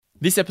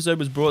This episode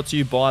was brought to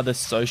you by the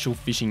Social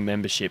Fishing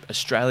Membership,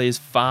 Australia's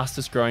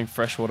fastest growing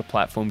freshwater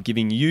platform,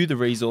 giving you the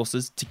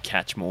resources to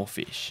catch more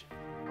fish.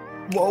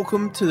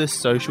 Welcome to the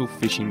Social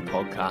Fishing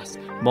Podcast.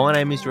 My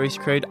name is Reece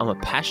Creed. I'm a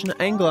passionate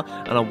angler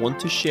and I want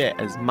to share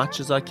as much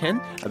as I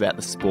can about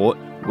the sport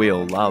we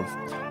all love.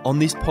 On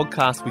this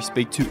podcast, we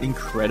speak to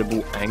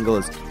incredible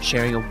anglers,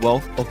 sharing a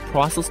wealth of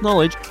priceless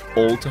knowledge,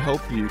 all to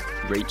help you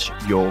reach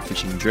your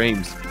fishing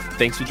dreams.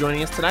 Thanks for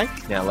joining us today.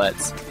 Now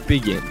let's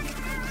begin.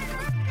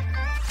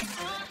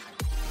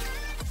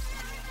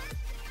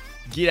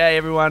 G'day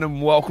everyone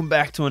and welcome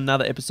back to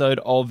another episode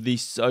of the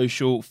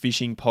Social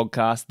Fishing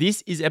Podcast.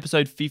 This is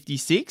episode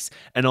 56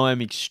 and I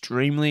am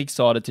extremely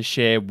excited to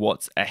share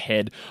what's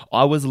ahead.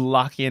 I was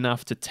lucky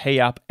enough to tee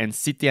up and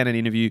sit down and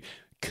interview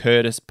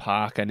Curtis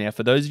Parker. Now,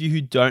 for those of you who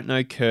don't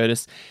know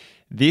Curtis,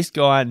 this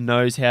guy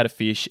knows how to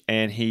fish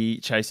and he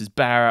chases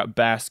Barra,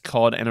 bass,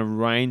 cod and a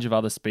range of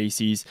other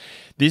species.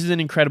 This is an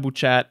incredible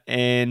chat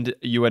and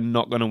you are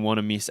not going to want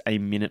to miss a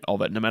minute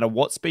of it. No matter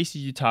what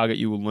species you target,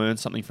 you will learn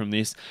something from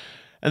this.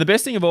 And the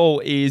best thing of all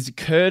is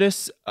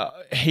Curtis,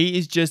 he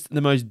is just the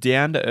most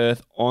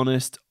down-to-earth,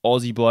 honest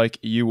Aussie bloke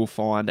you will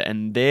find.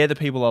 And they're the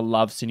people I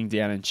love sitting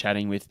down and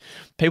chatting with.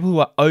 People who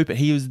are open.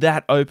 He was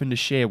that open to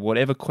share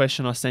whatever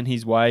question I sent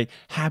his way.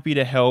 Happy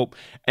to help.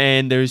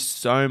 And there is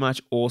so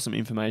much awesome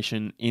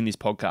information in this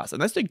podcast.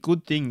 And that's the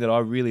good thing that I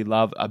really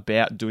love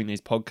about doing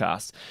these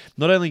podcasts.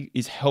 Not only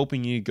is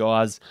helping you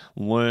guys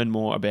learn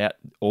more about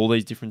all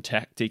these different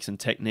tactics and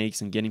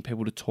techniques and getting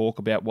people to talk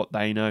about what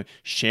they know,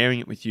 sharing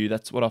it with you.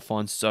 That's what I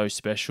find so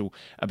special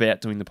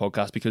about doing the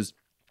podcast, because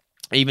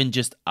even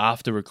just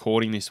after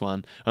recording this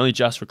one, I only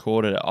just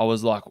recorded it, I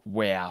was like,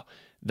 wow,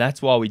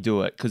 that's why we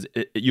do it. Because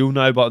you'll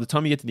know by the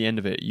time you get to the end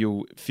of it,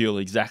 you'll feel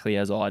exactly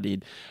as I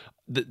did.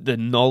 The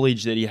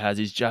knowledge that he has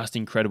is just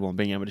incredible, and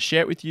being able to share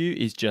it with you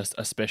is just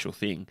a special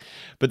thing.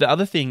 But the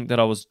other thing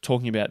that I was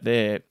talking about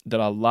there that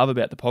I love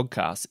about the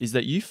podcast is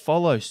that you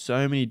follow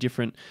so many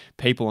different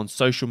people on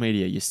social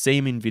media. You see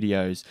them in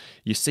videos,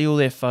 you see all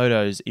their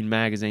photos in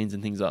magazines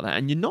and things like that,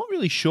 and you're not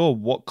really sure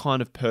what kind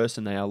of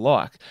person they are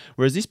like.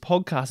 Whereas this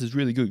podcast is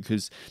really good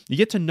because you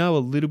get to know a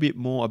little bit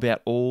more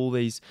about all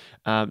these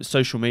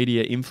social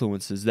media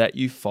influencers that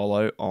you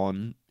follow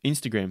on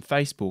Instagram,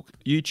 Facebook,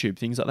 YouTube,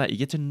 things like that. You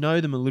get to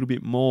know them a little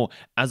bit more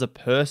as a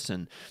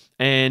person.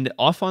 And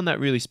I find that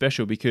really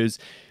special because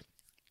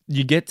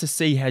you get to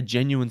see how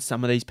genuine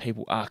some of these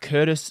people are.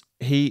 Curtis,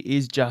 he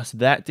is just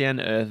that down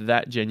to earth,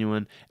 that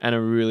genuine, and a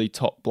really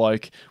top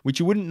bloke, which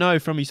you wouldn't know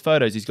from his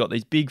photos. He's got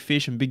these big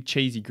fish and big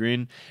cheesy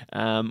grin,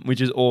 which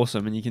is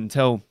awesome. And you can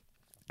tell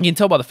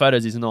by the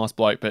photos he's a nice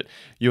bloke, but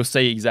you'll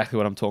see exactly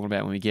what I'm talking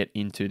about when we get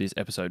into this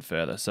episode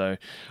further. So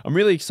I'm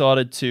really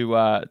excited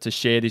to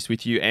share this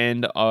with you,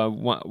 and I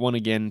want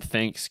again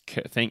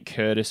thank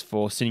Curtis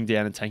for sitting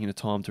down and taking the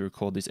time to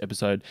record this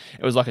episode.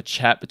 It was like a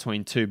chat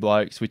between two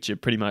blokes, which it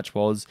pretty much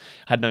was.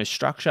 Had no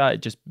structure.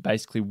 It just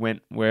basically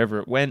went wherever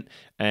it went,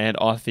 and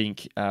I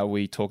think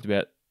we talked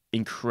about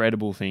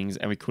incredible things,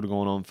 and we could have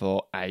gone on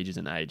for ages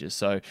and ages.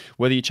 So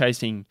whether you're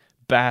chasing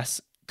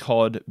bass,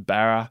 cod,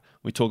 barra,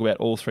 we talk about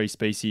all three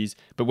species,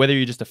 but whether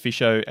you're just a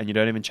fisho and you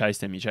don't even chase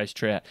them, you chase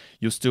trout,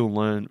 you'll still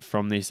learn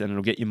from this, and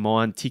it'll get your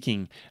mind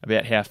ticking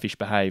about how fish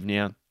behave.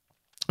 Now,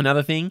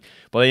 another thing,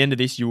 by the end of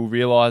this, you will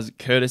realize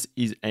Curtis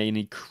is an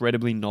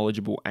incredibly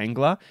knowledgeable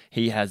angler.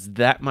 He has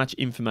that much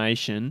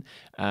information,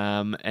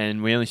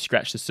 and we only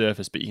scratch the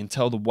surface, but you can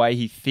tell the way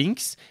he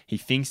thinks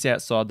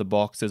outside the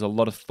box. There's a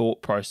lot of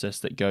thought process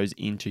that goes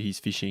into his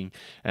fishing.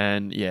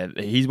 And yeah,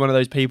 he's one of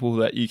those people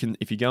that you can,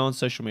 if you go on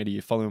social media,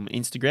 you follow him on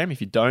Instagram.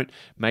 If you don't,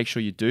 make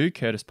sure you do,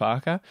 Curtis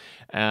Parker.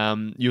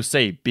 You'll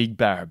see big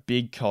barra,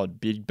 big cod,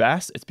 big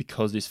bass. It's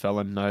because this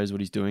fella knows what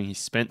he's doing. He's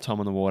spent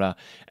time on the water,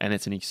 and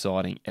it's an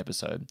exciting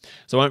episode.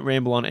 So I won't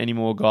ramble on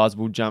anymore, guys.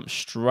 We'll jump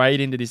straight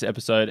into this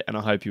episode, and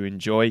I hope you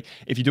enjoy.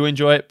 If you do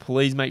enjoy it,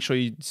 please make sure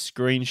you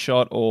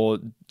screenshot or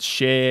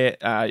share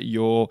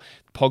your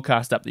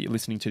podcast app that you're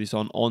listening to this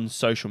on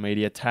social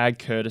media. Tag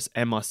Curtis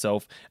and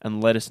myself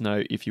and let us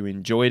know if you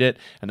enjoyed it,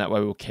 and that way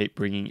we'll keep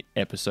bringing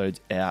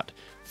episodes out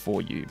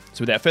for you.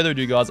 So without further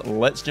ado, guys,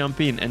 let's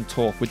jump in and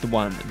talk with the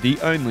one, the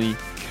only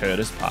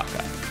Curtis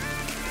Parker.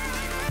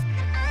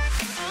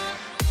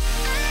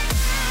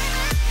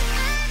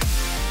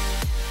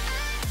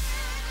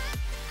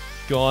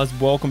 Guys,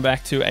 welcome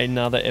back to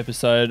another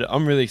episode.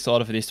 I'm really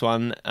excited for this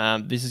one.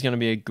 This is going to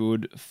be a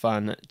good,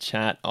 fun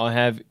chat. I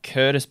have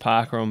Curtis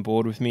Parker on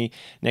board with me.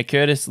 Now,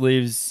 Curtis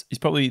is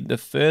probably the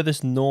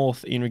furthest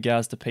north in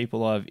regards to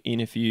people I've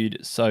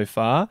interviewed so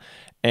far,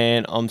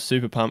 and I'm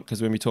super pumped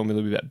because we're going to be talking a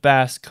little bit about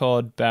bass,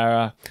 cod,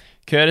 barra.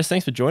 Curtis,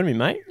 thanks for joining me,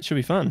 mate. It should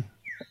be fun.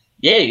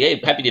 Yeah,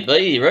 happy to be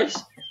here,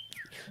 Reece.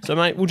 So,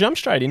 mate, we'll jump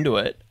straight into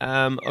it.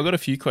 I've got a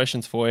few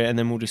questions for you, and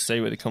then we'll just see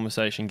where the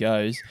conversation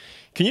goes.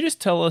 Can you just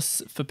tell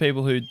us, for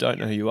people who don't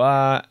know who you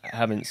are,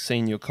 haven't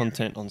seen your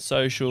content on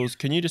socials,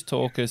 can you just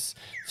talk us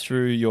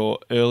through your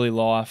early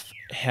life,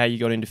 how you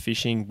got into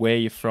fishing, where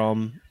you're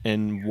from,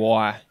 and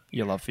why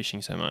you love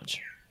fishing so much?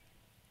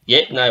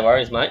 Yeah, no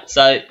worries, mate.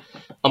 So,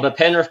 I'm a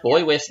Penrith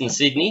boy, Western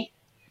Sydney.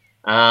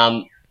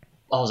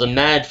 I was a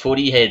mad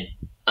footy head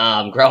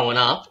growing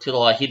up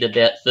till I hit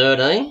about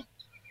 13,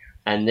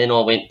 and then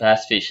I went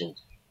bass fishing,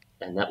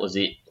 and that was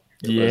it.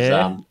 It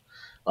was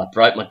I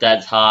broke my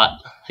dad's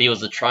heart. He was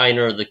the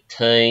trainer of the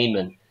team,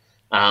 and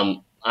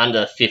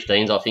under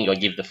 15s, I think I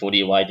give the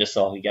footy away just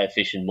so I could go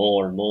fishing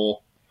more and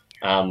more.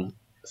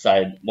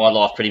 So my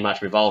life pretty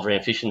much revolved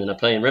around fishing the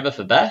Nepean River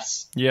for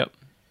bass. Yep.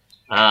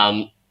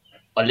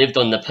 I lived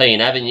on Nepean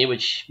Avenue,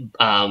 which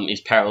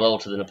is parallel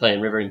to the Nepean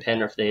River in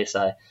Penrith there,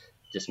 so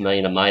just me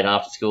and a mate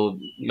after school,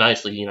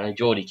 mostly,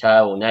 Geordie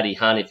Coe or Natty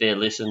Hunt if they'd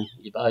listen,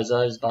 you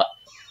bozos, but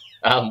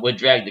we'd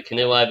drag the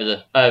canoe over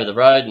the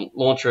road and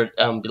launch her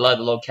below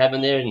the log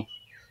cabin there and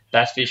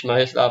bass fish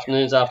most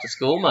afternoons after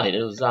school, mate.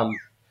 It was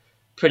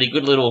pretty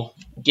good little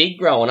gig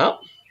growing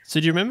up. So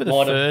do you remember the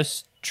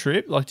first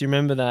trip? Like, do you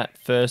remember that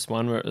first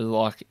one where it was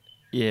like,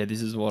 yeah,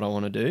 this is what I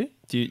want to do?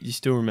 Do you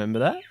still remember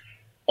that?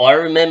 I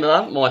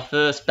remember my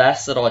first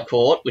bass that I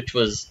caught, which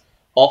was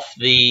off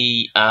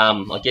the,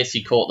 I guess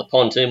you call it the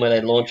pontoon where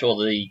they launch all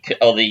the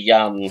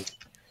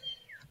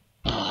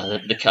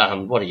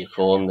what do you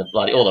call them?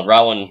 All the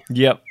rowing.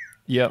 Yep.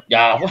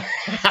 Yeah.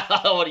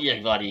 What do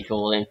you bloody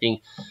call them thing?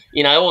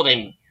 All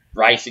them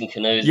racing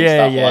canoes and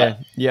stuff like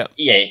that.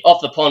 Yeah,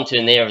 off the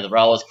pontoon there of the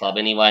Rowers Club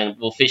anyway, and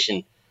we're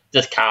fishing.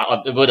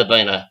 It would have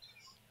been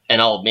an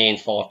old man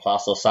 5+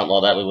 or something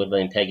like that we would have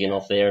been pegging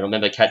off there. And I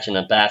remember catching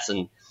a bass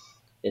and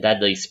it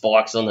had these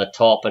spikes on the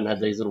top and had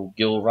these little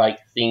gill rake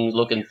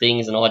looking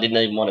things, and I didn't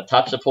even want to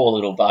touch the poor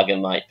little bugger,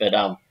 mate. But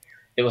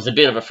it was a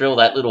bit of a thrill,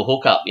 that little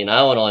hookup, and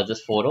I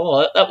just thought,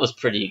 oh, that was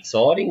pretty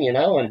exciting,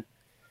 and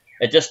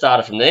it just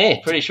started from there.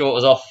 Pretty sure it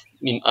was off.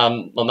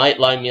 My mate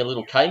loaned me a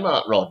little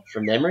Kmart rod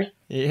from memory.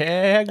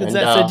 Yeah, how good's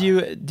that? So do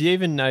you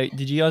even know?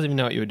 Did you guys even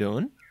know what you were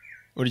doing,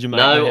 or did your mate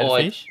know how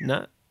to fish?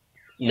 No.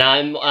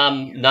 No.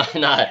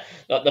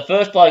 The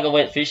first bloke I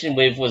went fishing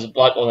with was a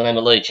bloke by the name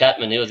of Lee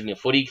Chapman. He was in my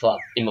footy club,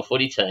 in my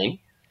footy team.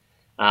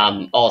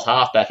 I was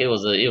halfback. He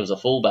was a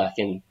fullback,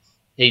 and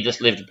he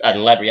just lived at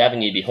Labrie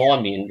Avenue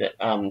behind me.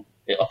 And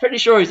I'm pretty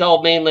sure his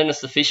old man lent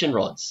us the fishing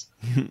rods.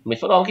 And we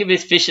thought, I'll give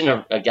this fishing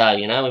a go.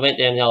 We went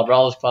down the old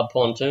Rollers Club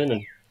pontoon,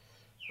 and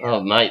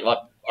mate, I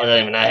don't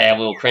even know how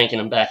we were cranking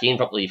them back in,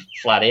 probably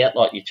flat out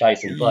like you're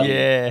chasing bloody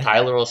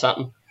Taylor or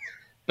something.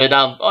 But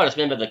I just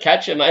remember the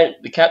capture, mate.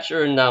 The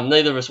capture, and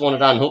neither of us wanted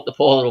to unhook the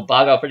poor little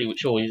bugger. I'm pretty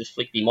sure we just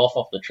flicked him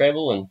off the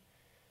treble, and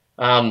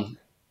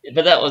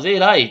but that was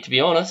it, to be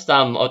honest.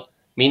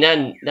 Me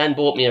nan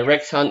bought me a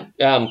Rex Hunt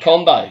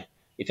combo.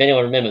 If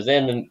anyone remembers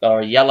them, they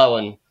were a yellow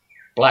and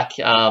black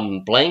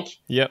blank.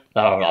 Yep.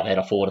 I've had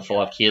a 4 to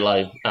 5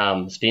 kilo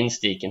spin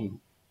stick, and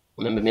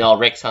I remember my old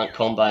Rex Hunt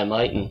combo,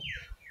 mate, and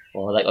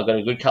I got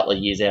a good couple of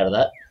years out of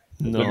that.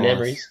 Nice. Good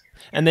memories.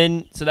 And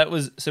then, so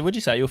what'd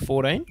you say, you were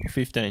 14 or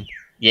 15?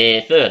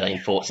 Yeah, 13,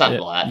 14, something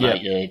like that,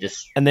 mate. Yeah,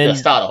 just the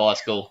start of high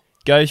school.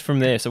 Goes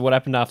from there. So what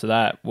happened after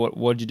that? What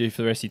did you do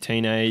for the rest of your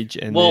teenage?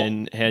 And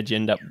then how'd you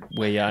end up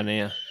where you are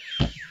now?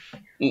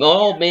 My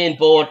old man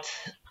bought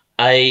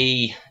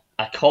a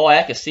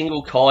kayak, a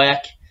single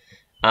kayak,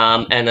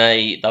 and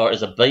it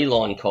was a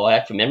beeline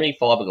kayak from memory,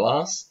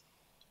 fiberglass.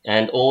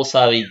 And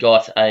also he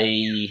got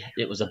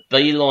it was a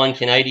beeline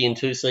Canadian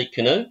 2-seat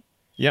canoe.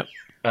 Yep.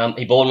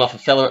 He bought them off a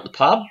fella at the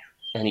pub.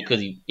 And he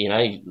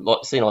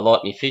seen I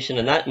liked me fishing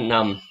and that, and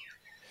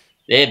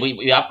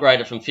we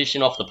upgraded from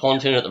fishing off the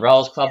pontoon at the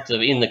Rowers Club to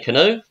in the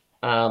canoe,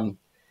 and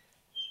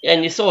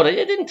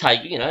it didn't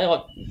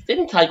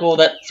take all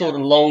that sort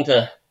of long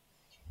to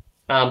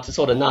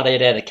sort of nut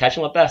out of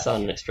catching. My bass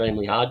aren't an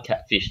extremely hard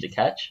fish to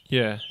catch.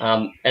 Yeah.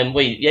 And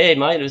mate,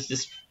 it was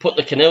just put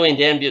the canoe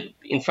down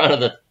in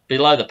front of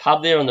below the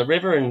pub there on the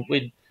river, and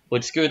we'd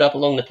scoot up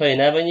along the Nepean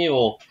Avenue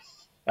or.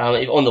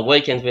 On the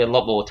weekends we had a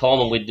lot more time,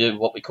 and we'd do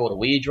what we called a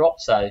weir drop.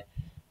 So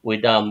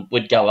we'd go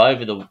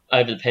over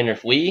the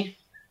Penrith weir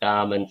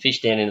and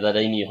fish down into that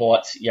Emu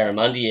Heights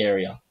Yarramundi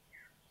area,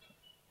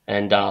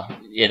 and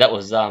that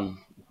was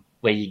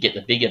where you get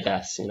the bigger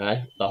bass.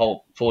 The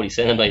whole 40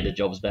 centimetre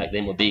jobs back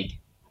then were big.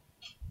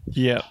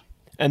 Yeah,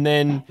 and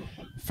then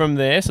from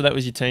there, so that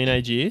was your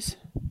teenage years.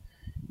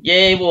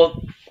 Yeah,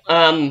 well,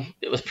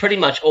 it was pretty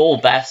much all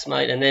bass,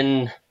 mate, and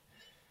then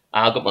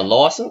I got my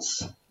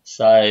licence,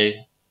 so.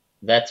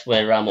 That's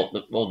where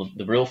all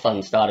the real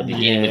fun started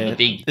beginning with the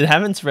big... It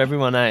happens for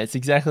everyone, eh? It's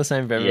exactly the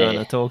same for everyone.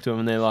 I talk to them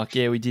and they're like,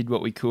 we did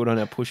what we could on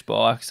our push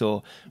bikes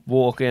or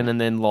walking,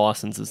 and then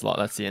licenses, like,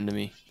 that's the end of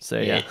me. So,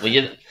 yeah.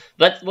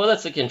 Well,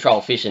 that's the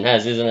control fishing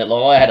has, isn't it?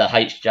 Like, I had a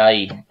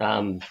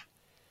HJ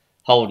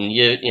Holden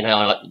Ute,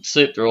 I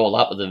souped her all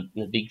up with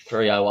the big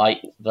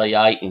 308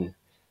 V8 and,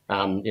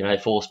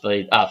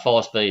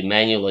 5-speed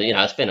manually.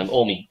 I spent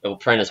all my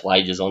apprentice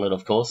wages on it,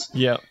 of course.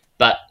 Yeah.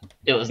 But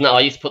it was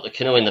I used to put the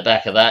canoe in the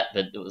back of that,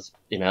 but it was,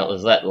 it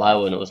was that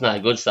low and it was no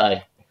good. So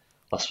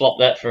I swapped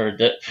that for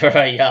the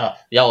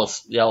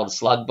old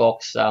slug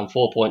box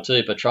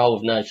 4.2 Patrol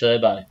with no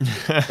turbo.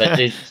 But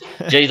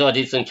geez, I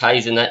did some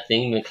K's in that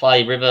thing,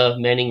 Macleay River,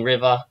 Manning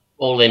River,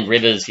 all them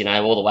rivers,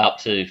 all the way up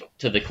to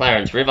the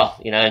Clarence River,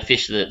 and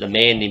fished the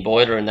Man in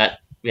Boyder and that,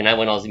 when I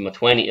was in my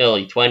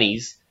early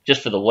 20s,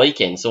 just for the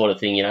weekend sort of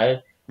thing,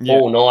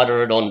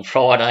 all-nighter it on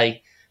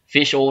Friday,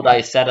 fish all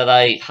day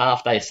Saturday,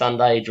 half day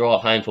Sunday,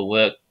 drive home for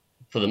work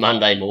for the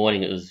Monday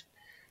morning. It was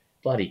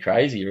bloody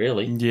crazy,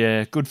 really.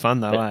 Yeah, good fun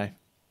though, eh?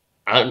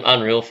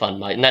 Unreal fun,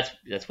 mate. And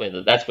that's where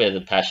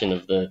the passion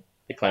of the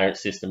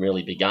Clarence system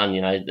really begun,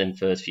 them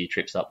first few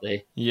trips up there.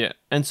 Yeah.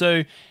 And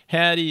so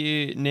how do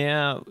you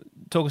now,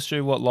 talk us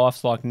through what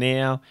life's like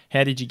now?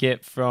 How did you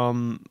get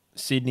from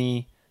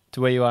Sydney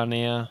to where you are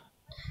now?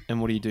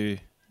 And what do you do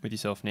with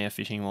yourself now,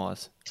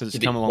 fishing-wise? Because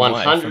it's come a long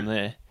way from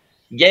there.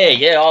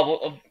 Yeah.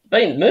 I've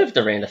been moved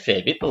around a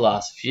fair bit the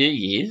last few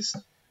years.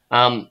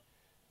 100%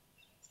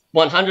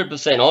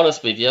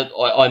 honest with you,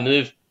 I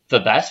moved for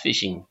bass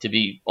fishing, to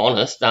be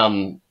honest.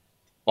 The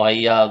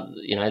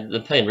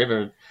Peene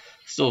River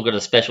still got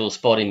a special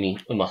spot in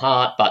my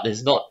heart, but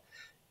there's not,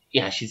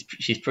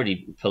 she's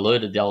pretty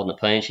polluted, the old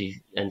Nepean,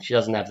 and she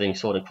doesn't have any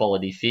sort of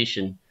quality fish.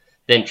 And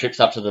then trips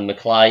up to the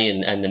Macleay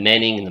and the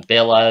Manning and the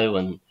Bellow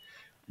and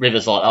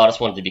rivers like, I just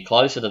wanted to be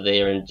closer to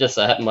there. And just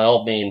so happened, my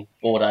old man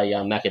bought a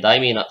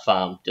macadamia nut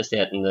farm just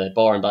out in the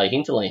Byron Bay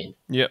hinterland.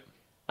 Yep.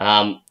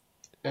 And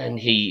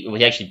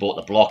we actually bought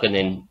the block, and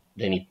then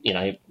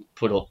he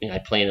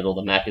planted all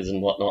the macas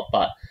and whatnot.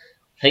 But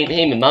he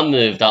and Mum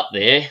moved up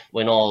there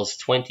when I was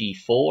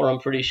 24, I'm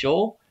pretty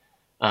sure.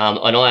 And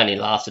I only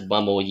lasted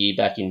one more year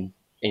back in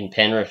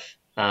Penrith,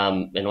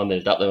 and I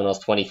moved up there when I was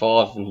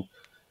 25. And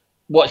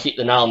what hit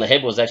the nail on the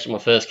head was actually my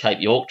first Cape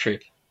York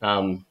trip.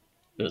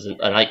 It was an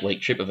 8-week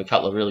trip with a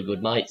couple of really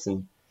good mates,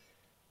 and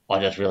I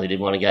just really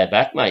didn't want to go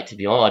back, mate, to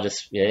be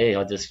honest.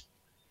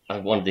 I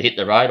wanted to hit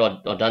the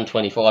road. I'd done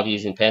 25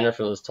 years in Penrith.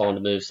 It was time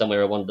to move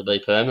somewhere I wanted to be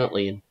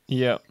permanently. And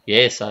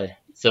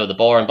so the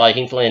Byron Bay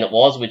hinterland it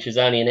was, which is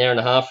only an hour and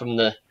a half from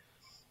the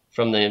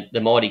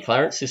mighty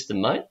Clarence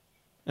system, mate.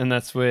 And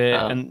that's where,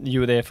 and you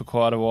were there for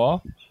quite a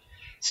while?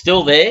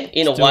 Still there,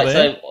 in a way.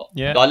 There?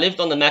 So I lived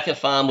on the Macca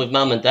farm with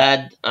Mum and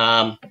Dad.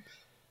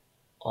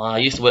 I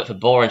used to work for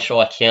Byron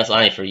Shire Council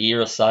only for a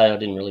year or so. I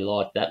didn't really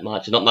like that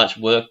much. Not much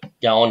work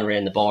going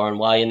around the Byron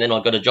way. And then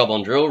I got a job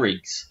on drill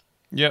rigs.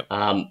 Yep.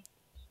 And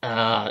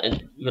got a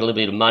little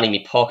bit of money in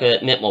my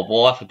pocket. Met my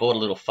wife. We bought a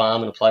little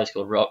farm in a place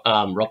called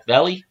Rock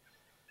Valley.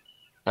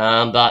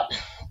 But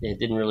it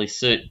didn't really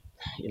suit,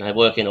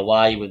 working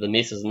away with the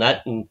missus and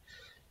that. And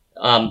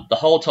the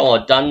whole time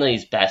I'd done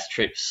these bass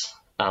trips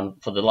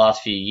for the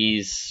last few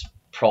years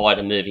prior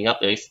to moving up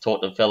there, I used to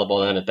talk to a fellow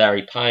by the name of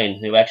Barry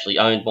Payne, who actually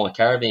owned my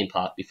caravan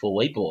park before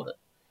we bought it.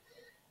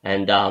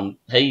 And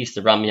he used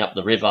to run me up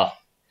the river,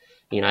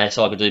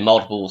 so I could do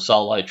multiple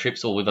solo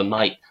trips or with a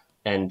mate.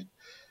 And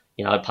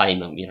I'd pay him,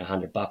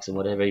 $100 or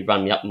whatever. He'd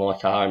run me up in my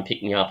car and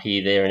pick me up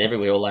here, there, and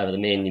everywhere, all over the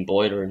Manning,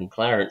 Boyder and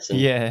Clarence.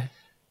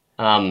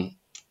 And,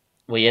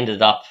 we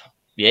ended up,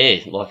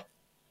 like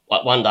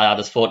one day I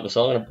just thought to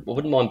myself, I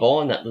wouldn't mind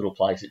buying that little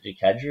place at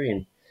Jacadri.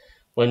 And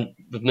when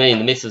with me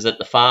and the missus at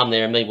the farm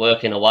there and me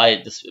working away,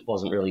 it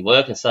wasn't really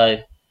working. So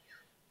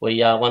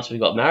we once we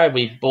got married,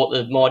 we bought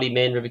the mighty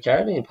Man River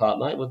Caravan Park,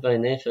 mate. We've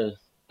been there for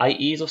 8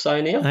 years or so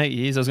now. 8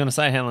 years. I was going to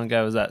say, how long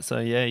ago was that? So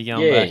you're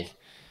going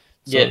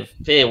back.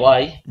 Fair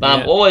way.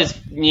 Always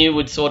knew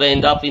we'd sort of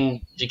end up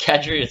in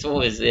Jacadri. It's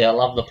always, I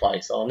love the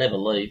place. I'll never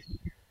leave.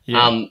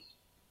 Yeah.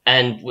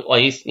 And I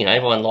used,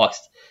 everyone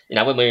likes,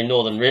 when we're in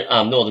Northern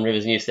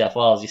Rivers, New South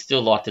Wales, you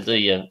still like to do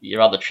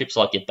your other trips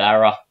like your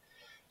Barra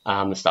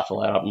and stuff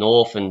like that up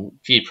north, and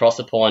a few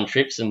Proserpine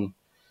trips. And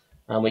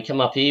we come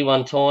up here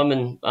one time,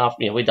 and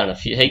after we've done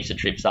heaps of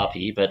trips up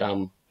here, but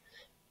I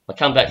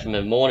come back from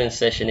a morning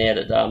session out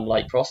at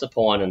Lake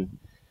Proserpine, and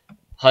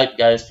Hope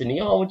goes to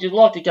me, would you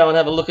like to go and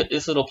have a look at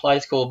this little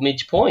place called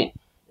Midge Point?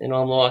 And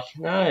I'm like,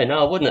 no,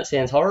 I wouldn't. It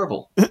sounds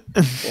horrible.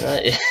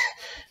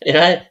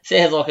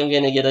 Sounds like I'm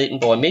going to get eaten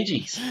by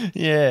midgies.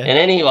 Yeah. And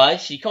anyway,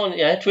 she kind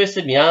of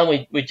twisted my arm.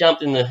 We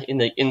jumped in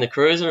the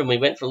cruiser, and we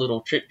went for a little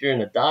trip during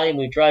the day, and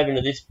we drove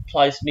into this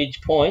place,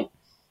 Midge Point,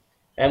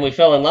 and we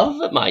fell in love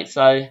with it, mate.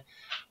 So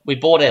we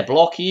bought our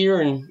block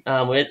here, and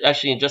we're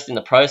actually just in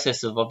the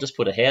process of, I've just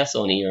put a house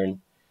on here,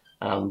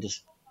 and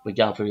we're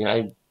going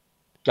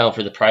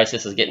through the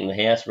process of getting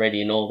the house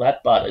ready and all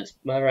that. But it's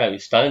we're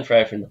stone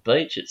throw from the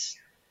beach.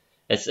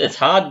 It's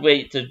hard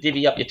to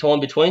divvy up your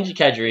time between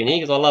Jacadri and here,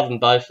 because I love them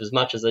both as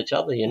much as each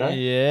other,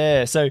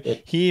 Yeah, so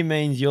here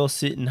means you're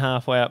sitting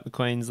halfway up the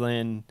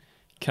Queensland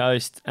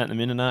coast at the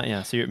minute, aren't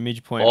you? So you're at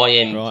Midge Point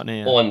right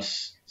now. I'm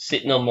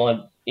sitting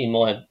in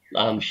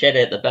my shed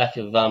at the back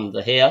of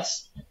the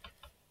house,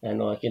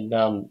 and I can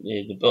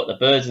the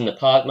birds in the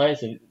park, mate.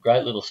 It's a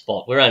great little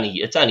spot.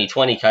 It's only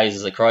 20 k's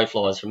as a crow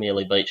flies from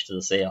Airlie Beach to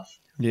the south.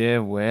 Yeah,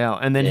 wow.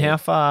 And then how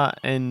far,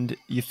 and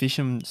your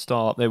fishing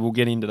style up there, we'll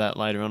get into that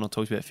later on, I'll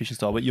talk about fishing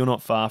style, but you're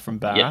not far from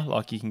Barra,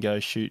 like you can go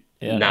shoot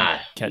out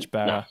and catch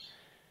Barra.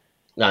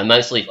 No, I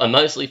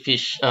mostly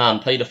fish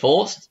Peter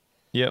Forst.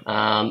 Yep.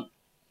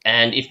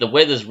 And if the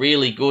weather's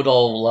really good,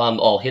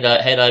 I'll head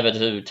over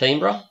to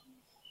Toombra.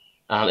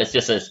 It's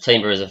just as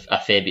Toombra is a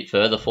fair bit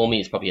further for me.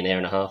 It's probably an hour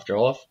and a half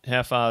drive.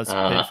 How far is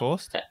Peter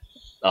Forst?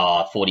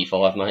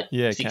 45, mate.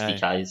 Yeah, 60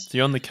 k's. So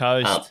you're on the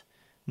coast,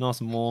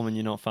 nice and warm, and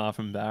you're not far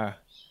from Barra.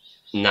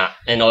 Nah,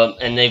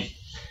 and they've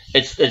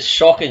it's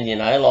shocking,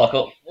 like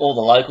all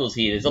the locals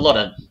here. There's all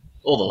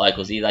the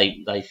locals here.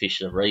 They fish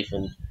the reef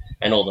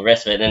and all the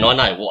rest of it. And I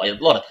know why a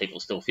lot of people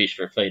still fish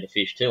for a feed of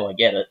fish too. I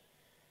get it.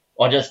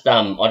 I just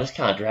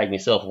can't drag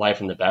myself away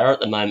from the Barra at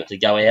the moment to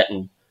go out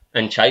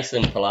and chase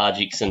them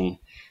pelagics and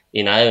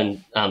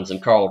some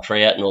coral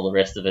trout and all the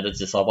rest of it. It's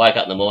just I wake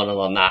up in the morning and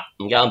I'm like, nah,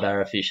 I'm going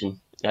Barra fishing.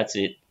 That's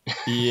it.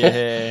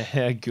 Yeah,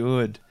 how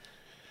good.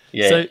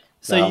 Yeah.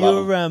 So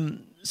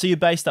you're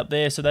based up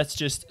there. So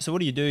that's so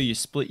what do? You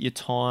split your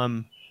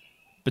time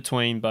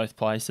between both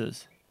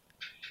places?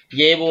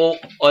 Yeah, well,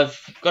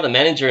 I've got a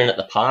manager in at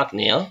the park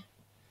now.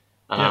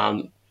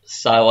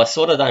 So I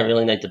sort of don't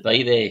really need to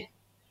be there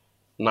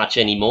much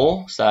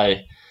anymore. So,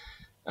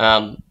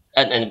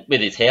 and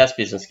with his house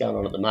business going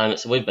on at the moment,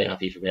 so we've been up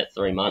here for about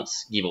 3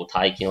 months, give or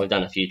take. We've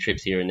done a few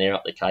trips here and there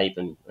up the Cape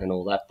and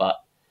all that. But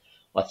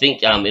I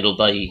think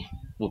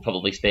we'll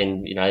probably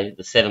spend,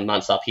 the 7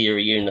 months up here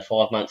a year and the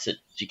 5 months at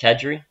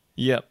Jacadgery.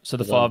 Yep. So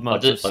the 5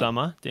 months of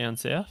summer down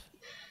south.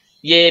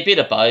 Yeah, a bit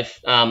of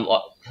both.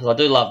 Because I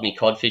do love me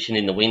cod fishing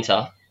in the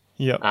winter.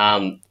 Yep.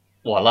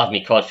 Well, I love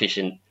me cod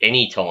fishing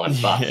any time,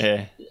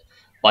 but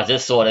I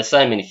just saw there's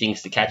so many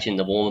things to catch in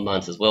the warmer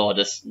months as well. I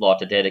just like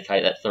to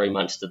dedicate that 3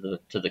 months to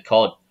the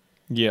cod.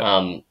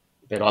 Yeah.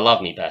 But I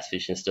love me bass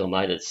fishing still,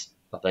 mate.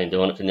 I've been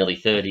doing it for nearly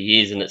 30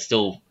 years, and it's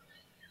still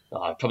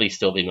it'd probably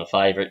still be my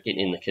favourite,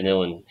 getting in the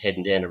canoe and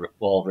heading down a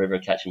wild river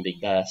catching big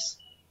bass.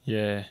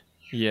 Yeah.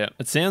 Yeah.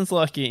 It sounds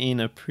like you're in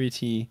a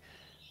pretty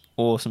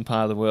awesome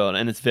part of the world,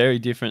 and it's very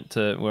different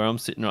to where I'm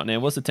sitting right now.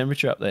 What's the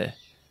temperature up there?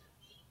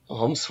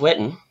 Oh, I'm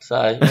sweating, so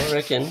I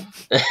reckon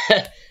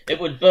it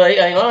would be.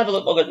 I've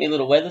got my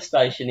little weather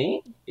station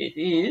here. It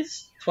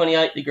is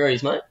 28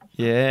 degrees, mate.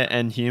 Yeah,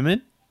 and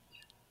humid?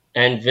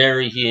 And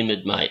very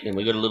humid, mate. And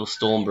we've got a little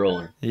storm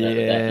brewing.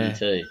 Yeah.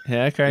 Too.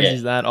 How crazy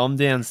is that? I'm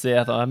down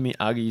south. I had my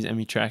Uggies and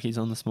my trackies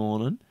on this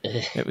morning.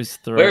 It was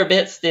 3.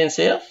 Whereabouts down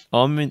south?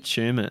 I'm in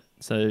Tumut.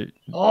 So.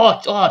 Oh,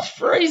 it's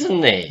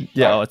freezing there.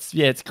 Yeah,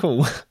 it's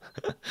cool.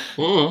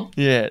 Mm.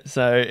 Yeah,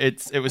 so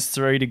it was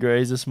 3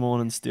 degrees this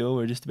morning still.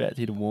 We're just about to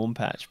hit a warm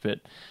patch,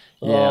 but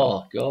yeah.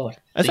 Oh, God.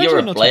 It's so you're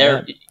a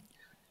blair.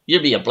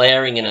 You'd be a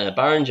blowering and a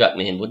Barrenjock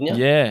man, wouldn't you?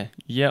 Yeah,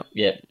 yep.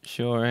 Yep.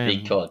 Sure am.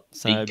 Big cod.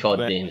 Big cod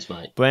dams,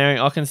 mate. Blowering,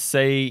 I can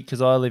see,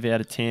 because I live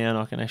out of town,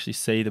 I can actually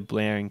see the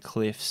Blowering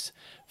Cliffs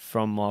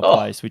from my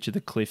place, which are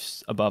the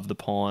cliffs above the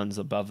pines,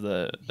 above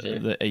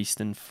the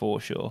eastern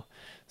foreshore.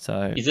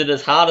 So, is it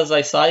as hard as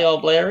they say,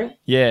 old Blowering?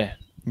 Yeah.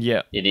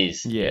 Yeah, it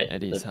is. Yeah,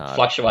 it is hard.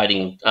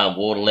 Fluctuating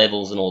water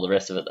levels and all the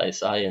rest of it, they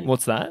say. And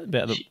what's that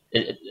about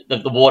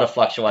the water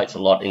fluctuates a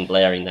lot in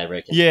Blowering, they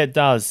reckon. Yeah, it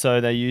does. So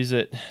they use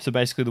it. So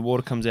basically, the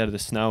water comes out of the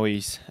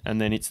snowies,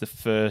 and then it's the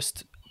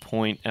first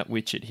point at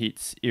which it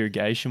hits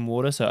irrigation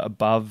water. So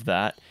above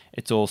that,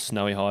 it's all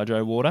snowy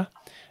hydro water.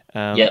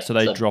 So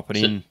they drop it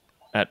in.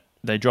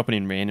 They drop it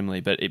in randomly,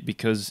 but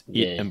because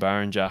it and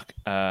Barrenjock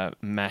are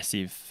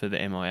massive for the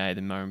MIA,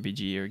 the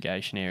Murrumbidgee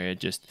irrigation area,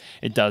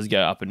 it does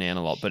go up and down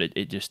a lot, but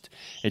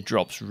it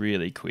drops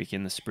really quick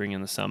in the spring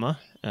and the summer.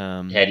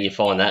 How do you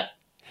find that?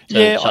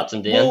 Shuts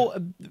them down?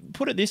 Well,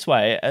 put it this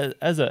way,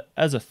 as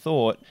a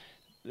thought,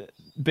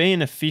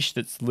 being a fish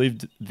that's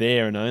lived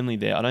there and only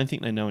there, I don't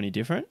think they know any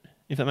different,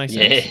 if that makes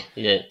sense.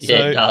 Yeah,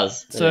 it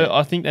does. So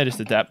I think they just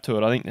adapt to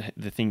it. I think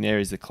the thing there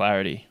is the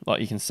clarity.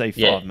 Like you can see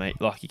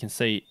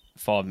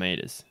 5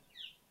 meters.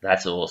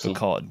 That's awesome. For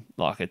cod,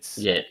 like it's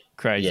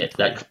crazy.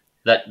 Yeah,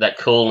 that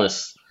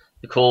coolness,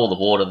 the cooler the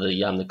water,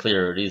 the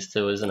clearer it is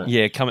too, isn't it?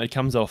 Yeah, it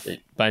comes off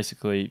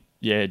basically.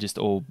 Yeah, just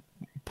all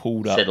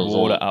pulled up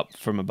water up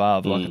from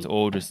above, like it's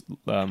all just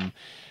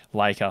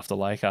lake after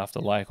lake after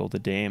lake, all the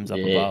dams up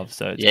above.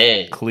 So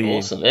it's clear.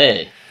 Awesome.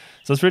 Yeah.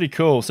 So it's pretty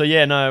cool. So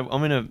yeah, no,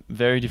 I'm in a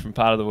very different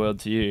part of the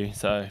world to you.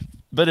 So,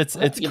 but it's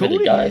cool to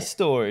hear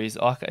stories.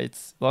 Like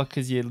it's like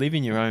because you live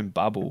in your own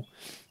bubble.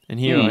 And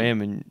here I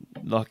am, and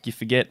like you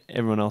forget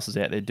everyone else is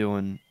out there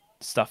doing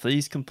stuff that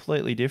is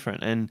completely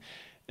different. And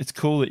it's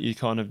cool that you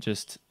kind of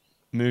just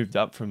moved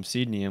up from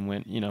Sydney and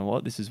went, you know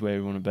what, this is where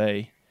we want to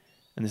be,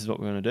 and this is what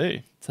we're going to do.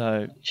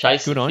 So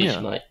chasing good on fish,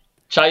 you, mate.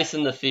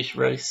 Chasing the fish,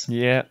 Reese.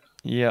 Yeah,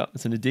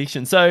 it's an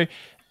addiction. So,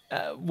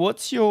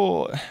 what's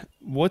your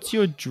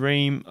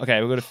dream? Okay,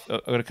 I've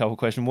got a couple of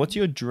questions. What's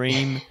your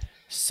dream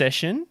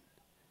session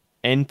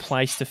and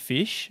place to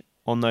fish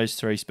on those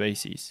 3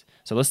 species?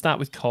 So let's start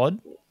with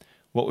cod.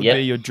 What would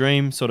be your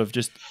dream? Sort of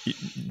just, you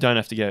don't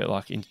have to go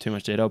like into too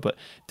much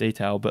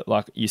detail, but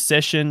like your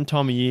session,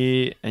 time of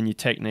year, and your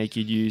technique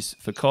you'd use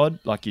for cod,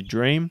 like your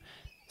dream.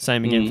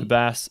 Same again for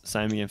bass.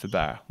 Same again for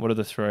barra. What are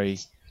the 3?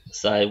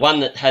 So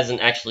one that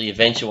hasn't actually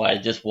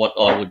eventuated, just what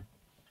I would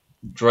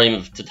dream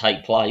of to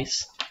take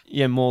place.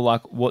 Yeah, more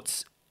like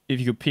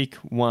if you could pick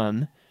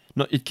one.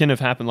 It can have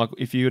happened. Like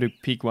if you were to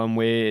pick one,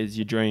 where's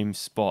your dream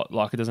spot?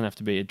 Like it doesn't have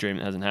to be a dream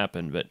that hasn't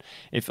happened. But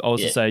if I was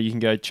to say you can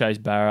go chase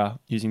barra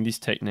using this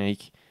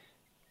technique,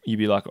 you'd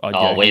be like, I'd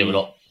go where would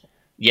I?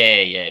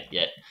 Yeah.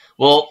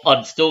 Well,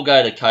 I'd still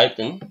go to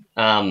Copeton,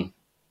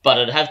 but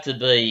it'd have to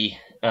be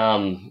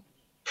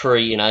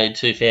pre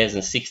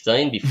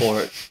 2016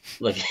 before it,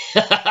 like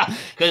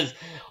because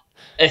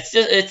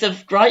it's a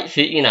great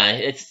fit, you know.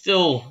 It's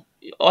still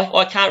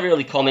I can't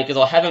really comment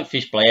because I haven't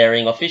fished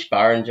Blaring. I fished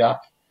Barramundi.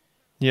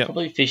 Yeah.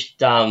 Probably fished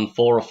 4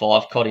 or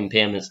 5 cod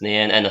impoundments now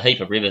and a heap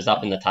of rivers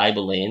up in the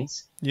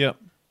tablelands. Yep.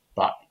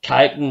 But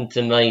Copeton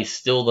to me is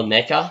still the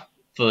mecca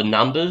for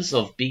numbers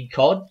of big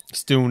cod.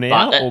 Still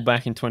now or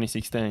back in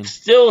 2016?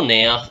 Still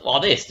now. Oh,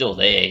 they're still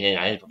there. You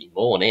know, probably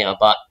more now.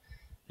 But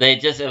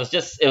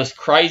it was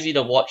crazy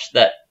to watch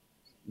that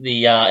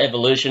the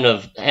evolution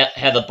of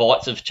how the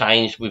bites have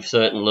changed with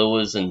certain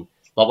lures. And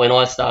like when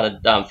I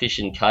started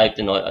fishing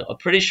Copeton, I'm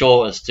pretty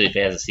sure it was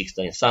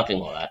 2016, something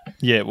like that.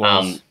 Yeah, it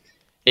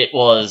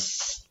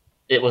was.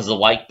 It was the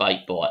wake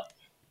bait bite.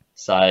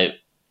 So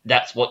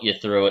that's what you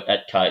threw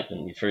at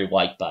Copeton. You threw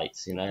wake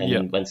baits, you know.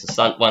 And once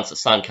the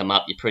sun come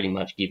up, you pretty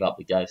much give up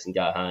the ghost and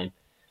go home.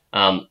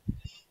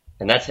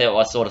 And that's how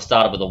I sort of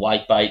started with the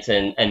wake baits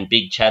and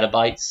big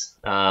chatterbaits,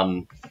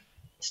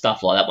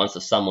 stuff like that once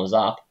the sun was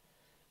up.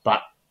 But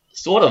I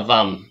sort of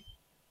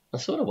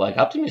woke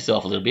up to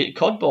myself a little bit.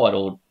 Cod bite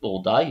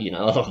all day, you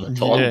know, a lot of the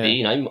time. Yeah.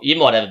 You know, you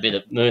might have a bit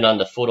of moon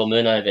underfoot or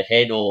moon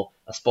overhead or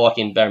a spike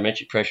in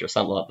barometric pressure or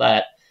something like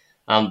that.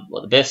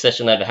 The best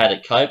session I ever had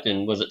at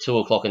Copeton was at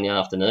 2:00 in the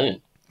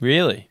afternoon.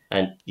 Really?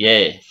 And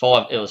yeah,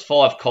 it was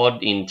 5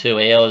 cod in 2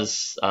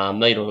 hours.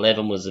 Metre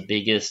 11 was the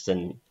biggest,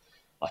 and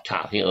I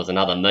can't think it was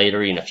another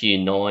metre in a few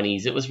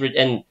 90s. It was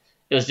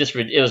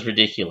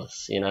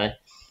ridiculous, you know.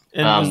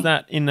 And was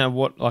that in a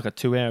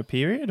 2-hour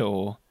period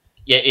or?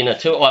 Yeah,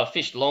 I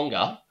fished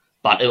longer,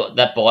 but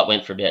that bite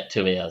went for about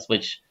 2 hours,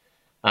 which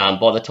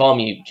by the time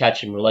you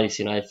catch and release,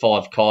 you know,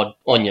 5 cod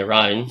on your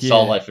own,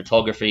 solo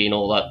photography and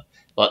all that,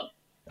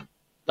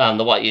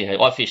 the way, you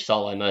know, I fish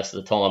solo most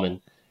of the time,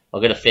 and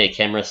I've got a fair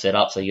camera set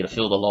up, so you got to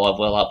fill the live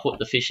well up, put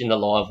the fish in the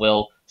live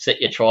well,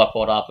 set your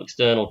tripod up,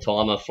 external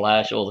timer,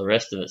 flash, all the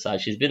rest of it. So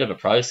she's a bit of a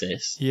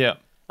process. Yeah.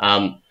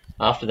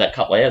 After that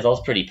couple of hours, I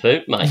was pretty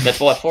pooped, mate. But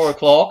by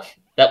 4:00,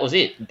 that was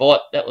it.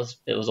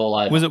 It was all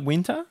over. Was it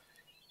winter?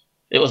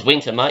 It was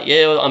winter, mate.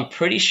 Yeah, I'm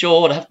pretty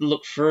sure. I'd have to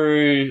look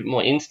through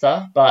my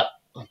Insta, but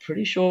I'm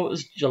pretty sure it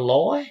was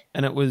July.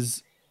 And it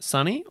was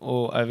sunny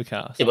or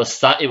overcast? It was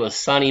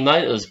sunny,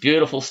 mate. It was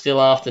beautiful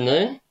still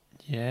afternoon.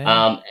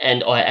 Yeah.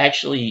 And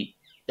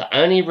the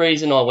only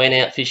reason I went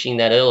out fishing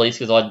that early is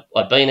because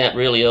I'd been out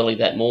really early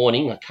that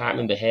morning. I can't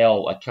remember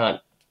how. I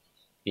can't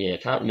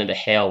remember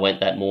how I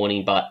went that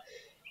morning, but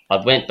I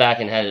went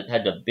back and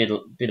had a bit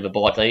of a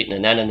bite to eat and a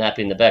nana nap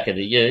in the back of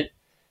the ute.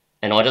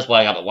 And I just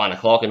woke up at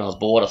 1:00 and I was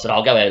bored. I said,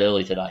 I'll go out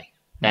early today.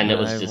 And it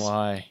was just,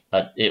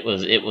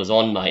 it was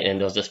on, mate.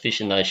 And I was just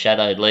fishing those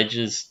shadowed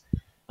ledges.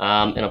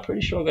 And I'm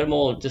pretty sure I got them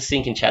all just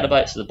sinking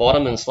chatterbaits to the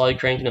bottom and slow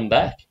cranking them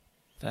back.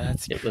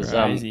 That's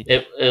crazy.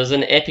 It was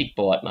an epic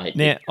bite, mate.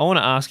 Now, I want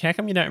to ask, how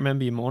come you don't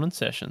remember your morning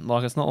session?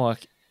 Like, it's not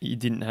like you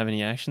didn't have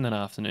any action that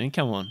afternoon.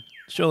 Come on.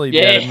 Surely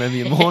you don't remember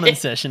your morning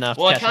session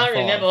after catching 5. Well, I can't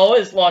remember. I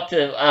always like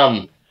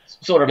to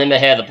sort of remember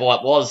how the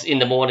bite was in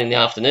the morning and the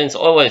afternoon. So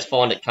I always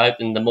find at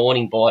Copeton the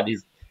morning bite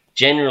is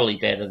generally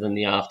better than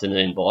the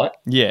afternoon bite.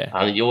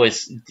 Yeah. You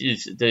always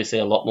do see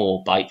a lot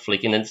more bait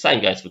flicking, and the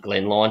same goes for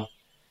Glenline.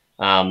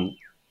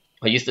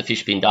 I used to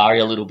fish Pindari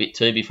a little bit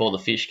too before the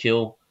fish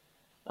kill.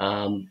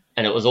 And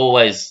it was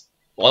always,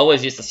 I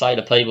always used to say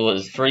to people it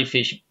was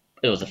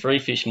a free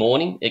fish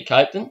morning at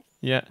Copeton.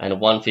 Yeah. And a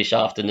 1 fish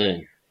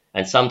afternoon.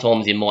 And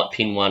sometimes you might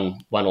pin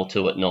one or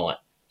two at night.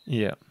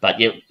 Yeah. But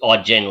yeah, I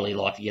generally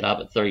like to get up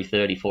at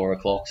 3:30,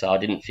 4:00, so I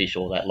didn't fish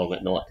all that long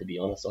at night, to be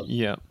honest.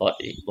 I'd like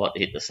to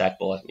hit the sack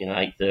by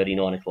 8:30,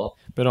 9:00.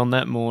 But on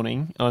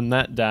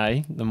that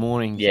day, the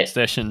morning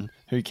session,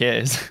 who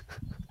cares?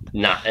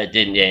 No, it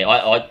didn't. Yeah,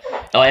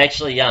 I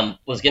actually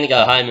was going to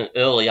go home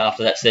early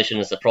after that session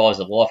and surprise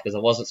the wife because I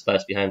wasn't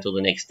supposed to be home till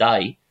the next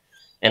day,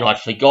 and I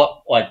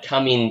forgot I'd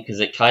come in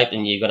because at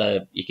Copeton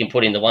you can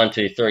put in the 1,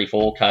 2, 3,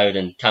 4 code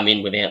and come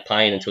in without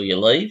paying until you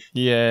leave.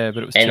 Yeah,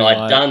 but it was and too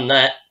I'd late. Done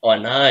that. I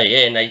know.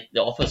 Yeah, and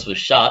the office was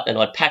shut, and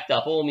I packed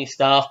up all my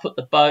stuff, put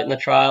the boat in the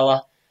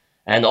trailer,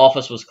 and the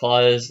office was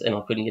closed, and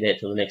I couldn't get out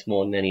till the next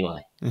morning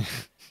anyway.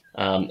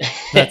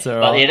 That's all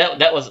right. But yeah,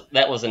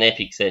 that was an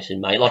epic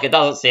session, mate. Like, it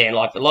doesn't sound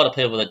like a lot of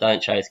people that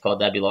don't chase cod,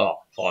 they'd be like,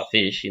 5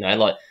 fish,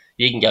 like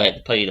you can go out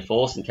to P to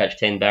Force and catch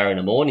 10 barra in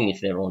the morning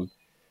if they're on,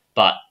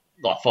 but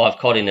like 5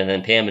 cod in an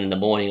impoundment in the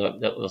morning,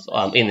 that was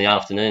in the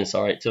afternoon.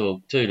 Sorry, at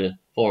 2 to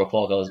 4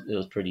 o'clock, I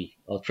was pretty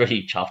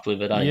chuffed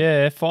with it.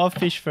 Yeah, 5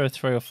 fish for a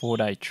 3 or 4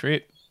 day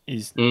trip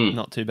is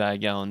not too bad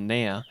going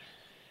now.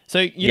 So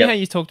you know how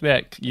you talked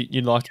about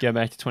you'd like to go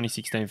back to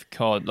 2016 for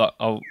cod. Like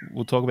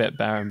we'll talk about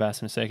Barra and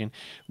Bass in a second.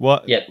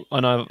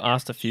 And I've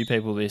asked a few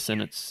people this,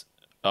 and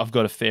I've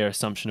got a fair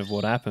assumption of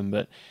what happened,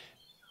 but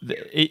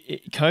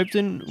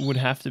Copeton would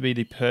have to be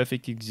the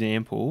perfect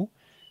example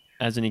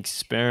as an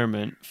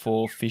experiment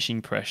for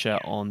fishing pressure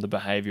on the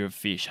behaviour of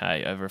fish.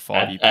 Hey, over a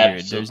 5-year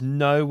period, there's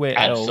nowhere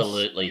else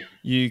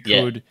you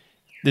could.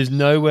 There's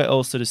nowhere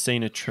else that has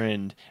seen a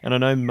trend. And I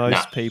know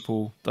most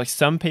people, like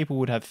some people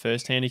would have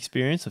first-hand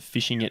experience of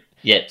fishing it,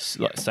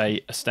 like say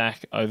a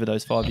stack over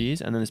those 5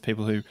 years, and then there's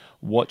people who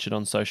watch it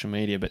on social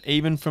media. But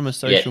even from a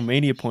social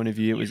media point of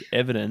view, it was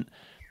evident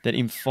that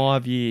in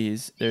 5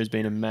 years there has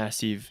been a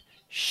massive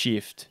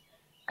shift.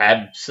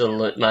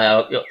 Absolute,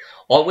 mate.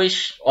 I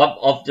wish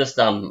I've just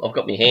I've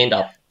got my hand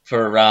up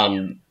for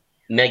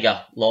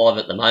Mega Live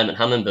at the moment,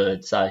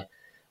 Hummingbird. So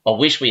I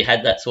wish we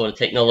had that sort of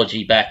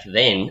technology back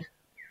then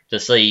to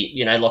see,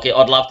 like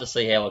I'd love to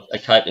see how a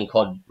Copeland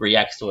cod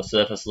reacts to a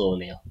surface lure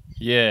now.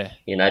 Yeah.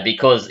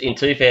 Because in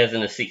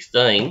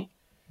 2016,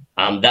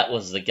 that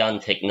was the gun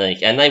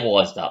technique, and they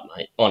wised up,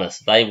 mate.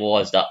 Honest, they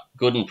wised up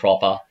good and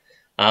proper.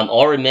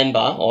 I remember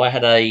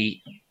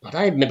I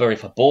don't remember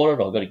if I bought it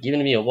or I got it given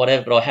to me or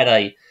whatever, but I had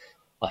I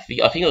think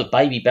it was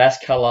baby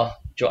bass colour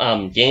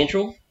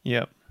Gantrel.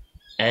 Yep.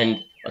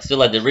 And I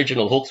still had the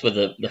original hooks with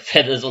the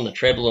feathers on the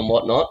treble and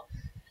whatnot.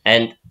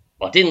 And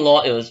I didn't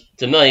like it.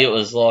 To me, it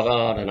was like,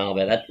 I don't know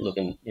about that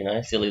looking,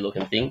 silly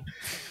looking thing.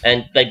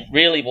 And they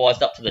really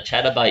wised up to the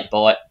chatterbait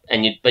bite,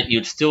 but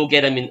you'd still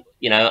get them in,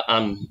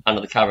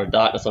 under the cover of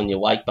darkness on your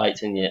wake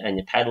baits and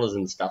your paddlers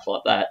and stuff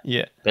like that.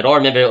 Yeah. But I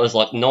remember it was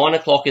like 9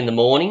 o'clock in the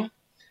morning,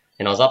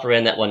 and I was up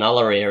around that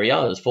Wonullar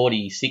area. It was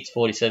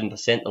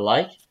 47% the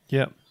lake.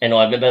 Yeah. And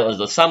I remember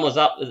the sun was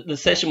up, the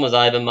session was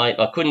over, mate.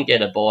 I couldn't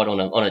get a bite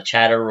on a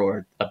chatter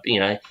or a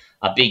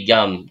big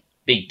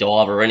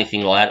diver or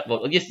anything like that.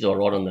 Well, I guess it's all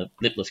right on the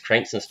lipless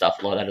cranks and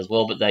stuff like that as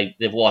well, but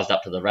they've wised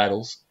up to the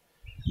rattles.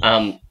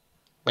 And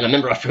I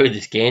remember I threw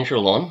this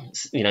Gantrel on,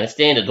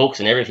 standard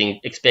hooks and everything,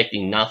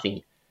 expecting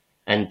nothing,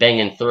 and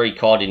banging 3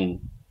 cod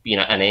in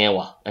an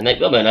hour, and they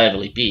weren't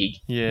overly big.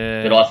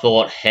 Yeah. But I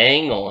thought,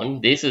 hang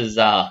on, this is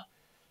a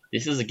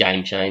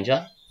game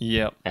changer.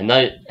 Yep. And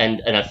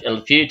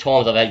a few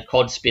times I've had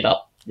cod spit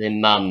up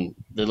them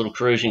the little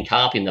Crucian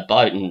carp in the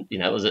boat, and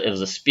it was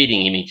a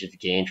spitting image of the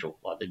Gantrel.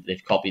 Like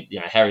they've copied,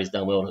 Harry's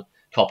done well to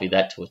copy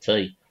that to a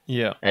T.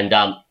 Yeah. And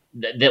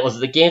that was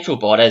the Gantrel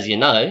bite, as you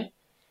know.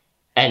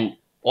 And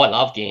I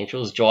love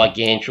Gantrels,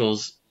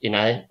 Gigantrels.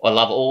 I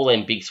love all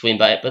them big swim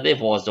bait, but they've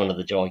wised onto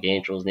the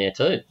Gigantrels now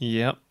too.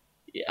 Yep.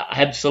 Yeah,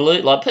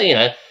 absolutely. Like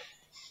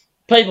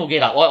people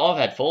get up. I've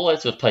had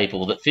fallouts with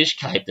people that fish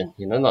Captain,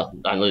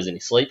 don't lose any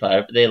sleep over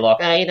it. But they're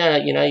like, hey,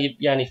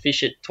 you only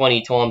fish it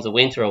 20 times a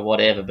winter or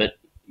whatever, but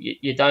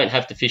you don't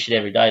have to fish it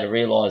every day to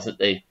realise that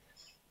that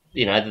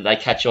they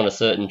catch on to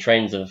certain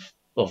trends of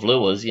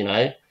lures,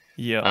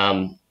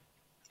 Yeah.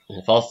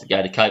 If I was to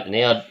go to Captain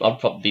now, I'd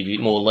probably be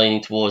more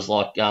leaning towards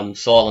like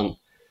silent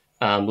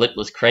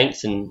lipless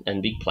cranks and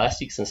big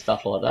plastics and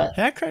stuff like that.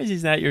 How crazy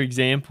is that, your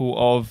example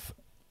of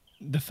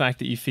the fact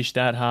that you fished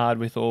that hard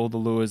with all the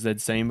lures they'd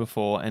seen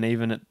before, and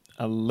even at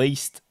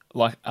least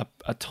like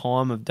a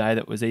time of day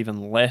that was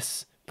even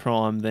less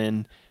prime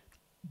than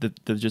the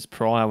just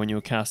prior when you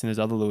were casting those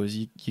other lures,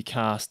 you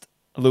cast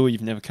a lure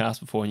you've never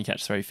cast before and you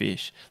catch 3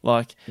 fish.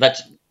 Like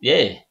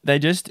they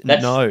just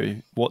know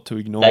what to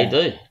ignore. They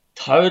do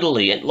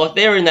totally, and like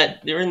they're in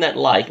that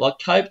lake. Like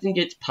Copeland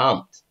gets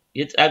pumped.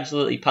 It's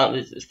absolutely pumped.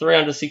 It's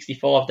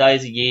 365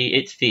 days a year.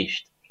 It's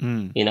fished.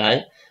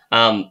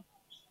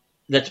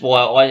 That's why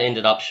I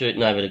ended up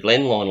shooting over to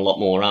Glenline a lot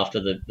more after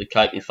the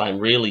Copeland fame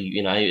really,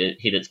 it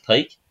hit its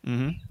peak.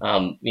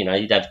 Mm-hmm.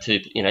 You'd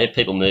have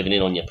people moving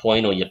in on your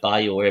point or your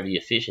bay or wherever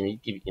you fish, and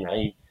you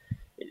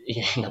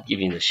end up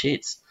giving the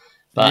shits.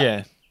 But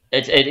yeah,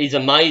 it is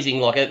amazing.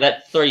 Like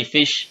that 3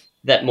 fish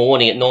that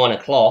morning at 9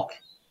 o'clock,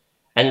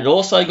 and it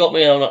also got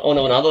me on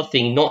another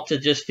thing, not to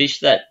just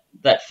fish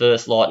that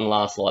first light and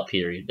last light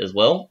period as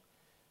well.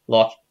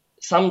 Like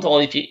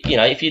sometimes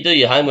if you do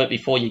your homework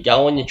before you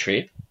go on your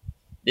trip,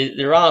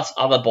 there are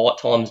other bite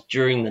times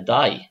during the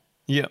day.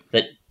 Yeah.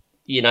 That,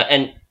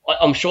 and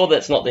I'm sure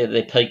that's not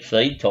their peak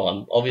feed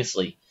time.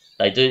 Obviously,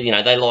 they do.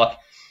 They like.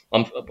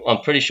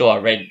 I'm pretty sure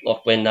I read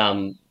like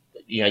when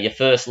your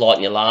first light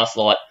and your last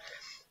light,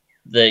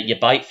 your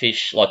bait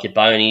fish like your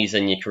bonies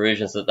and your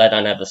Crucians, that they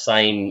don't have the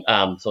same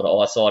sort of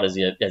eyesight as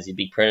your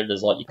big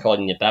predators like your cod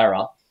and your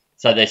Barra.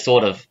 So they're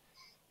sort of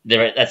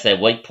that's their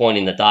weak point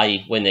in the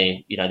day when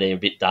they're a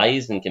bit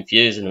dazed and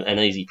confused and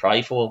easy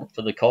prey for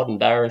the cod and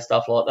Barra and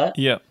stuff like that.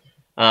 Yeah.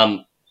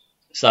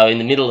 So in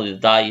the middle of the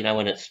day,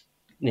 when it's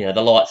the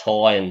light's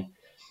high and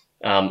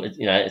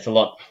it's a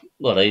lot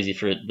easier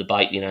for the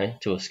bait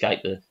to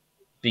escape the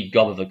big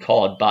gob of a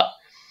cod. But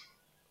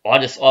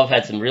I've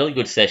had some really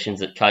good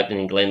sessions at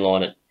Copeland and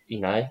Glenline at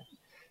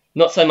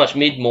not so much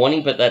mid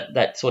morning, but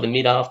that sort of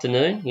mid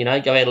afternoon. Go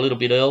out a little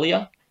bit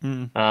earlier.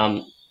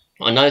 Mm.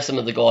 I know some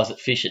of the guys that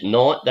fish at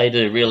night, they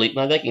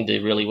can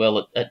do really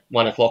well at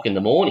 1 o'clock in the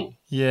morning.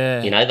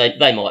 Yeah.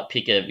 They might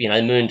pick a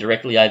moon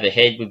directly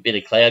overhead with a bit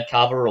of cloud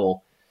cover,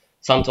 or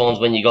sometimes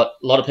when a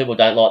lot of people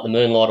don't like the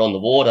moonlight on the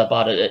water,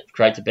 but it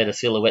creates a better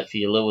silhouette for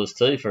your lures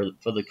too, for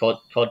the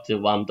cod to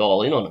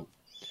dial in on them.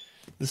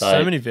 There's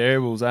so many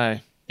variables, eh?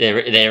 There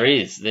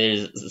is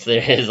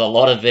a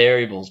lot of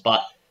variables,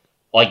 but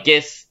I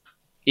guess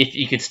if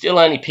you could still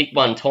only pick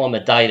one time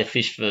a day to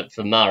fish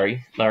for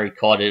Murray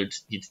Cod,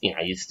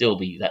 you'd still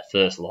be that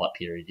first light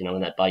period,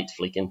 when that bait's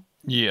flicking.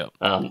 Yeah.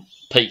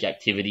 Peak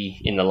activity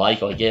in the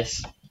lake, I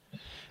guess.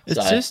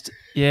 It's just,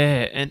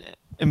 yeah.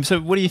 And so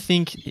what do you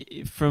think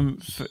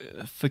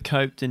for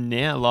Copeland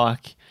now?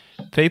 Like,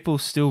 people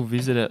still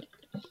visit it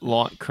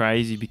like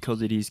crazy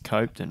because it is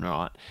Copeton,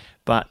 right?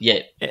 But yeah,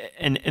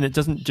 and it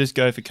doesn't just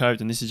go for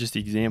Copeton. This is just the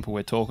example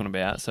we're talking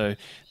about. So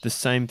the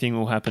same thing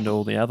will happen to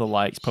all the other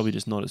lakes, probably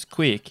just not as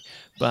quick.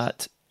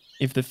 But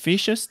if the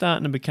fish are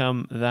starting to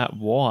become that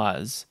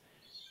wise,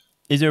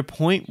 is there a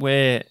point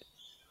where,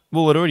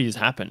 well, it already has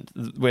happened,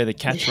 where the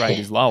catch rate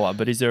is lower,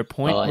 but is there a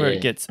point where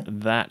it gets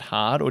that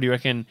hard? Or do you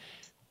reckon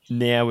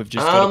now we've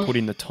just got to put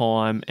in the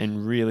time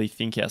and really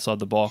think outside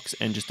the box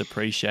and just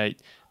appreciate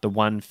the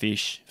one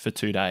fish for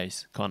 2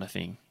 days kind of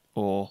thing?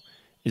 Or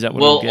is that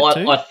what we'll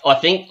get to? I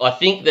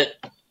think that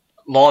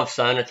live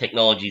sonar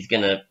technology is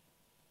going to,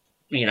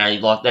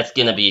 that's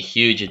going to be a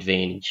huge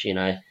advantage,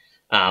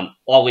 I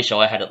wish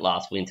I had it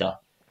last winter.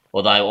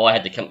 Although I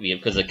had to come,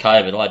 because of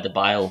COVID, I had to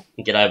bail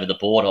and get over the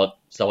border,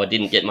 so I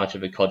didn't get much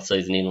of a cod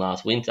season in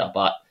last winter.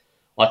 But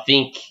I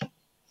think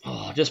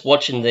just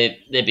watching their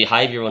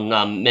behaviour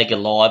on Mega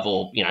Live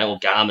or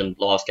Garmin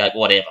Livescope,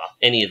 whatever,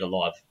 any of the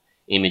live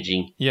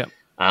imaging,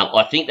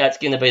 I think that's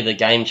going to be the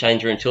game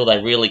changer until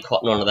they really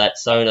cotton onto that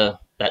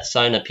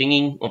sonar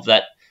pinging of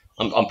that.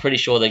 I'm pretty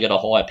sure they got a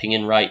higher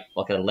pinging rate,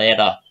 like a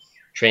louder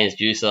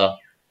transducer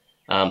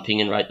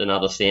pinging rate than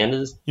other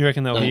sounders. You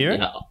reckon they'll hear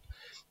it?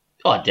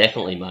 Oh,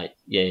 definitely, mate.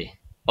 Yeah.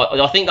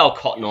 I think they'll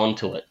cotton on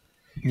to it.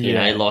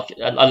 Yeah. Like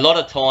a lot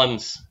of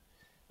times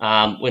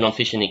when I'm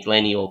fishing at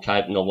Glenny or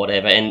Copeton or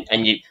whatever,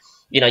 and you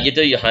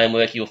do your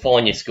homework, you'll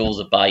find your schools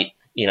of bait,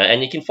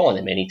 and you can find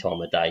them any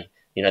time of day.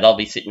 They'll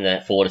be sitting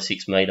at that 4 to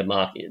 6 metre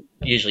mark,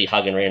 usually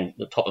hugging around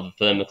the top of a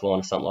thermocline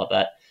or something like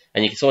that.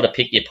 And you can sort of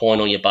pick your point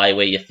on your bay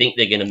where you think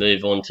they're going to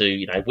move on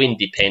to, wind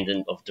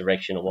dependent of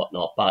direction or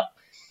whatnot. But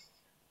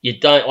you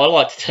don't. I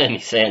like to turn my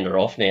sounder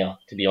off now,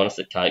 to be honest,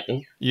 at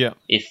Copeton. Yeah.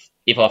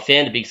 If I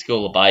found a big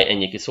school of bait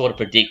and you can sort of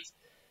predict,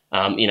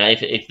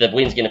 if the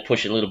wind's going to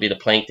push a little bit of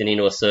plankton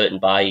into a certain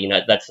bay,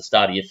 that's the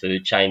start of your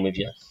food chain with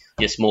your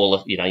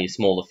smaller, your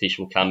smaller fish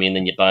will come in,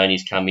 then your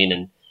bonies come in,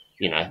 and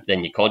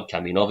then your cod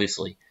come in.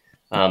 Obviously,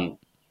 I'd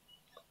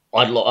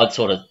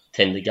sort of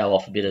tend to go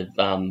off a bit of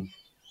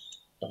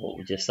what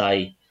would you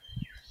say,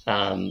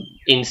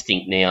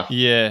 instinct now.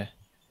 Yeah.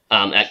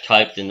 At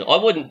Copeton,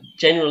 I wouldn't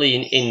generally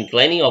in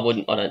Glenny. I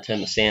don't turn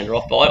the sounder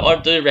off, but I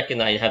do reckon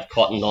they have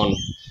cottoned on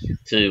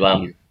to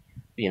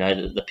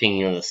the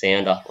pinging of the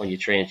sounder on your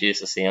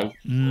transducer sound.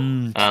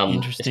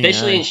 Interesting,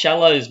 especially in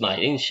shallows,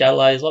 mate. In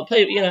shallows, like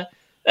people,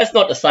 that's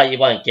not to say you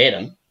won't get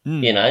them.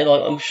 Like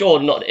I'm sure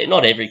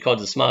not every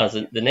cod's as smart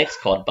as the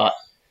next cod, but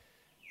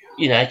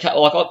like I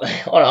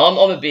don't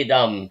know, I'm a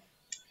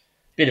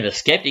bit of a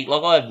skeptic.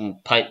 Like I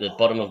haven't painted the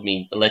bottom of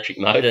my electric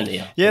motor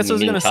now. Yeah, so I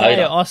was going to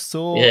say, I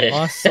saw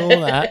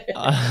that,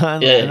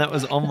 and that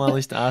was on my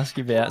list to ask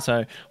you about.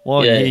 So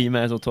while you're here, you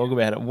may as well talk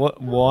about it.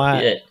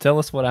 Why? Tell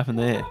us what happened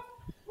there.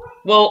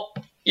 Well,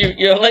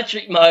 your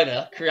electric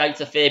motor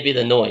creates a fair bit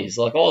of noise.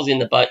 Like I was in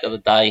the boat the other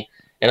day,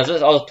 and I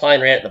was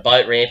playing around at the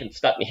boat ramp and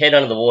stuck my head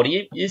under the water.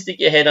 You stick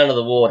your head under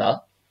the water,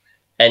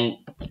 and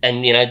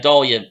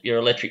dial your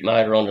electric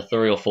motor onto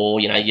 3 or 4.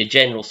 Your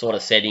general sort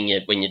of setting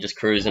when you're just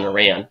cruising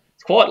around.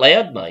 It's quite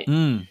loud, mate.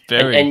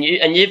 Very.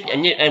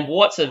 And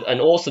white's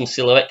an awesome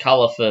silhouette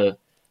colour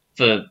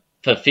for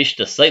fish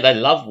to see. They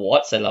love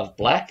whites. They love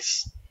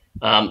blacks.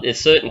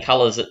 There's certain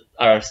colours that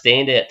are a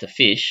standout to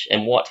fish,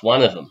 and white's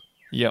one of them.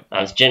 Yep.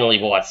 It's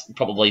generally white's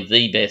probably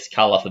the best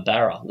colour for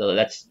Barra.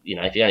 That's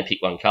if you only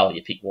pick one colour,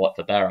 you pick white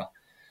for Barra.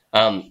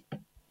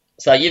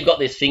 So you've got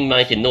this thing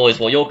making noise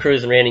while you're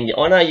cruising around.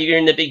 I know you're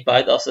in the big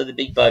boat. I see the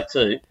big boat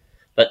too,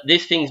 but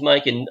this thing's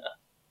making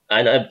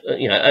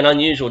an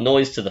unusual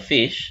noise to the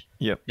fish.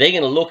 Yep. They're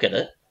going to look at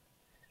it,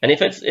 and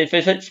if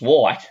it's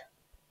white,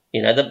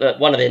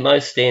 one of their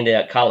most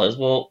standout colours,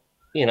 well,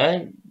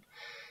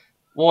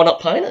 why not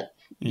paint it?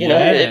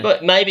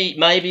 But maybe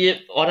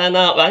I don't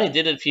know. I only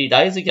did it a few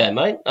days ago,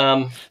 mate.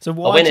 So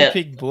why did you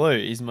pick blue?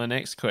 Is my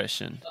next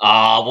question.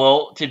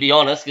 Well, to be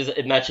honest, because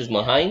it matches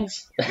my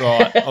Hanes.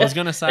 Right. I was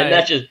going to say it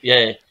matches.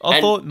 Yeah.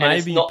 I thought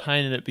maybe you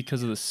painted it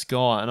because of the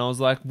sky, and I was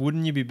like,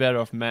 wouldn't you be better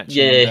off matching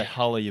the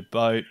hull of your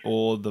boat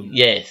or the?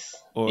 Yes.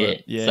 So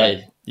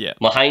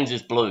my Hanes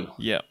is blue.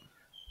 Yeah.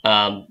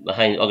 My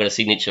Hanes, I got a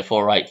signature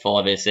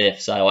 485 SF,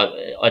 so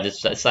I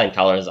just the same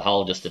colour as the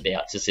hull, just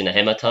about, just in a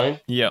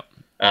hematone. Yeah.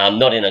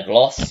 Not in a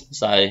gloss,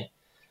 so I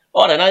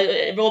don't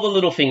know. All the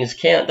little things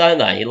count, don't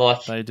they?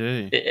 Like they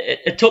do.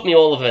 It took me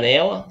all of an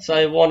hour,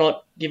 so why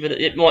not give it?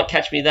 It might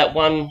catch me that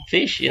one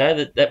fish,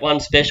 that one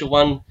special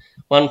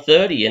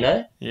 130,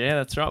 Yeah,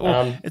 that's right.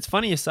 Well, it's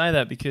funny you say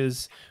that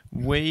because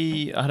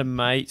I had a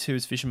mate who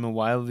was fishing a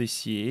whaler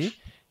this year.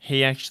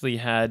 He actually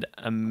had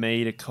a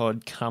meter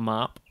cod come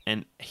up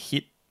and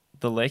hit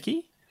the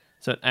lecky.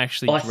 So it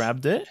actually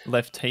grabbed it,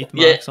 left teeth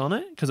marks on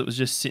it because it was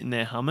just sitting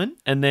there humming.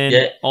 And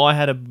then I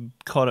had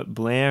caught it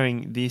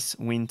blaring this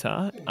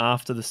winter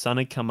after the sun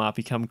had come up.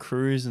 He come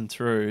cruising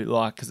through,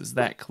 because it's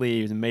that clear.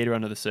 He was a metre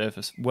under the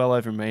surface, well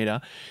over a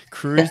metre.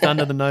 Cruised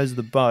under the nose of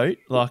the boat,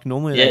 like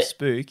normally they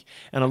spook.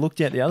 And I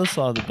looked out the other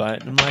side of the boat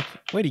and I'm like,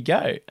 where'd he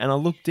go? And I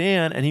looked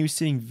down and he was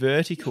sitting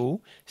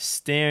vertical,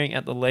 staring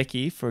at the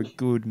lecky for a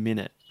good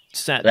minute.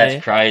 sat That's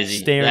there crazy.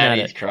 staring That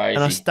at is it. crazy.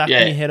 And I stuck my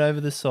head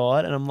over the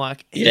side, and I'm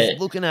like, he's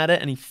looking at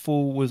it, and he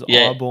full was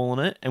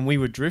eyeballing it, and we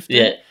were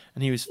drifting,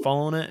 and he was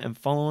following it and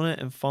following it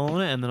and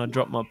following it, and then I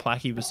dropped my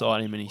placky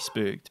beside him, and he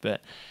spooked.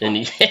 But and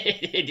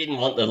he didn't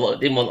want the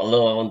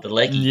lure on the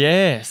leggy.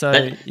 Yeah, so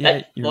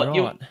you're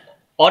right.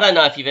 I don't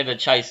know if you've ever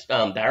chased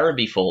Barra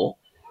before,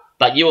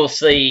 but you will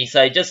see.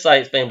 So just say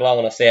it's been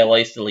blowing a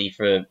southeasterly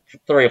for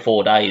 3 or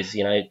 4 days.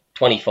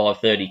 25,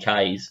 30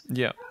 k's.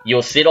 Yeah,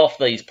 you'll sit off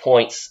these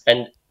points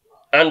and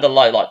under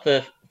low, like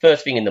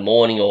first thing in the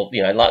morning, or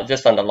like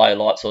just under low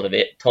light sort of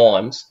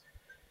times.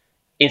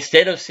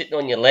 Instead of sitting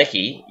on your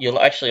lecky, you'll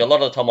actually, a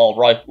lot of the time I'll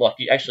rope, like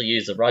you actually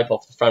use the rope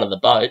off the front of the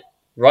boat,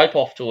 rope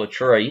off to a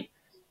tree,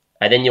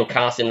 and then you'll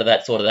cast into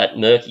that sort of that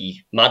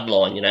murky mud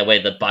line,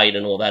 where the bait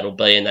and all that will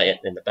be, and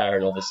the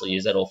Barra obviously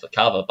use that all for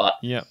cover. But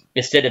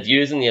instead of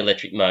using the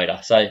electric motor,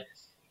 so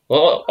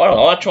well, I don't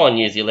know, I try and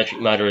use the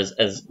electric motor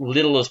as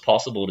little as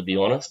possible, to be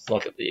honest.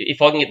 Like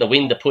if I can get the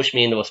wind to push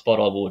me into a spot,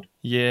 I would.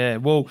 Yeah,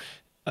 well,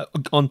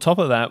 on top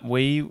of that,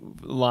 we,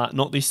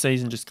 not this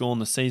season, just gone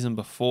the season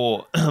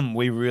before,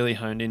 we really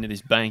honed into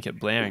this bank at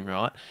Blowing,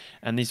 right?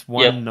 And this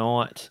one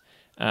night,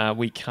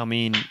 we come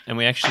in and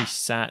we actually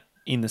sat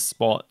in the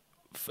spot.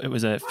 It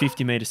was a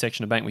 50-metre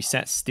section of bank. We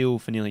sat still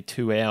for nearly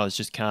 2 hours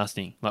just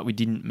casting. Like, we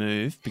didn't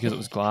move because it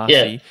was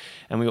glassy.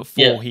 And we got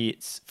 4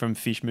 hits from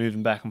fish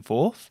moving back and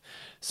forth.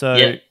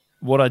 So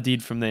what I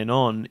did from then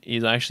on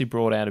is I actually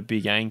brought out a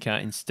big anchor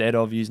instead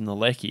of using the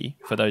lecky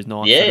for those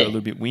nights that are a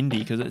little bit windy,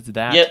 because it's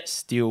that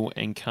still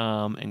and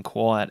calm and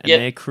quiet. And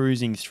they're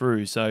cruising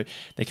through. So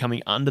they're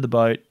coming under the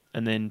boat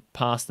and then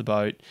past the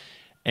boat.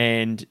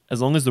 And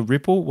as long as the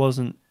ripple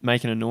wasn't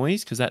making a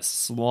noise, because that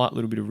slight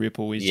little bit of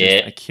ripple is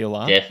just a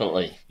killer.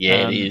 Definitely.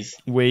 Yeah, it is.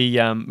 We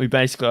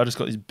basically, I just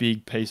got this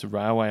big piece of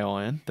railway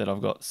iron that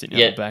I've got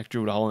sitting out the back,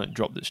 drilled a hole in it,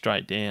 dropped it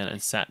straight down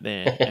and sat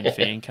there and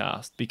fan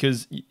cast,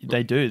 because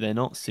they're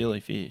not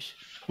silly fish.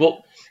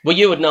 Well,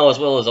 you would know as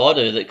well as I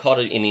do that cod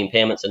in the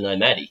impairments are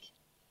nomadic.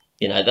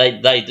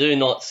 They do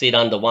not sit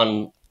under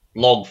one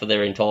log for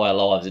their entire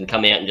lives and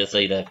come out and just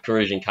eat a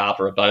Perusian carp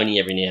or a bony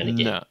every now and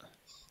again. No.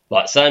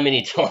 Like so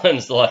many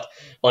times, like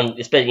on,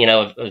 especially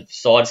a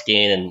side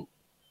scan,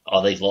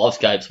 and these live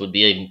scopes would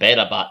be even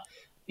better. But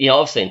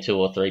I've seen 2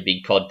 or 3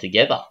 big cod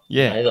together.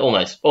 Yeah,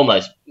 almost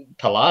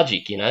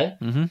pelagic.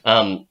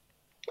 Mm-hmm.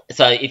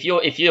 So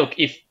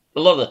if a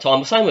lot of the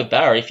time, same with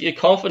Barra, if you're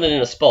confident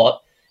in a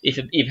spot, if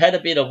you've had a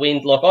bit of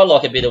wind, like I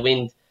like a bit of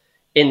wind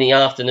in the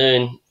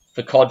afternoon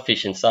for cod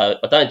fishing. So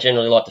I don't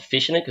generally like to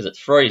fish in it because it's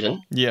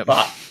freezing. Yeah,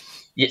 but.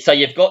 So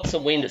you've got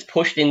some wind that's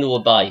pushed into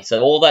a bay.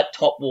 So all that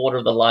top water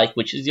of the lake,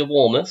 which is your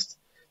warmest,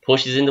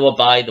 pushes into a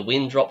bay. The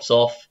wind drops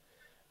off.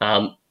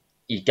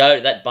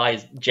 That bay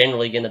is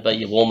generally going to be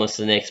your warmest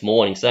the next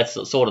morning. So that's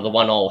sort of the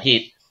one I'll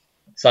hit.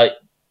 So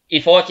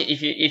if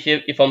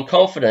I'm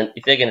confident,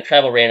 if they're going to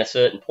travel around a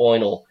certain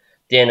point or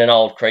down an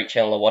old creek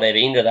channel or whatever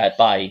into that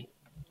bay,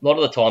 a lot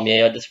of the time,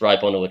 I just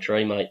rope onto a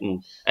tree, mate,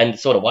 and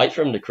sort of wait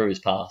for them to cruise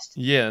past.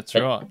 Yeah, that's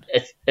right.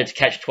 It's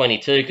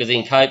catch-22, because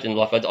in Copeton,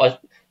 like I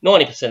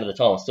 90% of the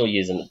time I'm still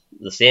using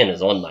the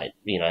Santa's on, mate,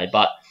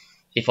 but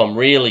if I'm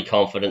really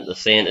confident, the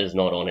Santa's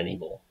not on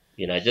anymore,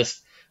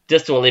 just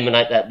to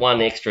eliminate that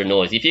one extra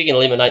noise. If you can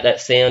eliminate that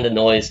sound and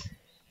noise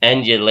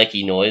and your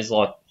lecky noise,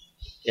 like,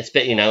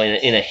 in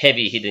a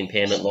heavy hit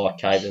impairment like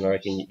Caven, I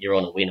reckon you're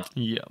on a winner.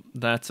 Yeah,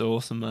 that's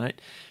awesome,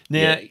 mate.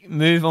 Now,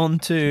 move on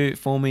to,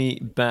 for me,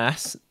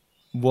 bass.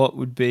 What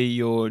would be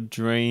your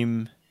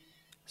dream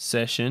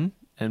session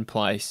and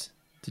place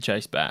to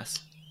chase bass?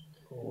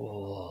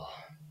 Oh.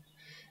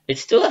 It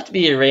still have to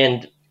be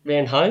around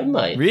home,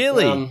 mate.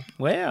 Really?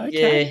 Wow,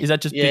 okay. Is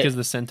that just because of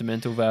the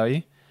sentimental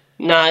value?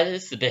 No,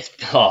 it's the best.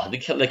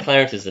 The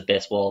Clarence is the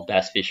best wild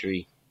bass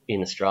fishery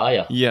in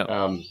Australia. Yeah.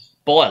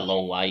 By a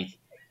long way,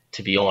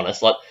 to be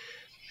honest. Like,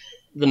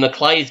 the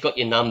Maclay's got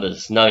your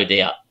numbers, no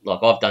doubt.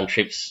 Like, I've done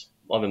trips.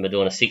 I remember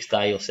doing a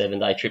 6-day or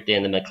 7-day trip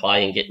down to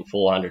Maclay and getting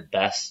 400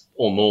 bass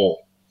or more.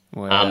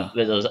 Wow.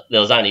 There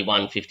was only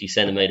one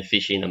 50-centimetre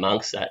fish in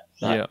amongst that.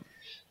 Yeah.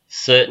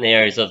 Certain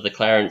areas of the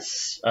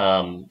Clarence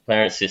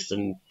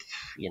system,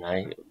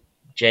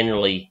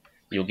 generally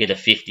you'll get a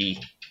 50.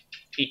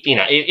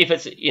 If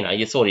it's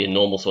your sort of your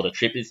normal sort of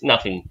trip, it's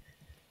nothing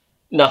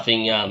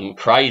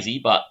crazy,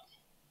 but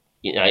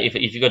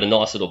if you've got a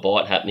nice little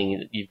bite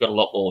happening, you've got a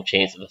lot more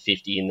chance of a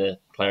 50 in the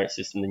Clarence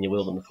system than you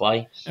will the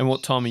Maclay. And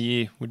what time of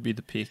year would be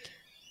the pick?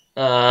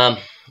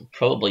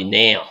 Probably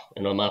now,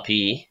 and I'm up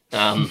here.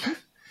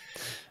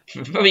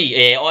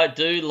 Probably, I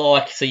do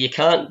like, so you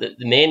can't, the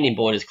Manning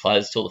Boyd is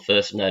closed till the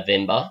 1st of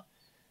November,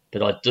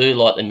 but I do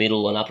like the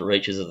middle and upper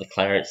reaches of the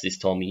Clarence this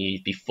time of year.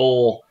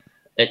 Before,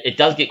 it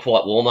does get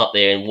quite warm up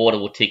there, and water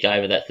will tick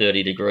over that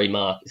 30-degree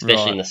mark,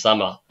 especially in the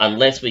summer,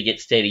 unless we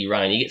get steady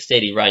rain. You get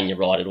steady rain, you're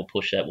right, it'll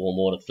push that warm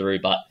water through,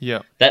 but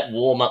that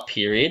warm-up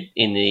period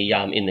in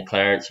the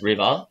Clarence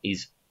River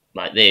is,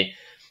 mate,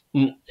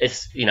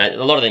 it's, a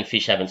lot of them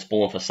fish haven't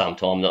spawned for some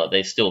time.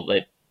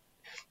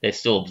 they're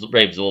still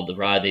reabsorb the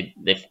road.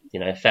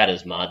 They're fat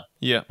as mud.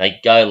 Yeah. They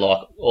go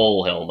like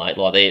all hell, mate.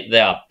 Like they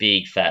are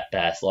big fat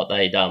bass. Like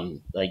they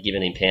give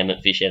an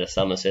impairment fish out of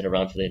Somerset a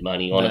run for their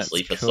money.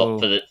 Honestly, That's cool.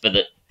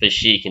 for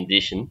sheer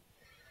condition.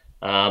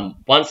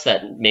 Once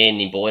that man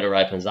in Boyder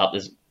opens up,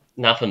 there's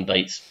nothing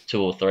beats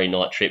 2 or 3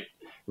 night trip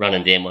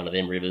running down one of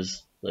them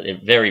rivers. They're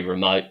very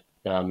remote.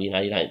 You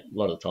don't, a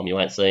lot of the time you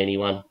won't see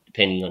anyone,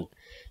 depending on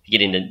if you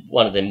get into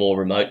one of them more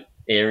remote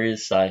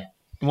areas. So,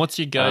 what's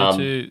your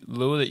go-to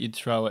lure that you'd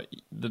throw at?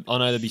 I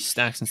know there'd be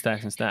stacks and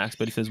stacks and stacks,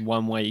 but if there's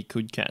one way you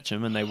could catch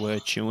them and they were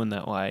chewing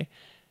that way,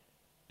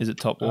 is it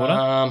top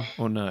water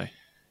or no?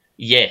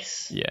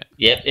 Yes. Yeah.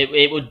 Yep.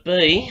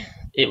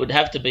 It would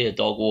have to be a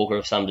dog walker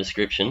of some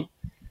description,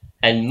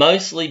 and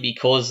mostly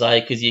because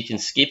you can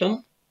skip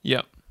them.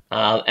 Yep.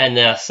 And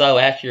they're so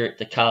accurate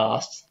to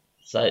cast.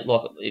 So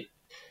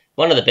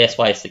one of the best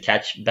ways to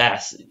catch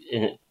bass,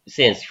 and it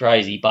sounds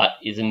crazy, but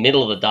is in the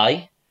middle of the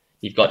day.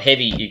 You've got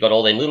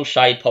all them little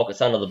shade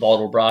pockets under the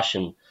bottle brush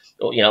and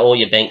all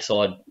your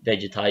bankside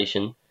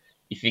vegetation.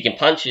 If you can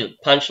punch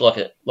like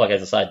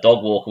as I say, a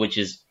dog walker, which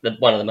is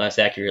one of the most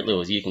accurate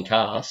lures you can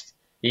cast,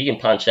 you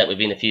can punch that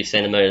within a few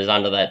centimetres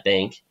under that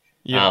bank.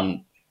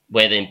 Yep.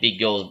 Where them big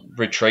girls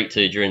retreat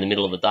to during the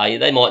middle of the day.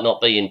 They might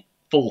not be in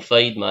full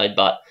feed mode,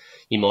 but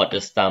you might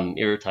just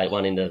irritate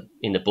one in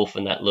the buff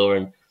and that lure.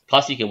 And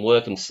plus you can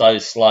work them so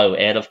slow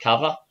out of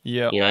cover.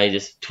 Yeah. You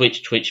just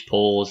twitch,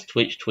 pause,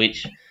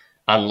 twitch.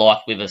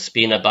 Unlike with a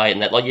spinner bait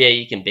and that,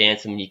 you can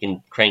bounce them, you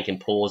can crank and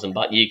pause them,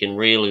 but you can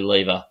really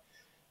leave a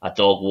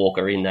dog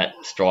walker in that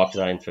strike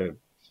zone for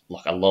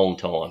a long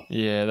time.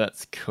 Yeah,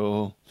 that's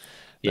cool.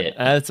 Yeah,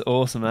 that's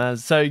awesome.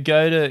 So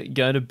go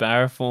to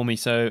Barra for me.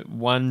 So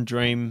one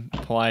dream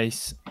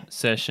place,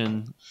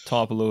 session,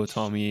 type of lure,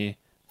 time of year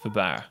for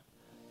Barra.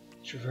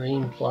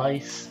 Dream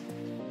place.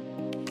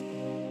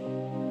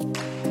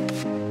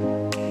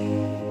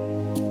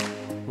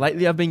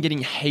 Lately, I've been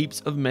getting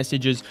heaps of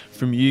messages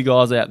from you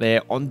guys out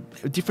there on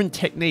different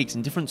techniques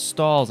and different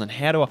styles and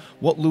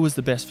what lure is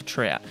the best for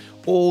trout.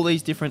 All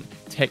these different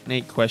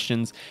technique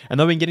questions, and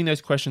I've been getting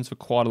those questions for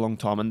quite a long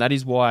time, and that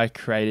is why I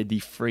created the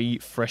free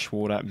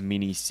freshwater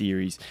mini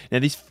series. Now,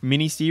 this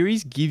mini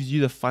series gives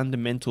you the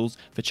fundamentals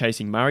for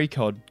chasing Murray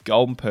Cod,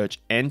 golden perch,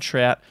 and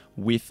trout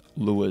with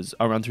lures.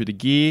 I run through the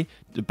gear,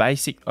 the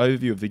basic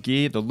overview of the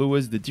gear, the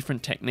lures, the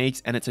different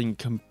techniques, and it's a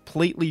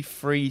completely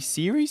free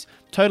series,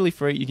 totally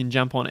free. You can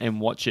jump on and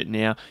watch it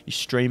now. You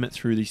stream it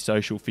through the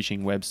Social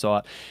Fishing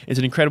website. It's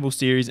an incredible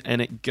series,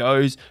 and it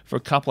goes for a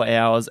couple of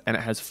hours, and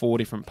it has 4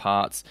 different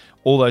parts.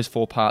 All those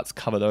 4 parts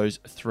cover those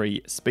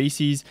 3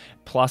 species,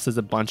 plus there's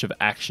a bunch of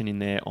action in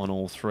there on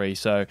all 3.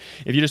 So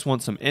if you just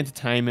want some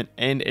entertainment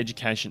and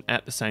education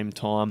at the same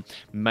time,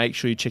 make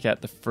sure you check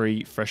out the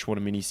free freshwater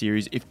mini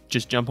series.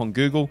 Just jump on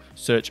Google,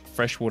 search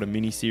freshwater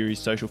mini series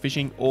social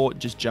fishing, or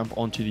just jump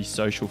onto the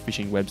Social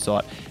Fishing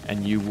website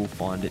and you will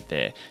find it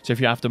there. So if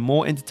you're after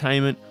more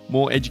entertainment,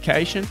 more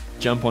education,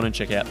 jump on and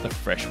check out the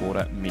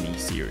freshwater mini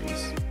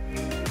series.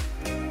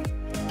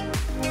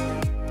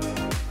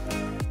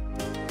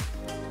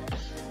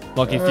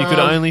 Like, if you could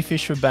only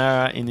fish for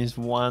Barra in this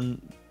one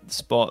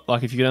spot,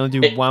 like if you could only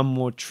do one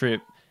more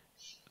trip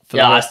for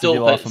the rest of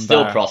your life on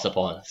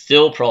Barra.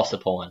 Still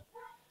Proserpine.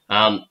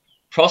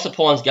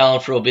 Proserpine's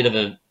going through a bit of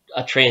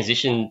a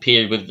transition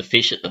period with the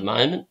fish at the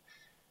moment.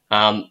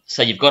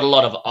 So you've got a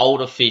lot of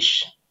older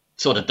fish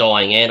sort of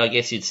dying out, I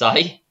guess you'd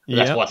say.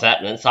 That's what's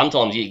happening.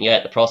 Sometimes you can go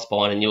out to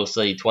Proserpine and you'll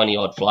see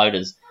 20-odd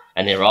floaters,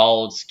 and they're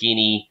old,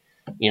 skinny.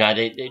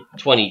 They're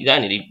 20. You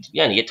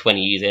only get 20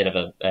 years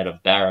out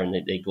of Barra, and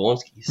they're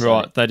Gornsky. So,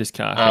 right, they just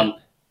can't.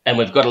 And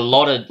we've got a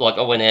lot of,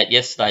 I went out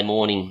yesterday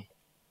morning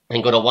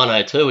and got a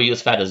 102. He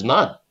was fat as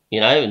mud,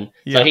 and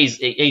so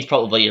he's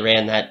probably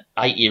around that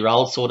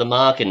 8-year-old sort of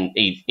mark, and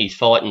he's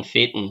fighting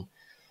fit.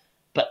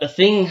 But the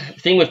thing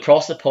with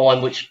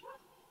Proserpine, which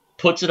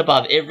puts it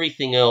above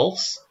everything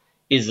else,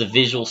 is the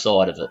visual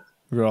side of it.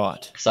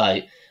 Right.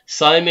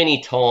 So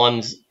many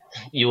times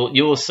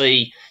you'll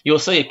see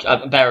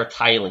a Barra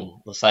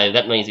tailing. So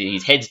that means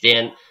his head's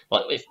down.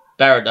 Like if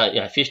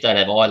Barra fish don't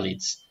have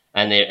eyelids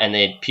and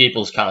their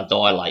pupils can't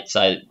dilate,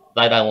 so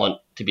they don't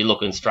want to be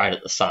looking straight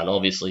at the sun,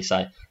 obviously. So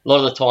a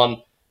lot of the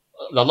time,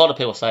 a lot of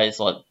people say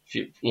it's like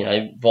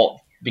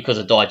because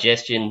of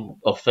digestion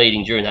or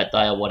feeding during that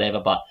day or whatever,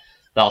 but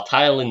they'll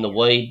tail in the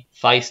weed,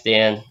 face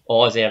down,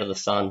 eyes out of the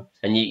sun,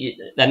 and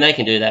they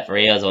can do that for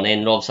hours on end.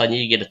 And all of a sudden,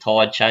 you get a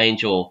tide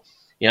change or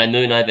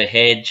moon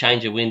overhead,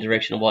 change of wind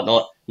direction and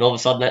whatnot, and all of a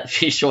sudden that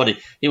fish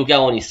he'll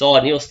go on his side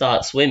and he'll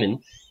start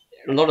swimming.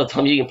 A lot of the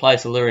time, you can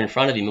place a lure in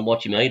front of him and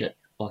watch him eat it.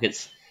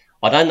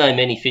 I don't know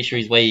many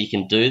fisheries where you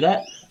can do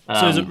that.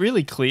 So is it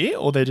really clear,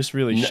 or they're just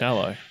really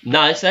shallow?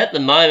 No. So at the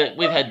moment,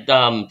 we've had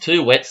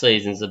 2 wet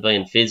seasons of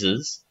being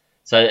fizzes.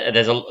 So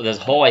there's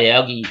high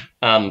algae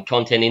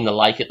content in the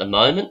lake at the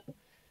moment.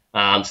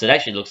 So it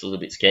actually looks a little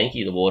bit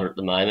skanky, the water at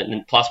the moment.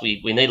 And plus,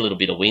 we need a little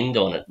bit of wind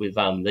on it. With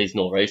these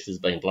nor'easters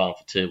been blowing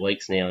for 2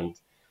 weeks now, and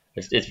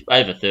it's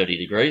over 30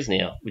 degrees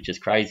now, which is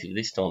crazy for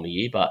this time of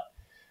year. But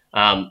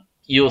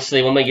you'll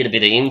see when we get a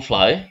bit of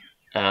inflow,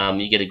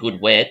 you get a good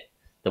wet,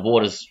 the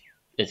water's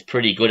it's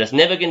pretty good. It's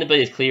never going to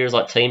be as clear as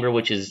like Timbra,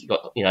 which is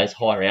got it's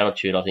higher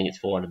altitude. I think it's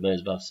 400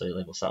 metres above sea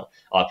level. So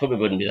I probably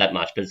wouldn't be that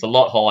much, but it's a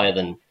lot higher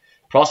than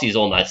Prossie's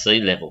almost sea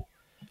level.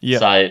 Yeah.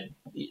 So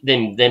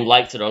them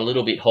lakes that are a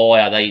little bit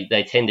higher,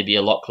 they tend to be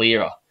a lot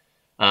clearer.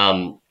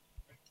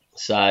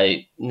 So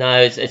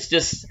no, it's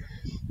just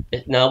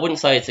no, I wouldn't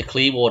say it's a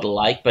clear water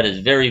lake, but it's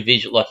very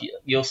visual. Like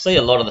you'll see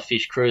a lot of the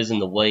fish cruise in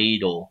the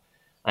weed,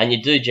 and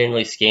you do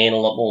generally scan a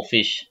lot more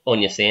fish on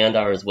your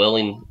sounder as well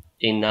in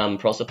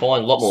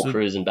Proserpine, a lot more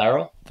cruise and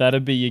Barra.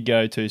 That'd be your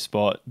go-to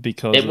spot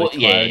because of the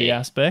clarity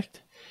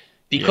aspect.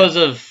 Because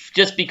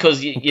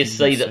you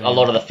see that a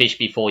lot of the fish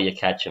before you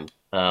catch them.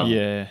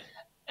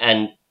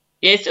 And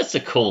it's just a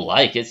cool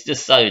lake. It's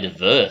just so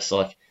diverse.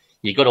 Like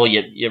you've got all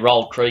your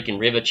old creek and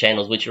river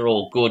channels, which are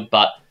all good,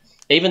 but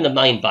even the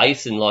main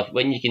basin, like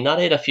when you can nut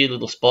out a few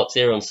little spots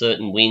there on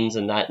certain winds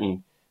and that,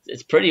 and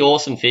it's pretty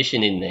awesome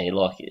fishing in there.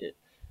 Like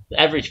the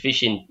average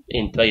fish in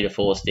Peter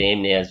Force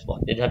Dam now is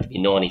it'd have to be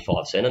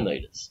 95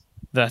 centimetres.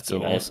 That's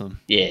awesome.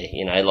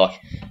 Yeah, like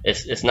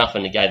it's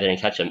nothing to go there and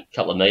catch a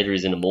couple of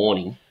metres in the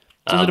morning.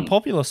 So is it a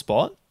popular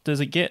spot? Does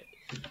it get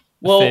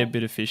a fair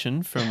bit of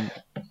fishing from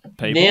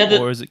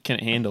people, or can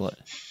it handle it?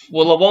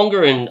 Well,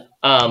 Lawonga and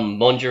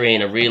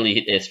Mondrian have really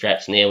hit their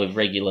straps now with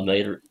regular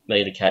metre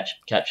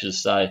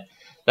catches, so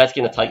that's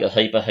going to take a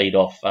heap of heat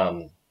off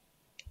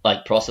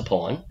Lake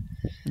Proserpine.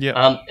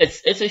 Yeah,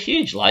 it's a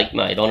huge lake,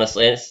 mate.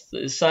 Honestly,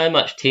 there's so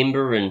much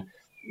timber and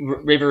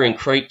river and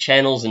creek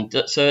channels and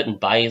certain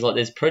bays. Like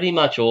there's pretty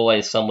much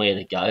always somewhere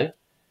to go.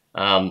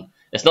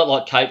 It's not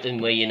like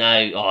Copeland where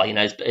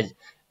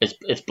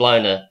it's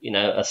blown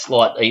a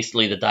slight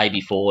easterly the day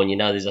before, and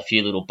there's a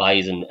few little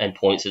bays and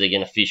points that are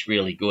going to fish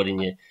really good,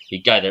 and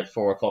you go there at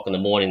 4 o'clock in the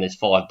morning. There's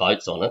 5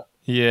 boats on it.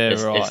 Yeah,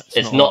 right.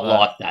 It's not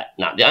like that.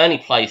 No, the only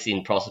place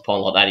in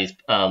Proserpine like that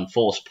is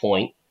Force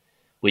Point,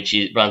 which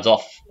runs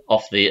off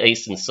the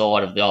eastern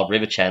side of the old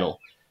river channel.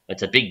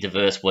 It's a big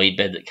diverse weed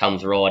bed that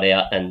comes right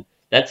out, and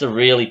that's a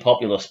really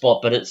popular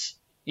spot. But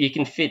you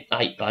can fit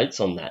 8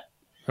 boats on that,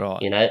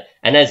 right?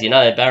 And as you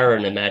know, Barra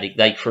and Nomadic,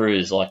 they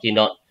cruise. Like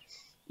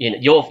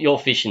you're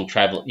fishing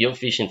You're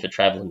fishing for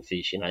travelling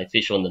fish.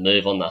 Fish on the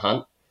move, on the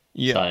hunt.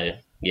 Yeah. So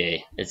yeah,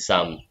 it's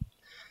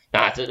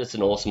it's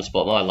an awesome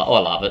spot. I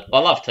love it. I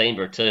love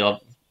Timbra too. I've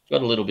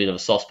got a little bit of a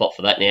soft spot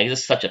for that now because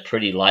it's such a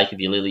pretty lake with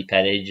your lily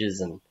pad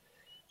edges and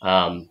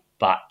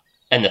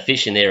the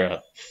fish in there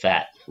are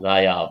fat.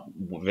 They are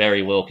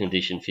very well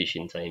conditioned fish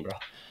in Timbra.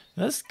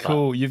 That's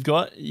cool. You've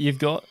got,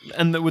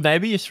 and would they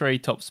be your 3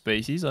 top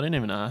species? I didn't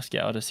even ask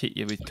you. I just hit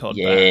you with cod,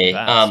 barra, and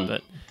bass,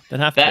 but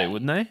they'd have to be,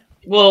 wouldn't they?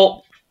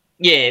 Well,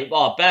 yeah.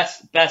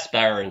 Bass,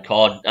 barra, and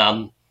cod.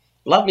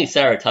 Love me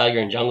Saratoga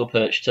and jungle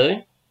perch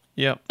too.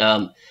 Yeah.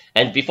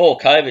 And before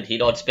COVID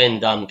hit, I'd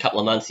spend a couple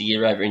of months a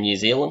year over in New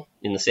Zealand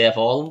in the South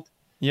Island.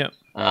 Yep.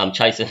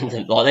 Chasing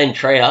them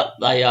trout.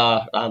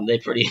 They're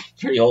pretty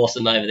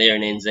awesome over there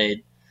in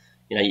NZ.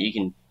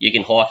 You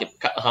can hike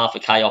half a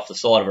K off the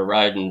side of a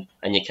road and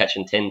you're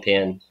catching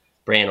 10-pound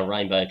brown or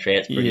rainbow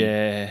trout.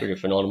 It's pretty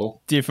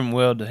phenomenal. Different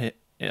world over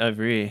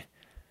here.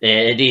 Yeah,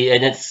 it is,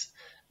 and it's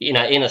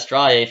in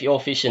Australia if you're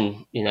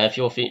fishing,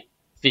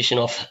 fishing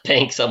off a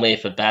bank somewhere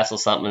for bass or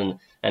something,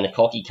 and a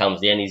cocky comes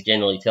down, he's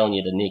generally telling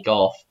you to nick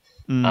off.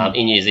 In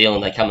New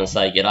Zealand, they come and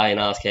say g'day and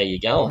ask how you're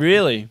going.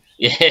 Really?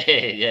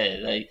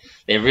 Yeah.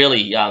 They're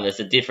really it's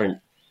a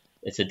different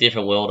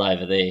world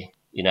over there.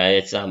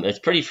 It's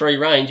pretty free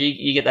range.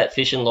 You get that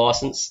fishing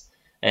license,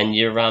 and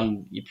you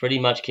pretty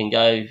much can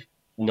go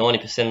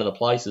 90% of the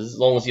places as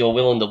long as you're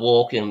willing to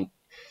walk. And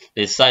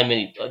there's so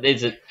many.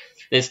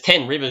 There's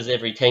 10 rivers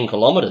every 10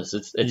 kilometres.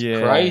 It's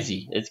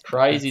crazy. It's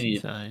crazy.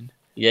 That's insane.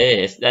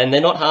 Yeah, and they're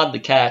not hard to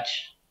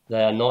catch.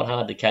 They are not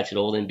hard to catch at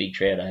all. Them big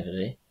trout over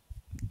there.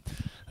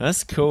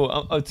 That's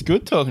cool. It's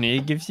good talking to you.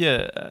 It gives you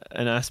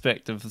an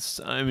aspect of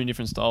so many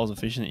different styles of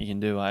fishing that you can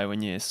do,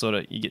 when you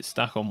get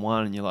stuck on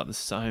one and you're like, there's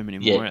so many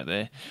more out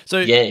there.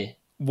 So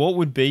what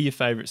would be your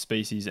favourite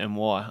species and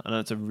why? I know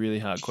it's a really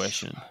hard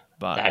question,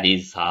 but that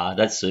is hard.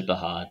 That's super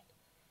hard.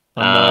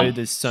 I know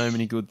there's so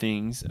many good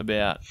things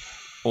about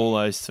all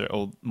those 3,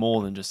 or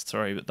more than just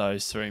 3, but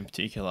those 3 in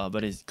particular.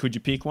 But could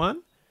you pick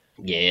one?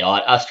 Yeah,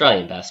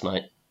 Australian bass,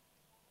 mate.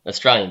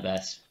 Australian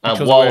bass.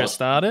 Because where it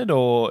started,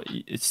 or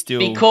it's still...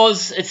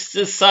 Because it's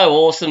just so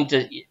awesome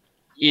to...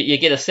 You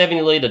get a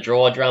 70-litre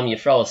dry drum, you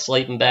throw a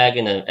sleeping bag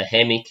and a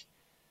hammock,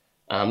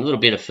 a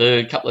little bit of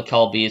food, a couple of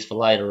cold beers for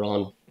later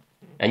on,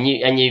 and you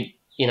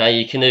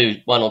canoe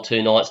 1 or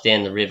 2 nights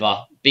down the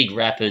river, big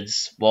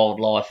rapids,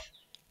 wildlife,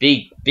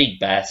 big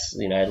bass,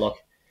 a lot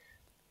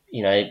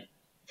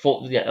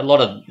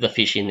of the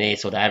fish in there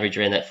sort of average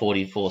around that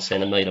 44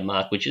 centimetre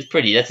mark, which is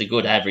that's a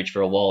good average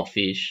for a wild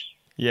fish.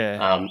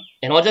 Yeah.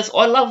 And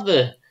I love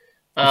the...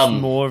 it's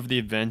more of the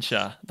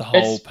adventure, the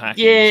whole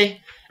package. Yeah,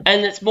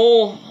 and it's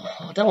more...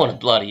 I don't want to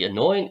bloody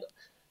annoy... I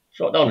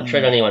don't want to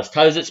tread on anyone's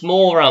toes. It's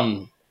more...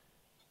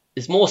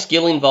 there's more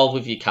skill involved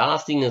with your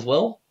casting as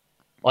well.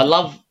 I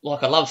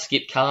love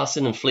skip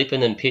casting and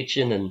flipping and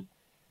pitching, and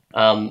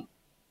I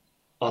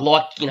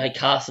like,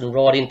 casting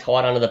right in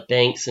tight under the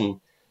banks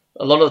and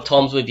a lot of the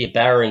times with your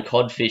barra and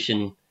cod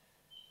fishing,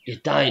 you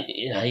don't,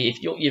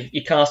 if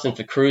you're casting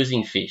for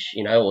cruising fish,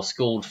 or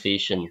schooled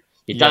fish, and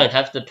you don't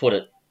have to put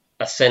it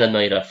a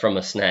centimetre from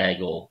a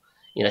snag, or,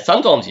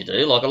 sometimes you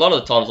do. Like a lot of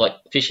the times, like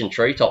fishing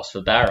treetops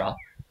for barra,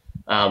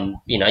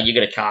 you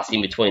got to cast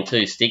in between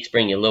two sticks,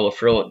 bring your lure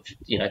through it,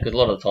 because a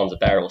lot of the times the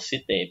barra will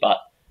sit there. But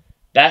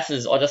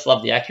basses, I just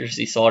love the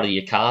accuracy side of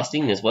your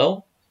casting as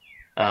well.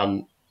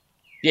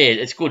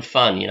 It's good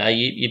fun.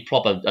 You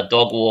plop a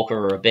dog walker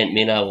or a bent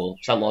minnow or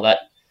something like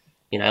that,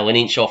 an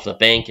inch off the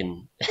bank,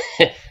 and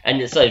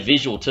and it's so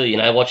visual too.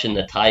 Watching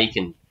the take,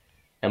 and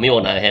we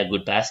all know how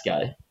good bass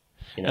go.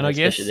 And I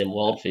especially guess them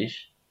wild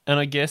fish. And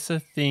I guess a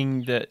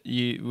thing that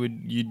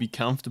you'd be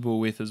comfortable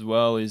with as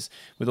well is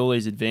with all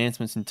these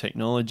advancements in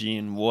technology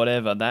and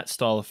whatever, that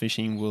style of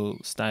fishing will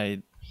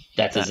stay.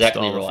 That's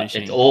exactly right.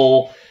 It's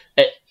all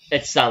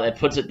it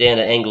puts it down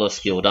to angler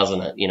skill,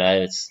 doesn't it?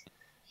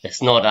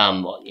 It's not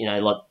I'm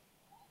not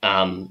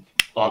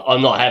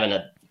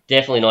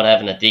definitely not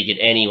having a dig at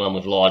anyone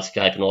with live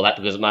scope and all that,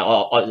 because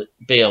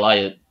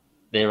BLA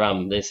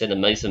they're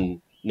sending me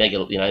some mega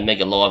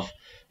live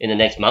in the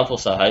next month or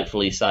so,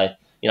 hopefully. So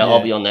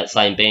I'll be on that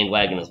same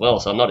bandwagon as well.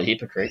 So I'm not a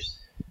hypocrite,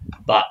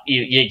 but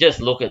you just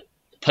look at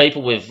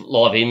people with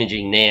live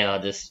imaging now,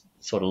 just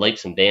sort of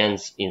leaps and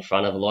bounds in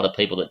front of a lot of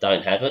people that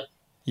don't have it.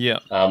 Yeah.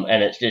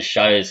 And it just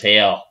shows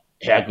how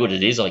good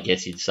it is, I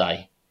guess you'd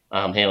say.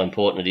 How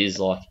important it is,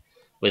 like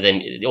with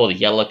them, all the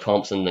yellow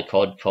comps and the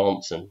cod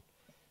comps, and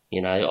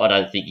I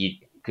don't think you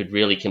could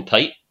really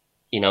compete,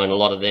 in a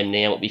lot of them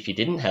now if you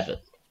didn't have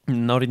it.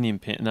 Not in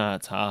the no,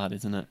 it's hard,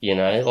 isn't it?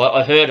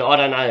 I heard, I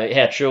don't know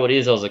how true it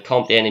is. There was a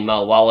comp down in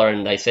Mulwala,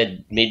 and they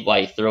said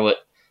midway through it,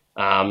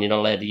 you're not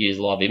allowed to use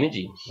live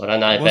imaging. I don't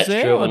know if that's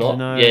true or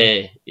not.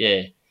 Yeah.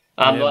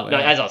 No,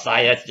 as I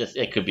say,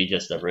 it could be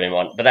just a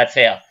rumour, but that's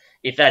how.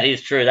 If that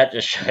is true, that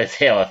just shows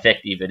how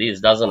effective it is,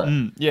 doesn't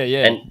it?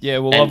 Yeah.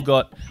 Well, I've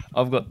got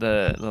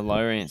the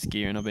Lowrance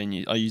gear, and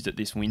I used it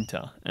this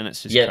winter, and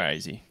it's just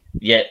crazy.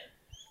 Yeah.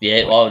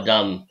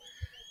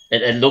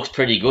 It looks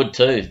pretty good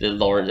too. The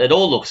Lawrence, it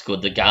all looks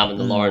good. The Garmin,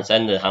 the Lawrence,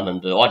 and the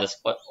Humminbird.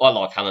 I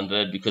like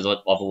Humminbird because I've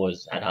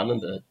always had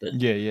Humminbird. But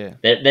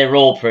they're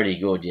all pretty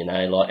good,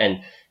 and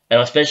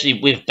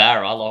especially with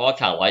Barra, I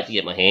can't wait to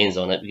get my hands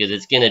on it, because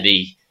it's going to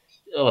be.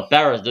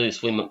 Barras do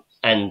swim,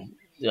 and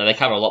they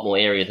cover a lot more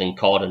area than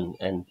cod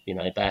and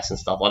bass and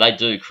stuff. They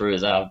do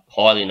cruise. They are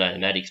highly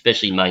nomadic,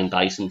 especially main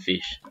basin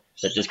fish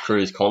that just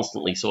cruise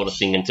constantly, sort of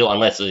thing,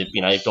 unless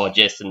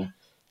digesting,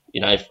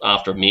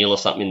 after a meal or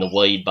something in the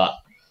weed. But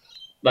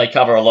they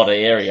cover a lot of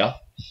area.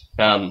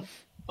 I'd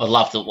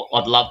love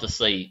to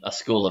see a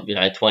school of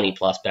 20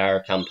 plus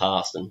Barra come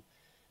past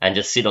and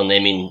just sit on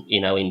them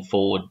in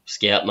forward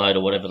scout mode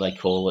or whatever they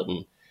call it,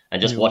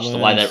 and just watch the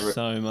way that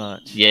so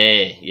much.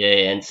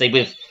 And see,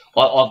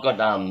 I've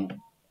got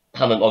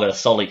I've got a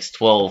Solix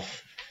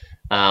 12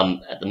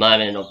 at the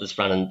moment, and I'm just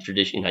running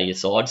traditional, your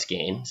side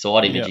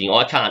imaging.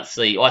 Yep.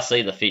 I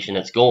see the fish and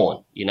it's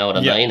gone. You know what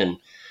I mean? And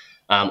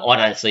I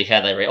don't see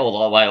how they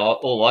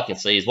all I can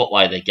see is what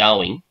way they're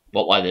going,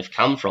 what way they've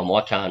come from.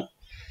 I can't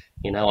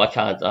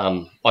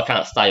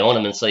stay on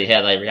them and see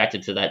how they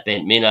reacted to that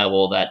bent minnow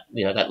or that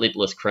that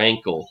lipless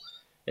crank, or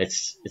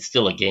it's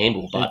still a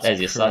gamble. But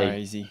as you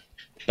say,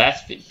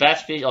 bass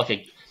fish,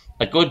 like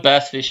a good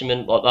bass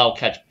fisherman, they'll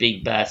catch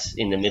big bass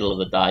in the middle of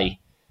the day,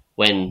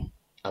 when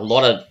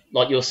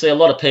you'll see a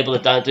lot of people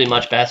that don't do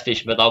much bass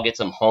fishing, but they'll get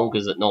some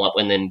honkers at night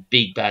when them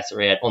big bass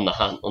are out on the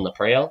hunt, on the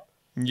prowl,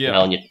 on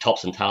your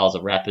tops and tails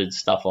of rapids,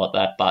 stuff like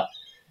that. But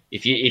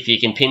if you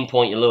can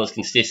pinpoint your lures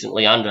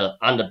consistently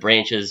under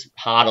branches,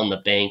 hard on the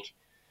bank,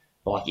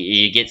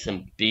 you get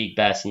some big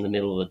bass in the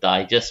middle of the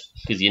day, just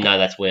because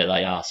that's where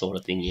they are, sort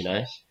of thing,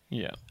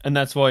 Yeah, and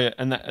that's why,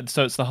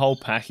 so it's the whole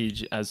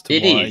package as to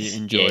why you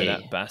enjoy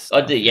that bass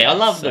stuff. I do, I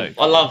love them.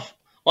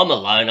 I'm a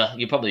loner.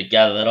 You probably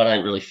gather that I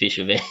don't really fish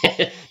with it.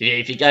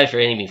 If you go for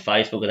anything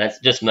Facebook, and that's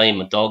just me and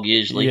my dog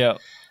usually. Yeah.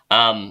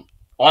 I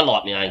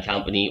like my own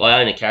company.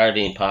 I own a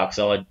caravan park,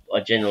 so I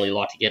generally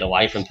like to get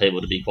away from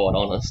people, to be quite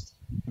honest.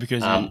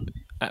 Because back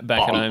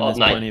at home, there's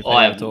plenty of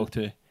people to talk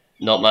to.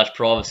 Not much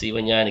privacy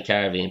when you own a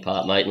caravan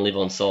park, mate, and live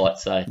on site.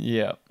 So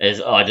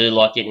I do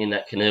like getting in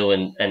that canoe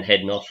and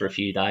heading off for a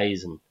few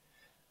days, and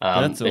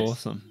that's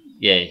awesome.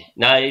 Yeah,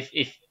 no,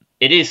 if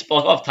it is,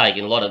 I've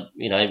taken a lot of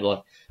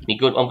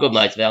I'm good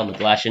mates with Al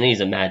McGlash, and he's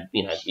a mad,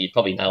 you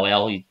probably know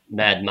Al, he's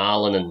mad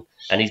marlin,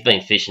 and he's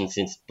been fishing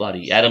since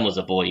bloody Adam was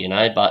a boy,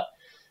 but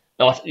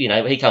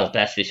he comes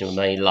bass fishing with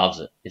me, he loves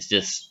it. It's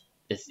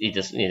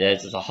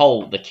a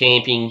whole, the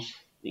camping.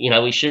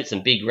 We shoot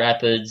some big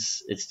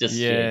rapids. It's just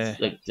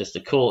just a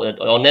cool.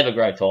 I'll never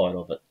grow tired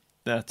of it.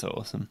 That's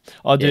awesome.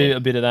 I do a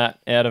bit of that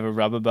out of a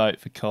rubber boat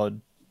for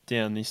cod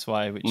down this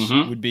way, which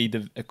would be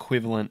the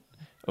equivalent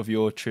of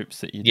your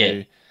trips that you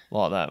do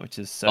like that, which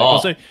is so cool.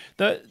 So,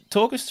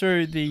 talk us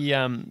through the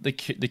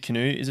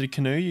canoe. Is it a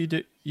canoe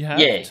you have?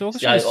 Yeah. Talk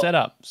us through the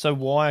setup. So,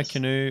 why a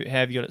canoe? How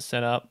have you got it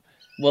set up?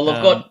 Well,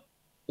 I've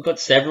got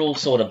several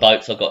sort of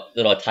boats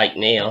that I take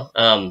now.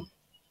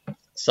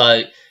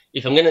 So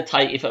if I'm going to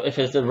take, if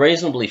it's a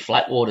reasonably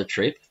flat water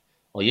trip,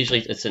 or usually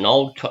it's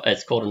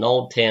called an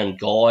Old Town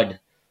Guide.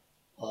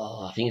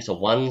 Oh, I think it's a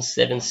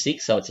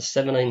 176, so it's a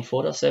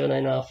 17-footer,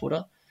 17.5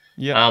 footer.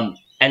 Yeah.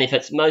 And if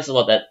it's mostly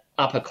like that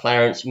upper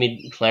Clarence,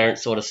 mid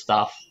Clarence sort of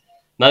stuff,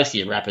 most of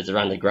your rapids are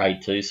under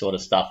grade 2 sort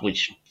of stuff,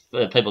 which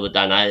for people that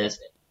don't know, it's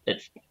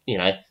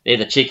they're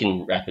the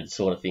chicken rapids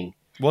sort of thing.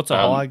 What's a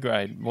high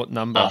grade? What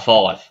number?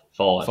 5.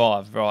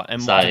 5, right.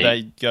 And so, do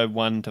they go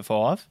 1 to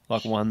 5?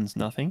 Like 1's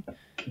nothing?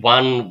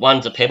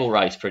 One's a pebble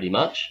race pretty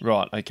much.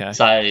 Right, okay.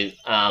 So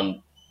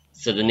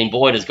the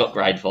Nimboida's got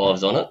grade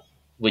 5s on it,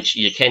 which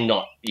you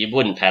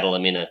wouldn't paddle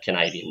them in a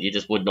Canadian. You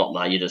just would not,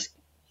 mate. You're just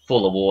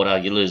full of water.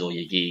 You lose all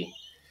your gear.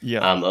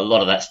 Yeah. A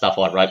lot of that stuff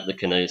I rope the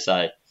canoe.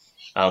 So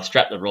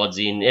strap the rods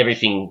in.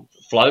 Everything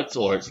floats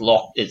or it's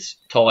locked. It's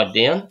tied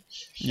down,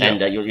 and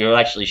you'll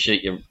actually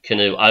shoot your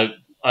canoe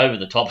over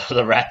the top of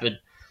the rapid.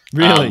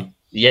 Really?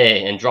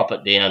 And drop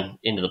it down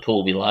into the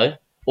pool below.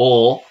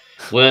 Or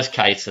worst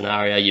case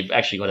scenario, you've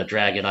actually got to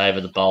drag it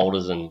over the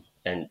boulders and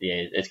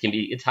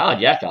it's hard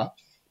yakka.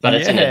 But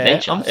it's an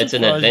adventure. It's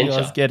an adventure. You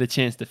guys get a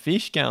chance to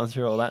fish going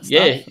through all that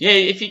stuff. Yeah.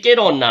 If you get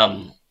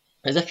on,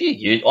 there's a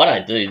few. I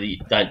don't do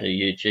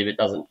YouTube. It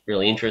doesn't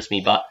really interest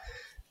me. But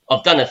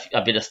I've done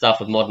a bit of stuff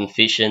with modern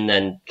fishing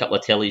and a couple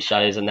of telly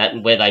shows and that,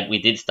 and where we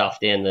did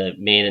stuff down the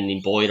Man and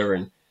Nimboida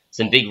and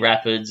some big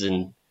rapids.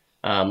 And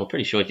I'm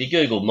pretty sure if you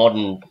Google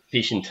modern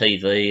fishing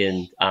TV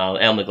and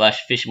Al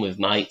McGlash fishing with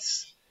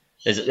mates,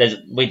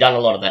 we've done a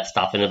lot of that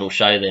stuff, and it'll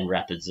show them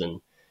rapids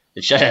and.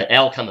 It showed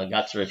Al come a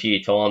gutser a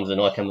few times, and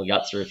I come a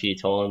gutser a few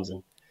times,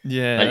 and cool.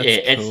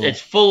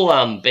 It's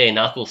full bare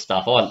knuckle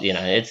stuff.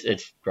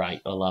 It's great.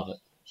 I love it.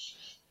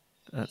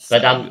 That's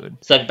good.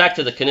 So back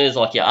to the canoes,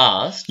 like you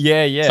asked.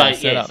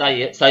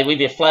 Yeah. So with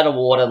your flatter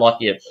water,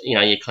 like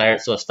your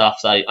Clarence sort of stuff.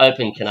 So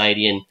open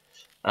Canadian,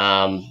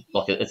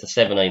 it's a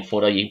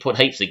 17-footer. You can put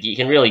heaps of gear. You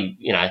can really,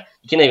 you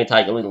can even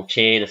take a little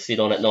chair to sit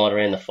on at night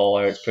around the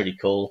fire. It's pretty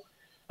cool.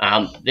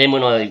 Then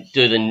when I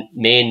do the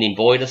Man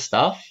Nimboida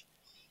stuff,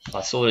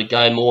 I sort of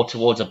go more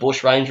towards a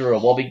bush ranger or a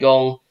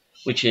wobbegong,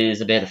 which is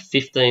about a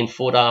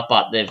 15-footer,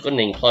 but they've got an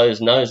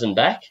enclosed nose and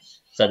back.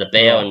 So the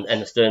bow and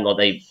the stern,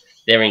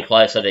 they're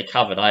enclosed, so they're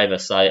covered over.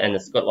 So and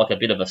it's got like a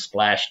bit of a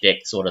splash deck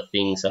sort of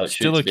thing. So it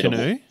still shoots a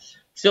canoe.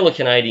 Still a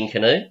Canadian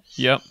canoe.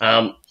 Yep.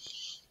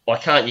 You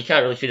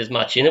can't really fit as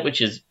much in it,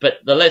 but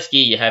the less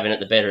gear you have in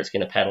it, the better it's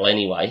going to paddle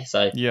anyway.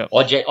 So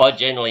I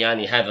generally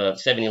only have a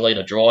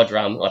 70-litre dry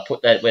drum. I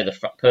put that where the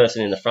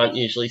person in the front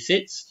usually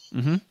sits.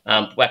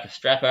 Mm-hmm. Whack a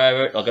strap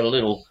over it. I've got a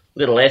little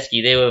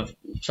esky there with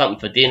something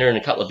for dinner and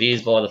a couple of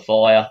beers by the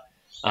fire,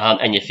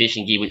 and your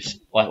fishing gear, which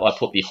I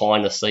put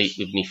behind the seat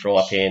with my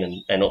fry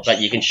pan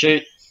but you can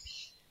shoot.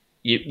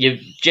 You're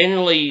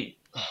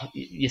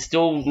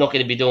still not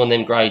going to be doing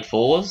them grade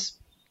 4s.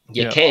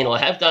 You can. I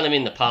have done them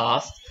in the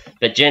past.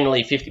 But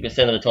generally, 50%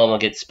 of the time I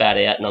get spat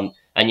out,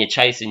 and you're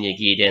chasing your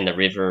gear down the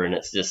river, and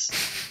it's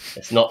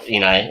not.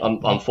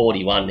 I'm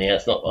 41 now.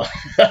 It's not.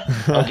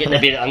 I'm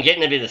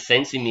getting a bit of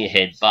sense in my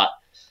head, but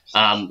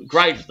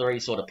grade 3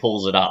 sort of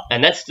pulls it up,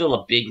 and that's still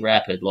a big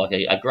rapid. Like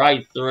a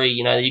grade 3,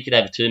 you could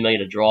have a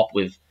 2-meter drop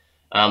with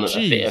a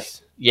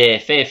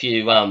fair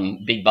few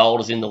big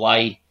boulders in the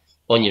way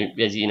on your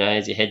as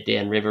you head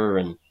down river,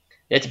 and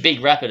it's a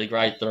big rapid, a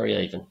grade 3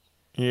 even.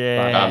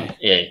 Yeah.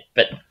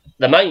 But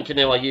the main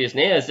canoe I use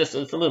now is it's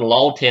a little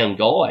Old Town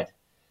Guide,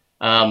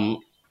 and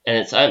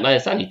it's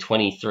only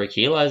 23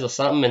 kilos or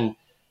something, and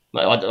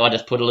I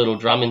just put a little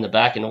drum in the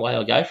back and away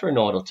I go for a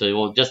night or two,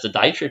 or just a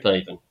day trip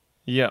even.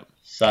 Yeah.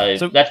 So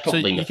that's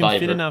probably my favourite. So you can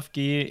fit enough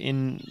gear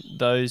in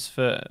those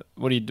for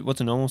what's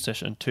a normal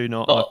session? 2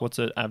 night? What's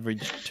an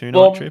average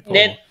 2-night trip?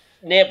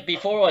 Now,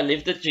 before I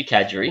lived at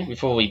Jukadgery,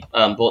 before we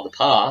bought the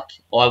park,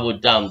 I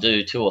would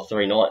do 2 or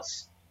 3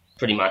 nights,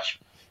 pretty much.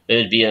 It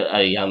would be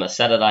a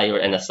Saturday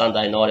and a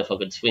Sunday night if I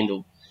could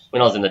swindle.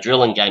 When I was in the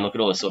drilling game, I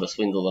could always sort of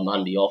swindle the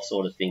Monday off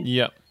sort of thing.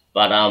 Yeah.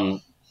 But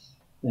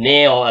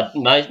now,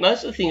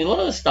 most of the things, a lot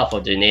of the stuff I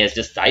do now is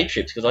just day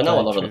trips, because I know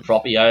a lot of the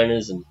property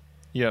owners, and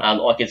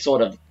I can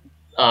sort of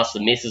ask the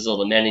missus or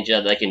the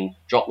manager, they can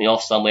drop me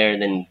off somewhere,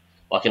 and then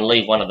I can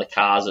leave one of the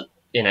cars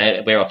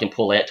at, where I can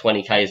pull out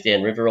 20 k's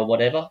down river or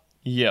whatever.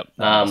 Yep,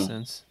 that makes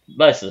sense.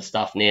 Most of the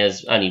stuff now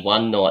is only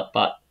one night,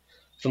 but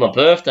for my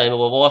birthday, my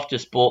wife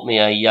just bought me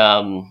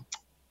an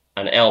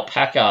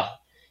alpaca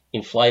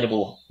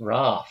inflatable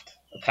raft,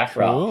 a pack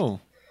raft.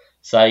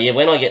 So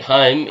when I get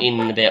home in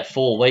about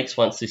 4 weeks,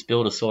 once this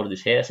builder sorted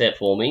this house out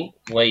for me,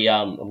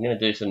 I'm going to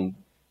do some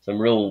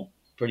real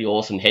pretty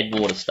awesome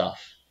headwater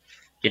stuff.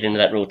 Get into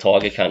that real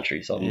tiger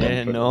country. So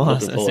nice.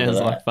 That sounds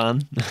like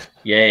fun.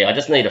 Yeah, I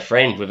just need a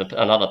friend with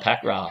another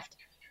pack raft,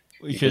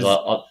 because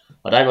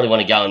I don't really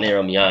want to go in there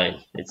on my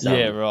own. It's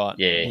right.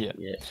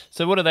 Yeah.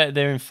 So what are they?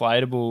 They're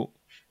inflatable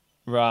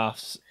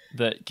rafts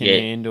that can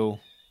handle.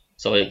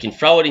 So you can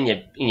throw it in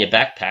your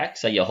backpack,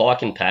 so your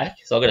hiking pack.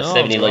 So I've got a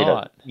 70-litre.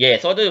 Right. Yeah,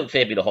 so I do a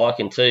fair bit of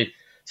hiking too.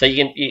 So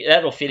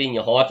that'll fit in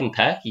your hiking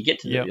pack. You get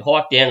to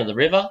hike down to the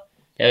river,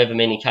 however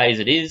many k's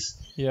it is,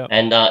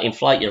 and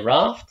inflate your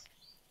raft.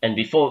 And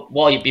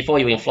before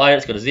you inflate it,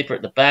 it's got a zipper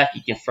at the back.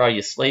 You can throw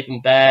your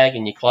sleeping bag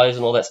and your clothes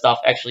and all that stuff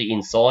actually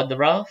inside the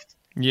raft.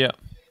 Yeah.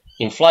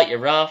 Inflate your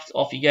raft,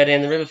 off you go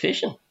down the river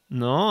fishing.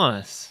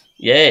 Nice.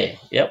 Yeah,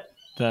 yep.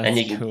 That's and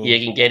you cool.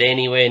 can get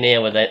anywhere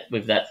now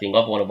with that thing.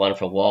 I've wanted one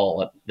for a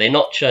while. They're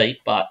not cheap,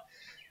 but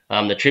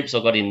the trips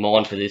I've got in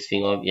mind for this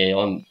thing,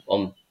 I'm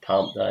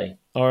pumped. I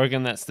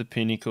reckon that's the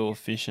pinnacle of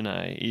fishing.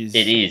 It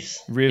is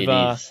river.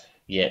 It is.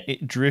 Yeah.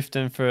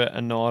 Drifting for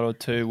a night or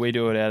two. We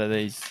do it out of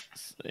these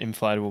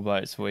inflatable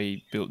boats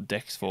we built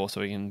decks for,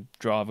 so we can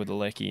drive with a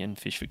lecky and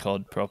fish for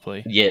cod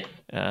properly. Yeah.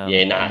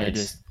 They're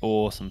just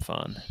awesome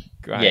fun.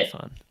 Great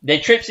fun. They're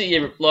trips that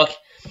you like.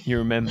 You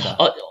remember?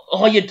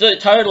 You do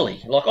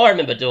totally. Like I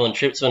remember doing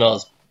trips when I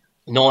was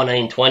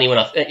 19, 20,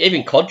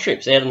 even cod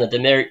trips out on the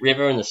Demerit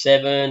River and the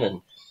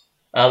Severn,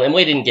 and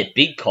we didn't get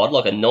big cod.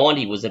 Like a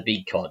 90 was a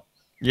big cod.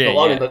 Yeah.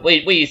 I remember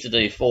we used to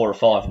do 4 or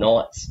 5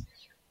 nights,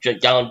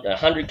 going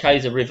 100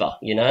 k's a river,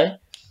 and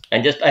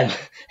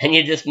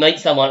you just meet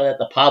someone at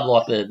the pub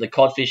like the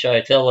Codfish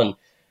Hotel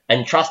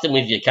and trust them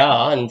with your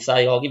car and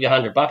say, I'll give you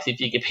 $100 if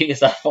you can pick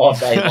us up 5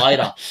 days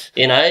later,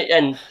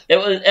 and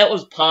it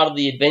was part of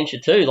the adventure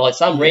too. Like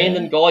some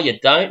random guy you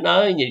don't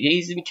know and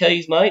here's some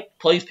keys, mate,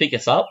 please pick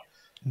us up.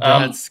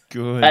 That's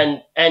good.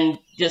 And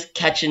just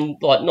catching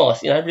like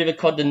nice, river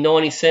cod to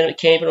 90 centimetre,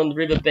 camping on the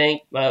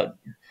riverbank. I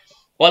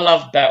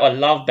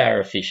love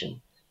Barra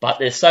fishing, but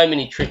there's so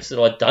many trips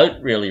that I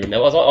don't really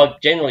remember. I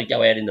generally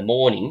go out in the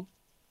morning,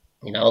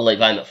 I'll leave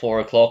home at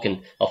 4 o'clock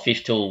and I'll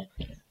fish till,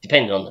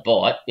 depending on the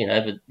bite,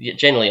 but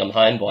generally I'm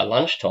home by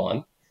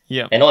lunchtime.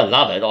 Yeah. And I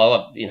love it.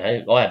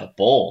 I have a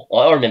ball.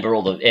 I remember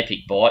all the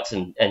epic bites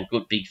and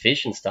good big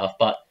fish and stuff,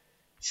 but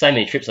so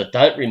many trips I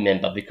don't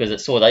remember because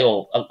they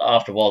all,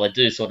 after a while, they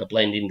do sort of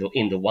blend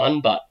into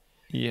one, but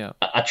yeah,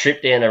 a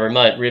trip down a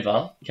remote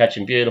river,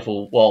 catching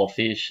beautiful wild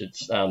fish,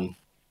 it's,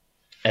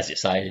 as you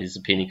say, it is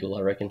a pinnacle,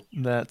 I reckon.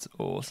 That's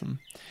awesome.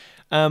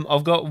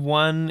 I've got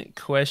one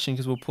question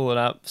because we'll pull it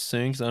up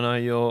soon because I know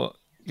you're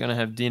going to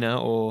have dinner,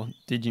 or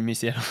did you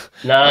miss out?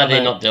 No,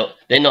 they're not doing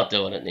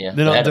it now.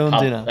 They're not doing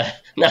dinner?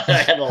 No, they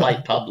had a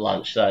late pub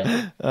lunch, so...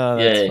 Oh,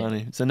 that's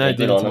funny. So no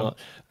dinner tonight.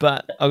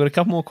 But I've got a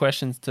couple more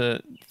questions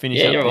to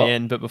finish up at the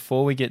end, but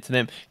before we get to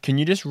them, can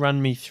you just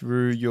run me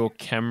through your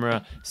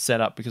camera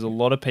setup? Because a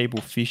lot of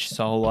people fish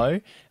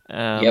solo.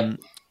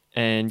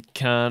 And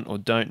can't or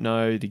don't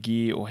know the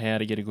gear or how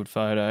to get a good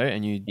photo,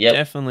 and you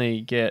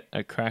definitely get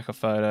a cracker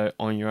photo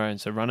on your own.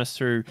 So run us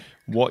through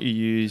what you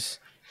use,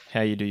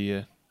 how you do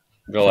your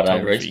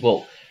photography. Reece.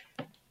 Well,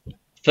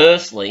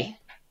 firstly,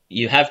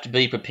 you have to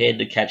be prepared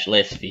to catch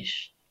less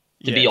fish,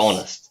 to be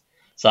honest.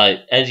 So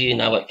as you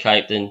know at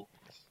Capetown,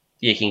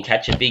 you can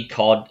catch a big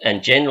cod,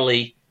 and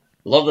generally,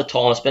 a lot of the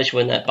time, especially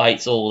when that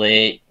bait's all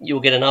there,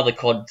 you'll get another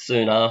cod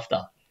soon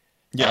after.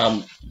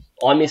 Yeah.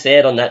 I miss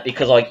out on that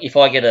because if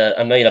I get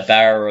a metre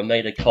barra or a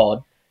metre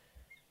cod,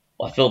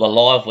 I fill the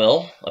live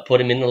well. I put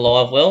them in the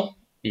live well.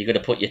 You've got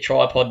to put your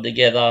tripod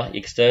together,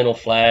 external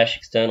flash,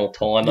 external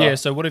timer. Yeah,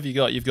 so what have you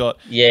got? You've got...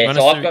 Yeah,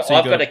 so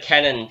I've got a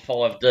Canon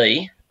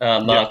 5D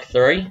Mark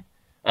III,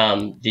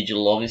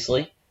 digital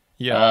obviously.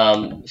 Yeah.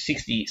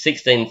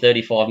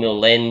 16-35mm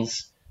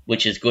lens,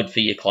 which is good for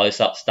your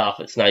close-up stuff.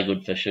 It's no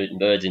good for shooting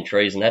birds in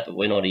trees and that, but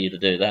we're not here to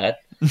do that.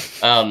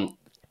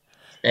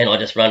 And I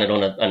just run it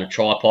on a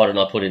tripod, and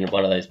I put it in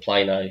one of those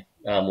Plano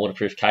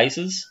waterproof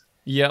cases.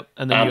 Yep,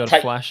 and then you got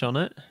a flash on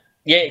it.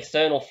 Yeah,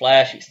 external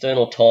flash,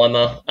 external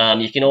timer.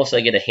 You can also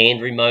get a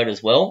hand remote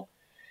as well.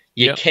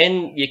 You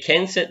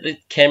can set the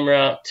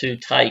camera to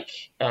take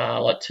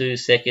like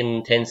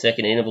 2-second,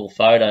 10-second interval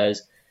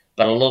photos,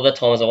 but a lot of the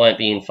times I won't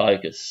be in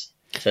focus.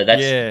 So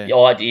that's the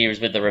idea is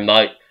with the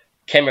remote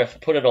camera,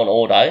 put it on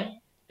auto.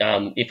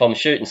 If I'm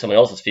shooting someone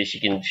else's fish,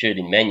 you can shoot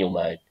in manual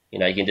mode. You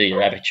can do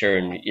your aperture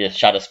and your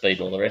shutter speed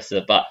and all the rest of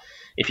it. But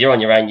if you're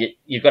on your own,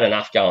 you've got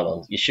enough going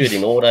on. You shoot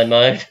in auto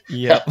mode.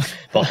 Yeah.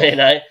 But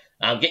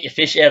get your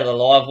fish out of the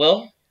live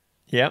well.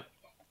 Yep.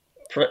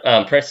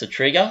 Press the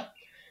trigger.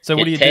 So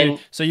what do you do?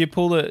 So you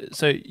pull the.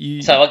 So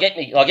I get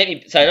me.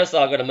 So that's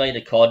I've got a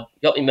metre cod.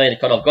 Got me metre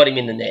cod. I've got him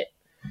in the net.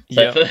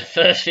 So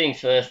first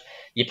things first,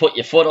 you put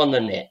your foot on the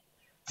net.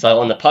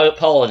 So on the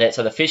pole of the net,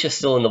 so the fish is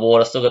still in the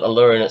water, still got the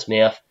lure in its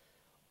mouth.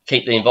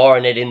 Keep the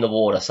enviro net in the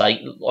water. So I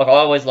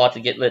always like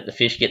to let the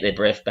fish get their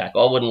breath back.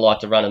 I wouldn't like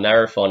to run a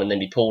marathon and then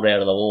be pulled out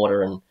of the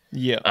water and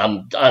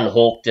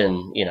unhooked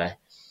and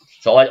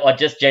So I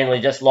just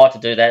generally just like to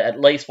do that at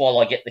least while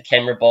I get the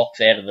camera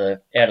box out of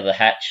the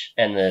hatch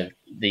and the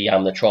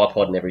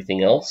tripod and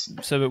everything else.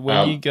 So, but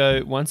when you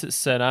go, once it's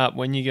set up,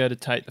 when you go to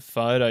take the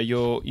photo,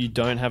 you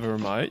don't have a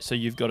remote, so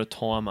you've got a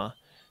timer.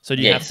 So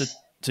do you have to?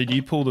 So do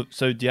you pull the?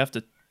 So do you have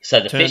to?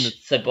 So the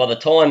fish. So by the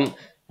time.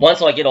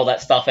 Once I get all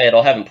that stuff out,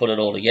 I haven't put it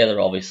all together,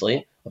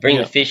 obviously. I bring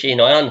the fish in,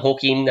 I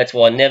unhook him. That's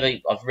why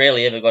I've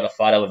rarely ever got a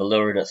photo with a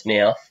lure in its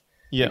mouth.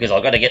 Yeah. Because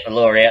I've got to get the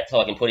lure out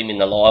so I can put him in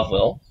the live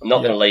well. I'm not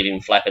going to leave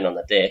him flapping on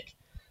the deck.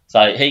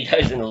 So he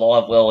goes in the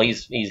live well.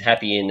 He's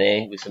happy in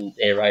there with some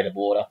aerated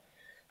water.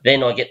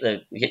 Then I get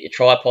your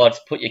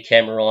tripods, put your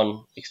camera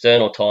on,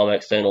 external timer,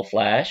 external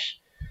flash.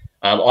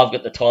 I've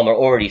got the timer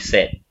already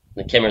set.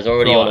 The camera's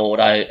already on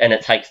auto, and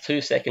it takes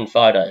 2-second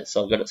photos.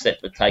 So I've got it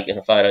set for taking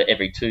a photo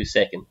every 2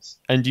 seconds.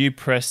 And do you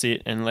press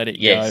it and let it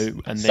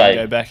go, and then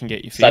go back and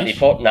get your fish?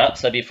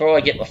 So before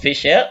I get my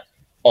fish out,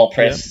 I'll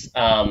press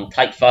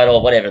take photo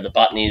or whatever the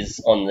button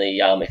is on the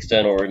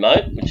external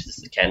remote, which is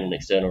the Canon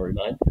external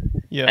remote.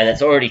 Yeah. And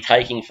it's already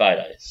taking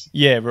photos.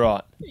 Yeah,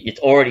 right. It's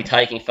already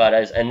taking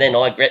photos, and then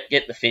I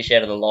get the fish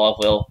out of the live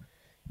well,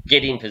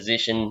 get in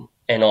position,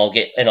 and I'll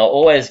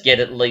always get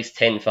at least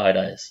 10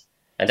 photos.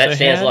 And that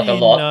sounds like a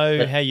lot. How do you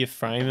know how you're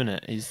framing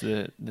it is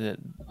the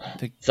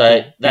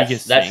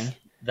biggest thing.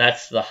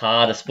 That's the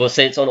hardest. Well,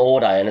 see, it's on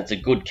auto and it's a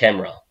good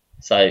camera.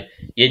 So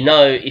you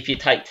know if you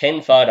take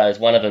 10 photos,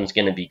 one of them's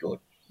going to be good.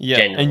 Yeah,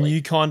 generally. And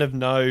you kind of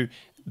know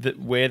that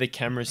where the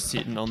camera's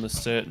sitting on the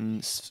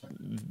certain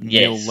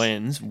mil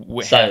lens,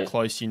 how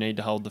close you need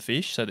to hold the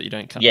fish so that you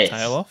don't cut the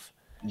tail off.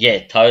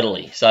 Yeah,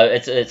 totally. So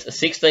it's a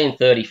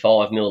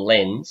 16-35 mil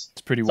lens.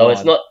 It's pretty wide.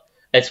 So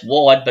it's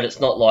wide, but it's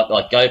not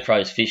like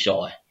GoPro's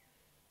fisheye.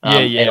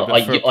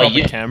 But for a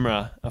proper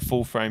camera, a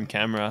full frame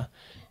camera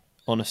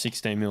on a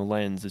 16mm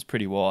lens is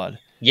pretty wide.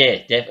 Yeah,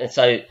 definitely.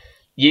 So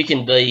you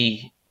can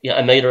be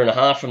 1.5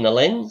 meters from the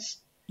lens.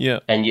 Yeah,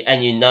 and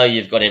you know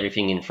you've got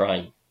everything in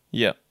frame.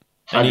 Yeah,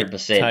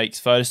 100%.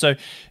 Takes photos. So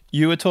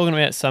you were talking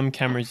about some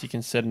cameras you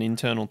can set an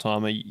internal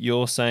timer.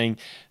 You're saying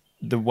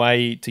the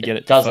way to get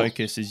it to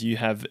focus is you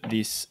have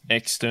this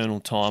external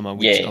timer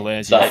which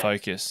allows you to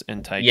focus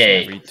and takes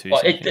every 2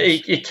 seconds.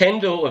 It can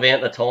do it without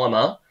the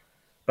timer.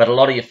 But a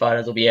lot of your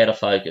photos will be out of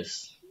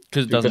focus.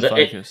 Because it doesn't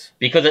focus.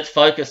 Because it's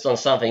focused on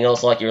something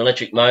else, like your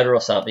electric motor or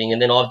something,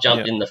 and then I've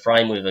jumped in the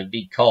frame with a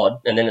big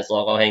cod, and then it's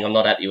like, hang on, I'm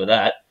not happy with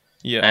that.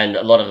 Yeah. And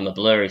a lot of them are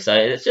blurry. So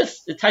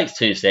it takes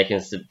 2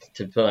 seconds to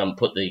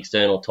put the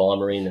external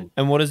timer in.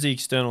 And what does the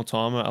external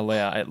timer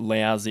allow? It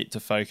allows it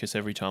to focus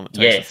every time it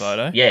takes a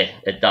photo? Yeah,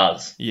 it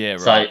does. Yeah, right.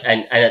 So,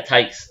 and it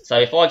takes... So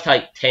if I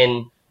take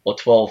 10 or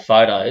 12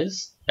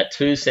 photos at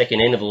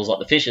 2-second intervals, like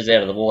the fish is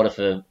out of the water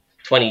for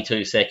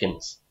 22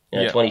 seconds...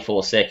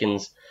 24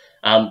 seconds.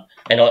 And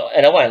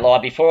I won't lie,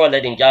 before I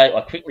let him go, I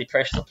quickly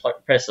press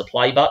the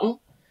play button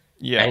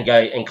and go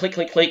and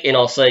click, and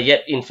I'll see,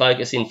 in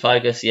focus,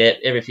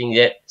 everything,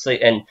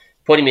 see, and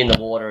put him in the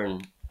water.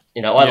 And,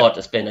 I like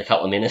to spend a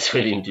couple of minutes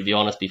with him, to be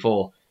honest,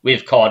 before.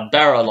 With cod,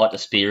 Barra, I like to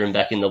spear him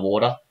back in the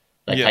water.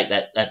 They take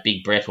that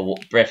big breath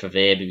of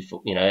air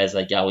before, as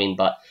they go in.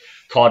 But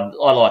cod,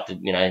 I like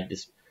to,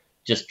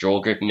 just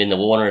draw grip him in the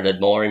water and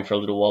admire him for a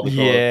little while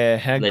before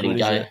I let him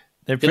go.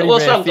 They're pretty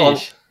rare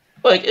fish.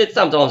 Well,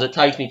 sometimes it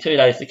takes me 2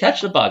 days to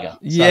catch the bugger.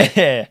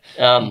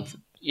 So,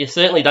 you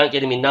certainly don't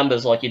get him in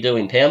numbers like you do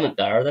in impoundment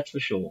Barra, that's for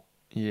sure.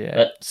 Yeah.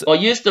 But I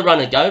used to run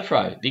a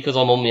GoPro because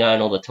I'm on my own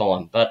all the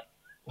time, but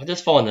I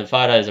just find the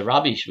photos are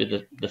rubbish with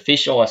the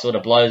fisheye sort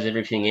of blows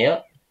everything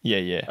out.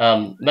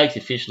 Yeah. Makes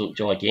your fish look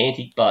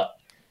gigantic, but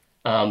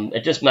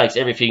it just makes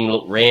everything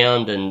look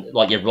round and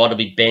like your rod will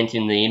be bent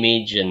in the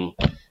image, and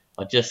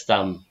I just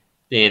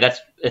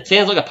it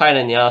sounds like a pain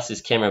in the ass,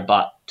 this camera,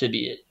 but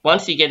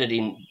once you get it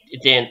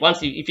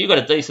if you've got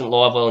a decent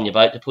live well in your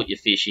boat to put your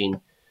fish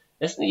in,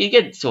 you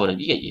get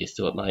used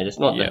to it, mate. It's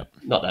not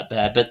that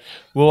bad. But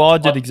I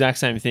did the exact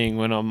same thing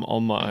when I'm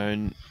on my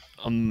own.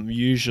 I'm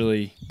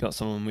usually got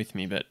someone with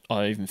me, but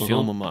I even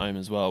film on my own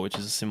as well, which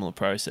is a similar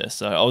process.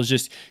 So I was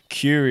just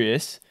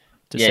curious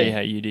to see how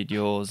you did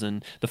yours,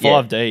 and the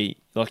 5D,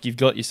 like you've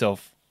got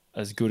yourself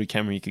as good a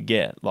camera you could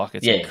get. Like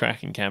it's a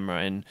cracking camera,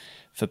 and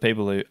for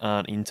people who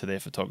aren't into their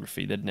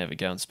photography, they'd never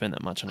go and spend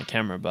that much on a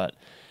camera. But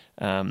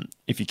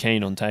if you're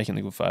keen on taking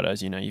the good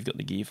photos, you've got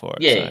the gear for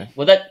it. Yeah, so.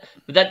 Well,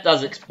 that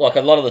does, like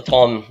a lot of the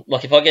time,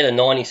 like if I get a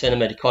 90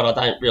 centimetre cod, I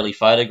don't really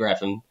photograph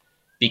them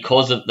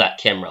because of that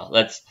camera.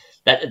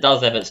 It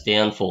does have its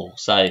downfall.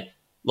 So,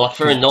 like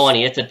for a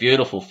 90, it's a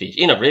beautiful fish.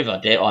 In a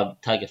river,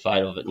 I'd take a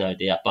photo of it, no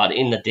doubt. But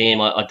in the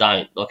dam, I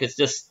don't. Like it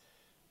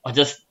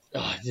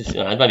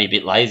may be a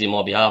bit lazy on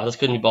my behalf. I just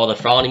couldn't be bothered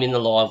throwing him in the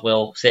live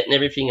well, setting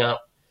everything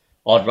up.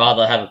 I'd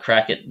rather have a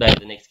crack at maybe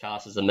the next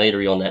cast as a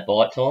metery on that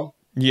bite time.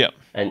 Yeah.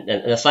 And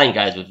the same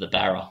goes with the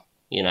Barra,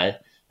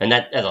 And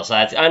that, as I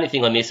say, it's the only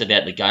thing I miss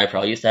about the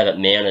GoPro. I used to have it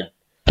mounted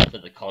to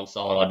the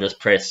console, and I'd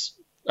just press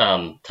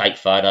take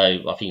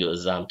photo. I think it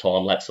was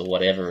time lapse or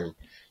whatever, and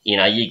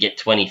you get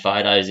 20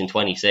 photos in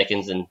 20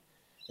 seconds, and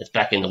it's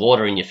back in the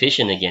water and you're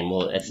fishing again.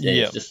 Well,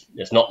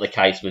 it's not the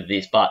case with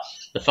this, but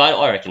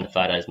I reckon the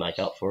photos make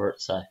up for it.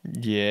 So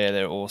yeah,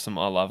 they're awesome.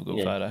 I love a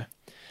good photo.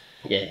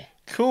 Yeah.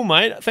 Cool,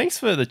 mate. Thanks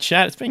for the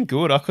chat. It's been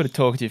good. I could have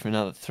talked to you for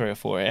another 3 or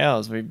 4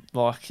 hours. We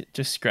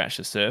just scratched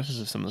the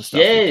surface of some of the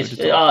stuff. Yeah,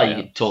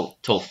 you could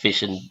talk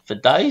fishing for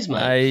days,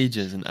 mate.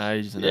 Ages and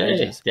ages and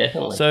ages.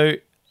 Definitely. So,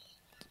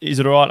 is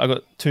it all right? I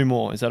got 2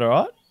 more. Is that all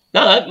right?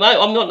 No, mate.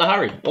 I'm not in a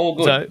hurry. All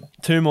good. So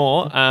 2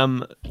 more.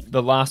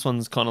 The last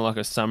one's kind of like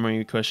a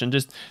summary question.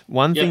 Just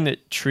one thing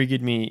that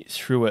triggered me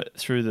through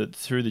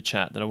the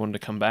chat that I wanted to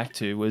come back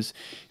to was,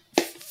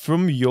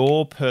 from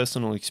your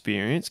personal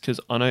experience, because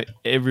I know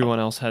everyone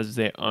else has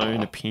their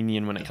own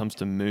opinion when it comes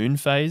to moon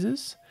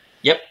phases.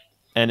 Yep.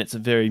 And it's a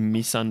very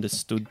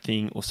misunderstood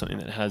thing, or something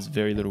that has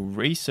very little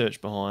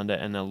research behind it,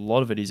 and a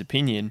lot of it is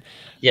opinion.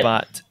 Yep.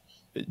 But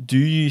do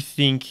you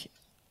think,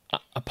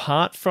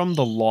 apart from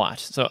the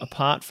light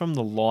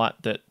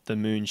that the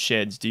moon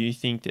sheds, do you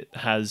think that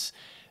has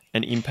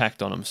an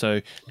impact on them?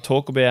 So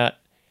talk about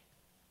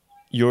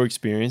your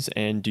experience,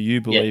 and do you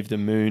believe the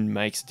moon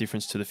makes a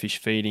difference to the fish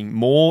feeding,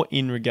 more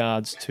in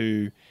regards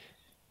to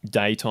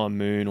daytime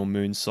moon or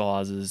moon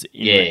sizes,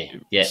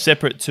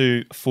 separate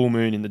to full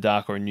moon in the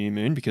dark or a new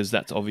moon, because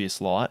that's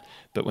obvious light,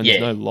 but when there's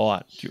no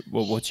light,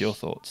 what's your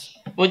thoughts?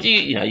 Well,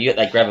 you get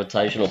that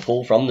gravitational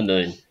pull from the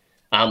moon.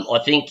 I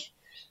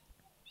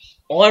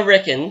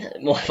reckon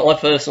my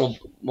personal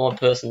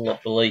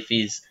belief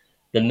is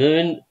the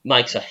moon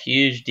makes a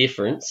huge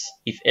difference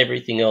if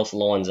everything else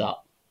lines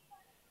up.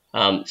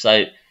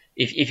 So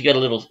if you got a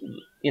little,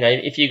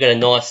 if you got a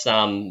nice,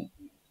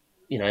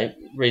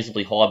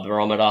 reasonably high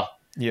barometer,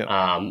 you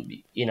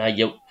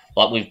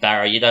like with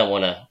Barra, you don't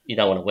want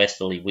a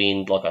westerly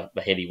wind, like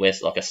a heavy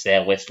like a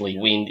southwesterly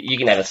wind. You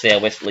can have a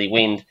southwesterly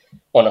wind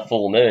on a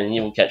full moon, and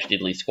you will catch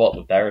diddly squat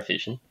with Barra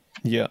fishing.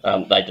 Yeah,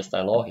 they just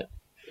don't like it.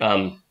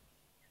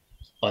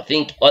 I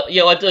think,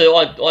 I do.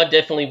 I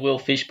definitely will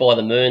fish by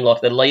the moon.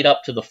 Like the lead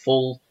up to the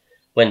full,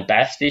 when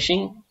bass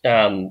fishing,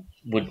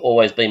 would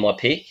always be my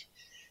pick,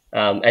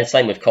 and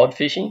same with cod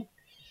fishing.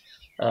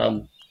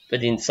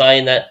 But in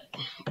saying that,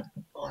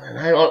 I don't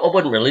know. I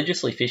wouldn't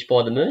religiously fish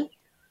by the moon.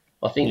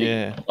 I think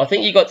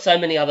you got so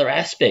many other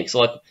aspects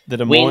like that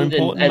are wind more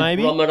important, and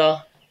maybe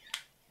barometer.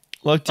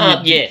 Like,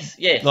 yes,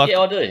 like,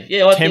 I do.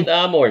 Yeah, I think they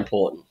are more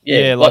important.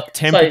 Yeah, like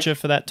temperature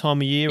for that time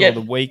of year, or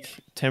the week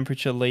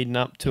temperature leading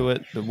up to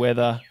it, the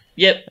weather.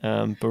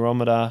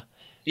 Barometer.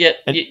 Yep.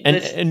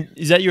 And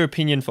is that your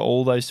opinion for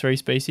all those three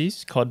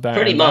species, cod, barra,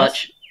 pretty and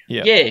much.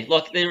 Bass? Yeah,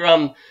 like they're.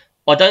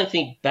 I don't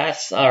think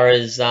bass are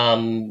as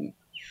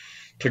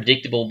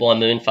predictable by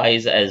moon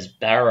phase as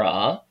barra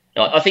are.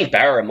 I think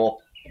barra are more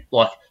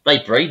like they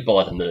breed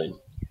by the moon.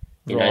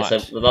 You know, so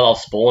they'll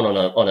spawn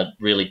on a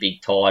really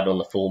big tide on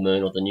the full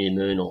moon or the new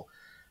moon, or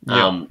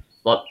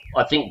like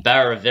I think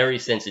barra are very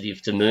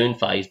sensitive to moon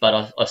phase,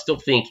 but I still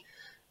think,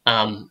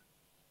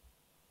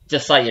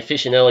 just say you're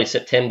fishing early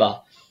September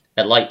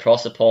at Lake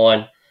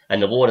Proserpine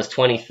and the water's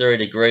 23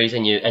 degrees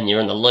and you're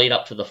in the lead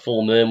up to the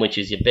full moon, which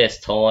is your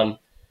best time,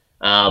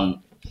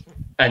 and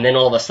then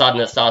all of a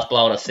sudden it starts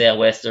blowing a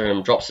southwester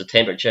and drops the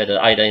temperature to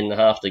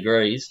 18.5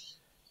 degrees.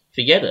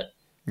 Forget it.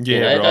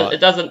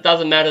 It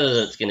doesn't matter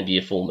that it's going to be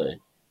a full moon.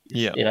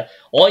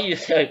 I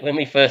used to, when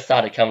we first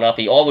started coming up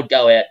here, I would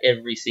go out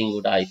every single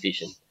day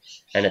fishing,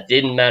 and it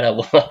didn't matter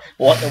what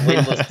the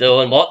wind was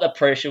doing, what the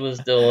pressure was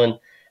doing.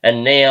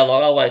 And now,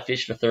 like, I won't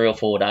fish for 3 or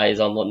 4 days.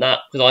 I'm like, nah,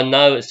 because I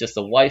know it's just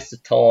a waste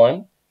of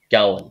time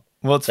going.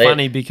 Well, it's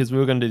funny because we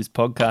were going to do this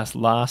podcast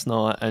last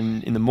night,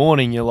 and in the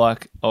morning you're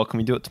like, "Oh, can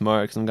we do it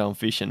tomorrow? Because I'm going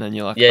fishing." And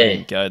you're like, "I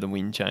didn't go. The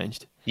wind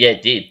changed." Yeah,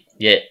 it did.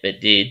 Yeah, it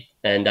did.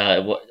 And I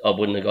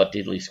wouldn't have got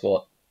diddly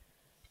squat.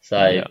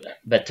 So,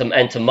 but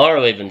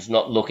tomorrow even's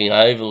not looking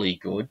overly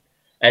good,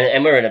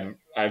 and we're in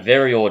a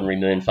very ordinary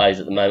moon phase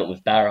at the moment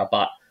with Barra,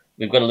 but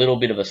we've got a little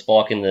bit of a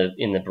spike in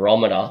the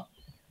barometer,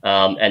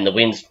 and the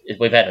winds.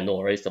 We've had a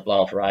nor'easter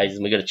blowing for ages,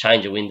 and we've got to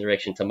change the wind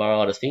direction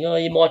tomorrow. I just think,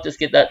 you might just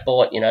get that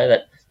bite,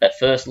 that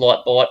first light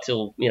bite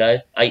till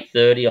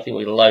 8:30. I think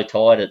we got a low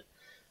tide at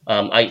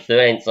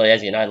 8:30, and so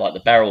as you know, like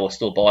the Barra will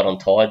still bite on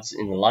tides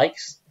in the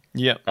lakes.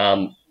 Yeah.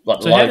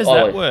 So how does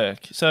that work?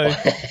 So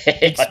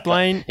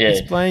explain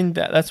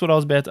that. That's what I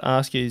was about to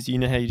ask you. Is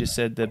how you just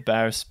said the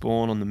Barra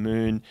spawn on the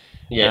moon.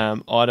 Yeah.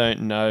 I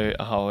don't know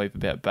a whole heap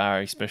about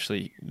Barra,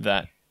 especially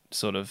that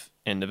sort of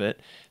end of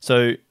it.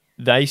 So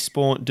they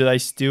spawn. Do they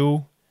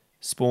still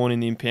spawn in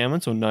the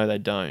impoundments, or no, they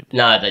don't?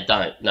 No, they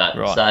don't. No.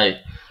 Right.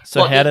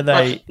 So how do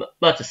they?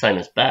 Much the same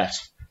as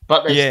bass,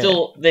 but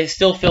they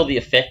still feel the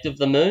effect of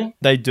the moon.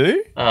 They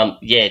do.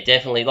 Yeah,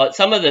 definitely. Like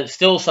some of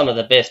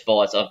the best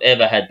bites I've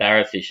ever had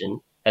Barra fishing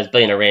has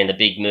been around a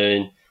big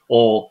moon,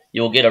 or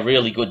you'll get a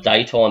really good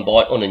daytime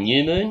bite on a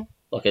new moon,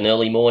 like an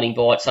early morning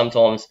bite.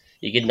 Sometimes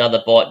you get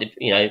another bite,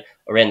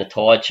 around the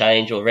tide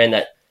change or around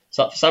that.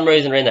 So for some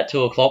reason, around that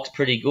 2 o'clock's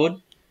pretty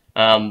good.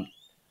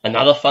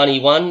 Another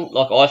funny one,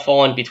 like I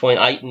find between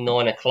 8 and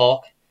 9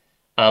 o'clock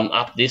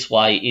up this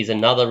way is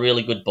another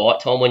really good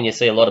bite time. When you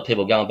see a lot of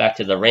people going back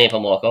to the ramp,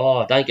 I'm like,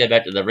 don't go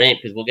back to the ramp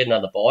because we'll get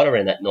another bite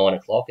around that 9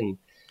 o'clock. And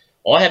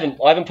I haven't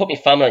put my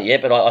thumb on it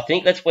yet, but I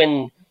think that's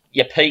when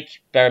your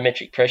peak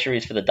barometric pressure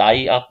is for the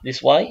day up this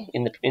way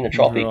in the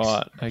tropics.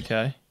 Right.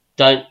 Okay.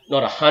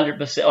 Not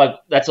 100%.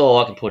 That's all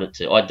I can put it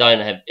to. I don't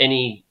have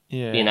any.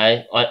 Yeah.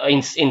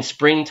 In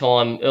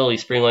springtime, early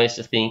spring, I used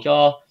to think,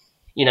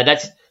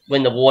 that's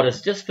when the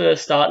water's just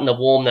first starting to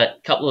warm,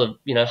 that couple of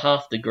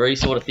half degree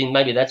sort of thing.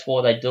 Maybe that's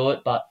why they do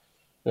it, but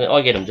I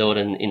get them do it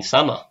in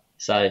summer.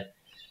 So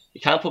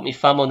you can't put my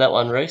thumb on that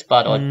one, Reese.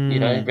 But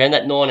around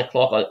that 9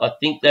 o'clock, I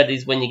think that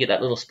is when you get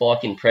that little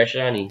spike in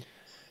pressure.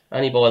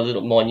 Only by a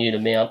little minute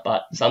amount,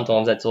 but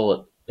sometimes that's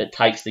all it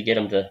takes to get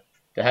them to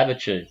have a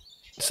chew.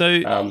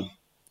 So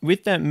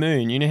with that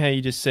moon, how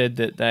you just said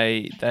that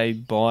they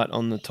bite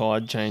on the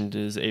tide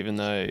changes even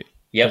though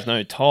there's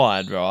no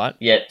tide, right?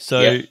 Yeah.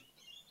 So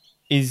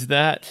is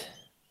that...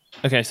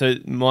 Okay, so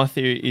my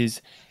theory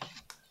is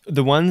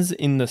the ones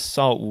in the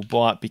salt will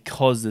bite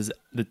because there's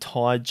the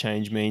tide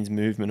change means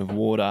movement of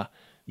water,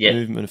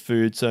 movement of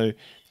food. So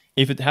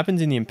if it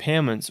happens in the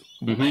impoundments,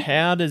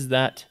 how does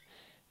that?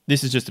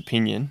 This is just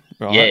opinion,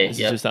 right? Yeah, this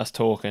is just us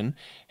talking.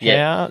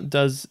 How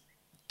does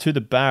to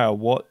the Barra?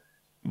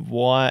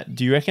 Why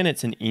do you reckon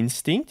it's an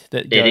instinct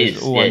that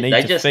goes? I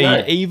need to feed,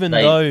 know. Even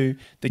though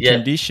the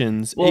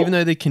conditions, even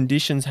though the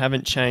conditions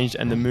haven't changed,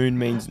 and the moon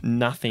means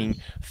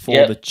nothing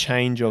for the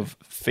change of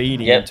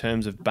feeding in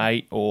terms of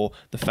bait or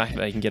the fact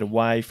that they can get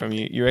away from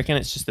you. You reckon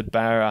it's just the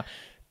Barra,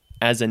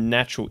 as a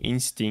natural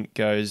instinct,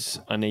 goes,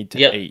 I need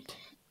to eat.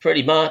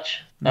 Pretty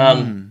much.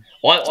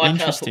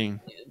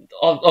 Interesting.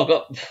 I've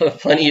got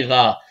plenty of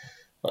I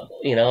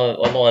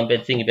lie in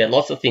bed thinking about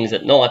lots of things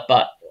at night,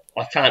 but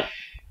I can't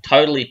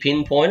totally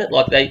pinpoint it.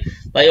 Like they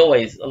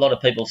always, a lot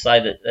of people say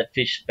that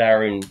fish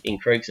Barra in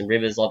creeks and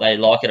rivers, like they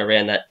like it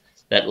around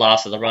that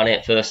last of the run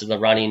out, first of the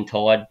run in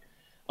tide.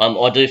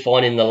 I do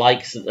find in the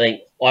lakes that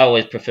I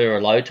always prefer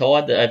a low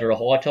tide over a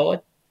high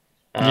tide.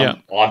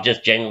 I've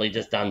just generally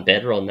done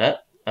better on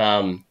that.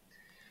 I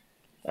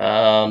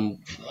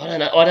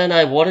don't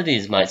know what it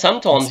is, mate.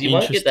 Sometimes you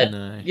won't get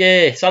that.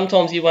 Yeah,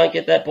 sometimes you won't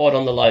get that bite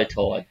on the low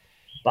tide,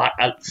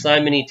 but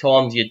so many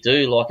times you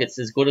do. Like it's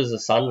as good as a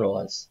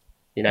sunrise.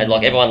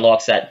 Like everyone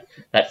likes that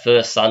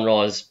first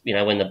sunrise.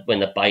 When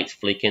the bait's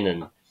flicking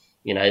and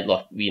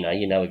with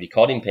your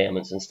cod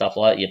impoundments and stuff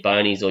like that, your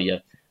bonies or your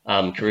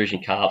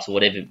Carusian carps or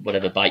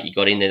whatever bait you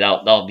got in there,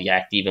 they'll be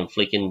active and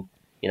flicking.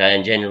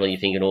 And generally you're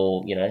thinking,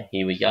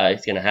 here we go,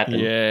 it's going to happen.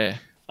 Yeah.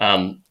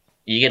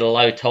 You get a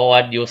low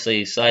tide, you'll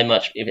see so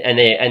much, and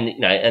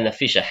the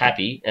fish are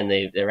happy and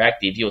they're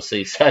active. You'll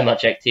see so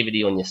much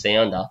activity on your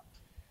sounder,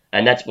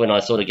 and that's when I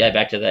sort of go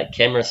back to that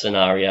camera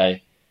scenario.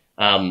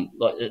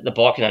 Like the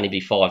bite can only be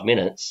 5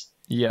 minutes,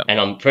 and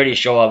I'm pretty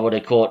sure I would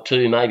have caught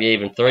 2, maybe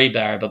even 3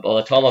 Barra. But by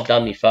the time I've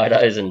done my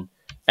photos and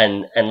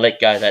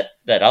let go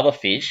that other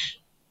fish,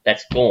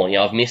 that's gone.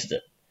 I've missed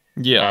it.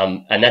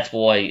 And that's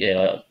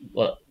why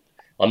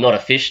I'm not a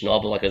fish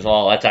snob. Like that's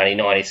only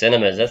 90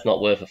 centimeters. That's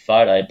not worth a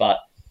photo, but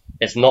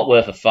it's not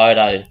worth a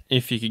photo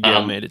if you could get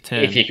a metre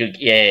 10. If you could,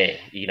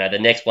 the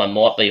next one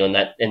might be in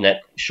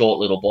that short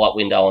little bite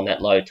window on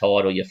that low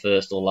tide, or your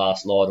first or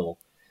last light, or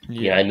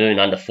moon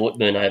underfoot,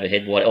 moon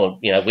overhead,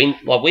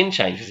 wind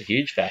change is a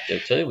huge factor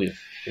too with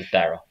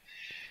Barra.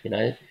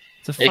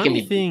 It's a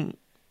funny thing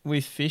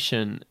with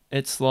fishing.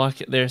 It's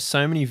like there are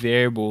so many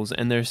variables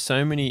and there are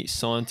so many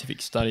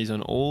scientific studies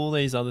on all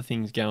these other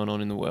things going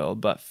on in the world,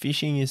 but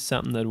fishing is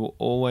something that will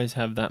always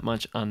have that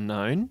much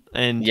unknown.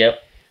 And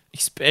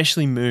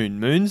especially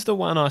moon. Moon's the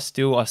one I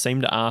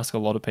seem to ask a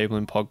lot of people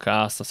in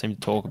podcasts. I seem to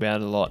talk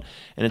about it a lot.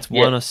 And it's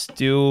one I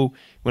still,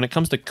 when it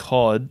comes to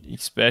cod,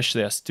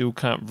 especially, I still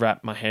can't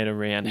wrap my head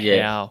around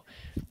how.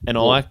 And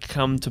I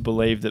come to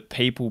believe that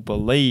people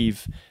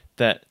believe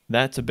that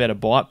that's a better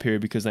bite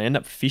period because they end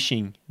up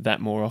fishing that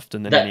more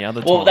often than any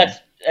other time. Well, that's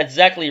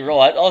exactly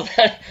right.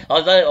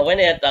 I went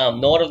out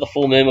night of the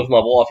full moon with my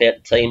wife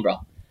out to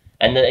Teenborough,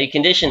 and the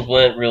conditions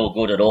weren't real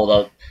good at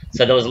all.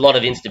 So there was a lot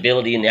of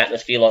instability in the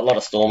atmosphere, like a lot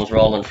of storms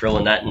rolling through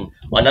and that. And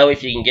I know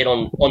if you can get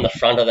on the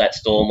front of that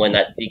storm when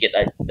you get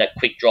that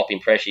quick drop in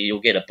pressure, you'll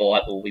get a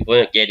bite. Well, we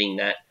weren't getting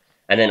that.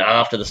 And then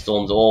after the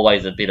storm's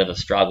always a bit of a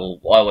struggle.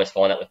 I always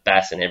find that with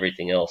bass and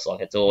everything else.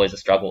 Like it's always a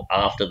struggle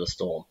after the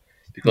storm.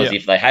 Because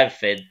if they have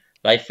fed,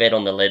 they fed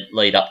on the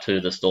lead up to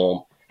the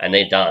storm and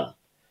they're done.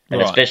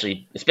 And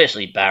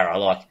especially Barra,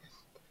 like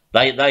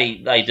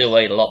they do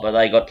eat a lot, but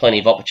they got plenty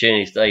of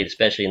opportunities to eat,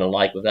 especially in a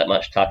lake with that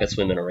much tucker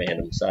swimming around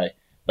them. So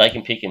they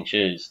can pick and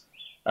choose.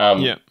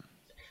 But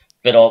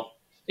I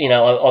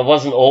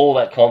wasn't all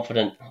that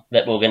confident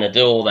that we were going to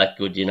do all that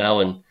good,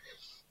 and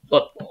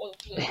but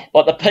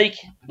the peak,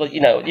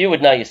 you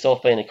would know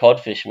yourself being a cod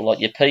fisherman,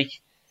 like your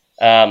peak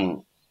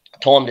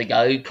time to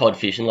go cod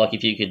fishing, like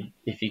if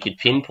you could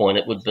pinpoint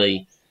it, would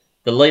be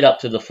the lead up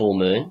to the full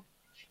moon,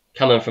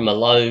 coming from a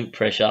low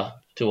pressure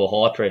to a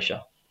high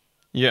pressure.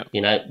 Yeah.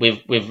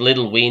 With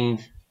little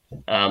wind,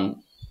 I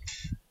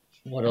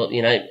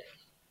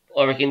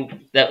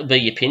reckon that would be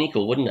your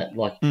pinnacle, wouldn't it?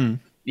 Like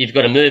you've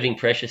got a moving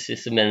pressure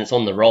system and it's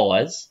on the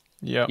rise.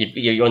 Yeah.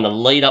 You're on the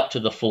lead up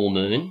to the full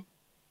moon.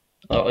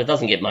 Oh, it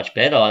doesn't get much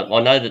better.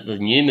 I know that the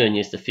new moon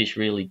used to fish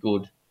really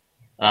good.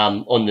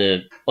 On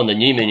the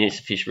new moon used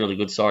to fish really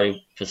good.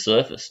 Sorry, for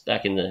surface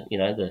back in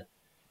the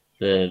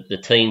the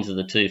teens of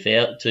the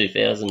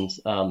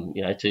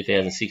 2000s,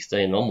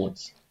 2016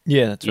 onwards.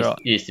 Yeah, that's right.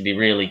 Used to be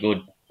really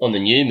good on the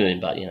new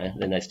moon, but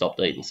then they stopped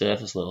eating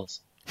surface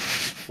lures.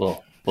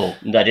 Well,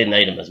 they didn't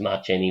eat them as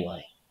much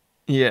anyway.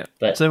 Yeah.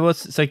 But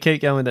so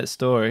keep going with that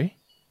story.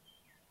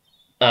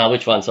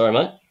 Which one? Sorry,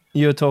 mate.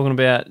 You were talking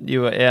about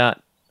you were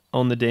out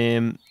on the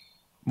dam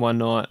one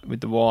night with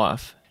the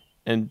wife.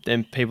 And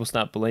then people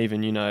start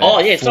believing, Oh,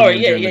 yeah, sorry,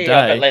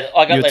 yeah.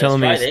 I got You're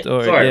telling me a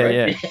story. Sorry,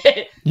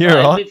 yeah. You're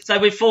right. So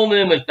with full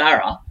moon with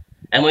Barra,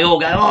 and we all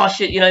go, oh,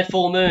 shit,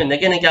 full moon,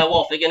 they're going to go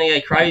off, they're going to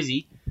go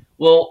crazy.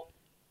 Well,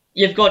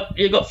 you've got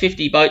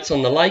 50 boats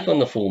on the lake on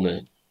the full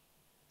moon.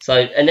 So,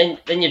 and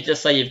then you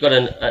just say you've got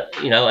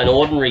an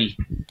ordinary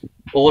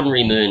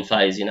ordinary moon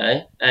phase,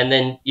 and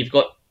then you've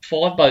got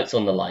 5 boats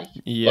on the lake.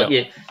 Yeah.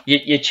 Like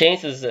your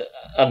chances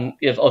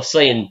of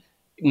seeing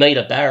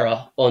meter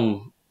Barra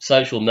on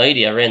social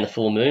media around the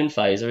full moon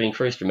phase are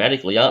increased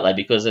dramatically, aren't they?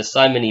 Because there's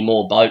so many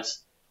more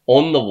boats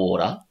on the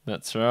water.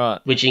 That's right.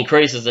 Which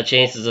increases the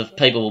chances of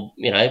people,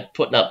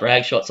 putting up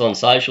brag shots on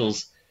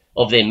socials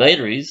of their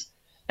meteries.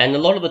 And a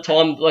lot of the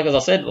time, like as I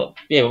said,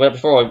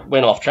 before I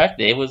went off track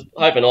there, was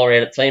hoping I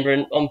ran at Timber,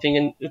 and I'm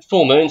thinking it's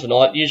full moon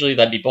tonight. Usually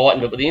they'd be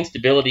biting, but with the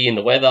instability in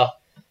the weather,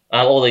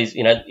 all these,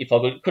 if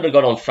I could have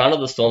got on front of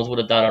the storms, would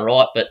have done all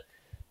right. But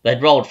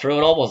they'd rolled through,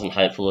 and I wasn't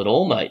hopeful at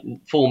all, mate.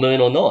 Full moon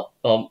or not,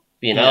 I'm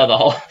thinking,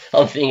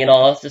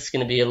 it's just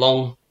going to be a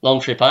long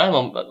trip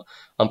home.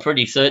 I'm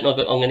pretty certain I'm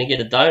going to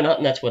get a donut,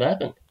 and that's what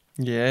happened.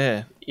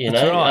 Yeah,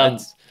 right.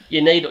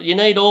 You need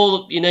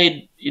all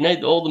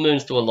the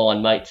moons to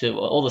align, mate. To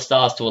all the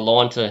stars to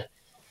align to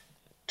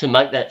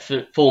make that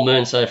full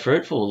moon so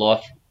fruitful.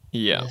 Like,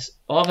 yeah,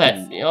 I've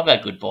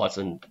had good bites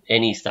on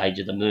any stage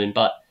of the moon,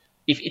 but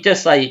if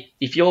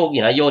you're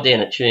you're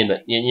down at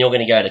Tumut and you're going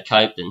to go to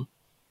Copeton,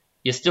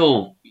 you're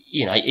still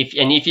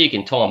if you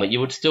can time it, you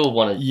would still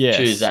want to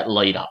choose that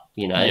lead up.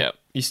 Yeah,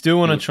 you still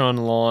want to try and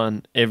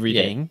align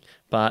everything. Yeah.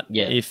 But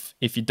if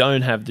you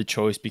don't have the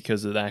choice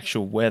because of the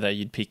actual weather,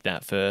 you'd pick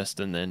that first,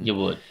 and then you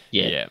would.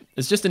 Yeah.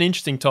 It's just an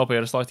interesting topic. I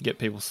just like to get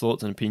people's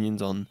thoughts and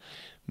opinions on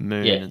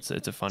moon. Yeah.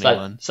 It's a funny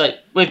one. So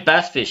with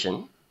bass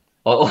fishing,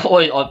 I've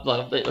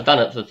done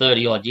it for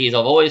 30 odd years.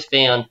 I've always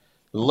found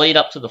the lead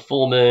up to the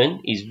full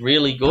moon is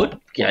really good.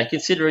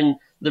 Considering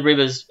the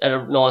river's at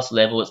a nice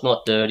level, it's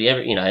not dirty.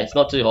 It's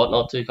not too hot,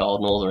 not too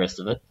cold, and all the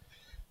rest of it.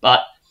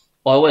 But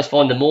I always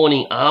find the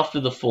morning after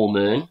the full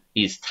moon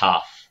is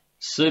tough.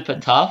 Super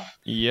tough,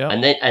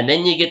 and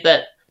then you get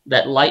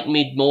that late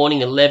mid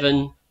morning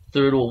 11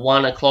 through to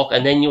 1 o'clock,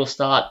 and then you'll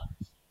start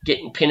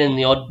pinning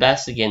the odd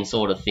bass again,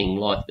 sort of thing.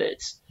 Like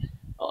that.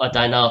 I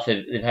don't know if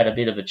they've had a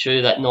bit of a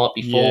chew that night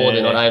before.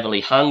 They're not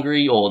overly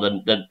hungry, or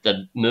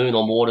the moon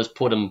on waters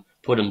put them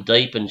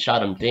deep and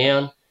shut them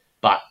down.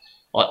 But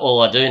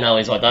all I do know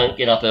is I don't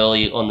get up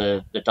early on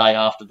the day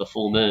after the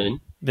full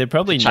moon. They're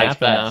probably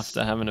napping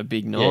after having a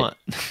big night.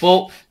 Yeah.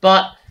 Well,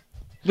 but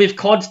with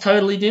cod's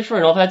totally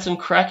different. I've had some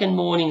cracking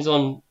mornings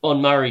on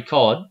Murray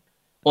Cod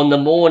on the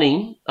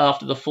morning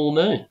after the full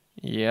moon.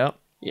 Yeah.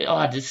 Yeah,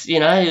 I just,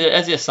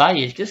 as you say,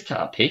 you just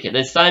can't pick it.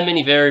 There's so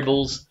many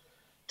variables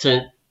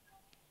to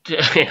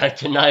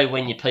know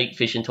when your peak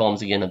fishing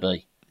times are going to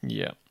be.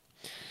 Yeah.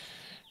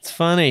 It's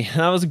funny.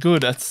 That was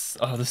good. There's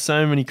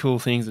so many cool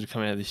things that have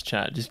come out of this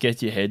chat. It just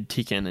gets your head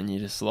ticking, and you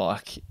just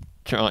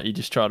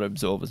try to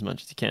absorb as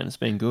much as you can. It's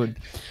been good.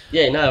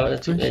 Yeah, no,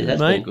 it has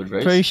been good,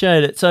 Reece.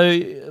 Appreciate it.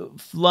 So,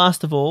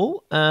 last of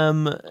all,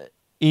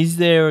 is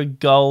there a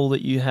goal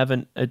that you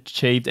haven't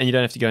achieved? And you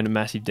don't have to go into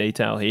massive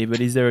detail here,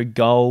 but is there a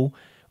goal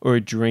or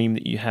a dream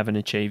that you haven't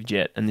achieved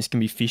yet? And this can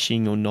be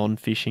fishing or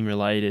non-fishing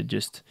related.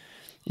 Just,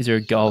 is there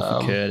a goal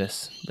for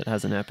Curtis that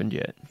hasn't happened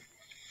yet?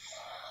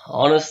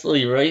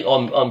 Honestly, Reece,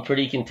 I'm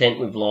pretty content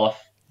with life.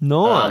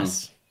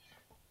 Nice.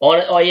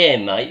 I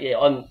am, mate. Yeah,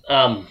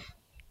 I'm.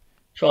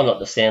 Try not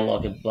to sound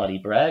like a bloody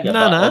bragger.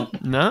 No.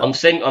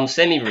 I'm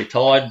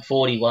semi-retired,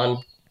 41.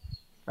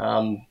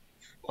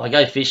 I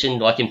go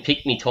fishing. I can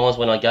pick me times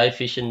when I go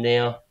fishing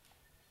now.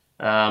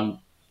 I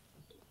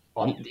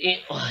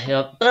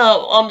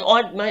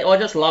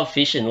just love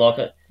fishing. Like,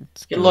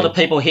 get a lot of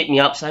people hit me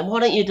up saying,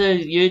 "Why don't you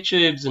do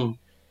YouTubes?" And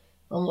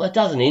it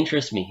doesn't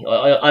interest me.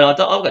 I've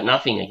got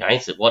nothing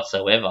against it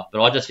whatsoever.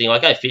 But I just think I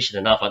go fishing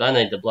enough. I don't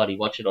need to bloody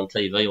watch it on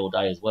TV all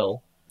day as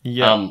well.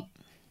 Yeah.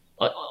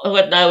 I've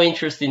got no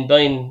interest in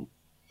being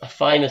a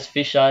famous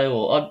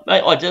fisho,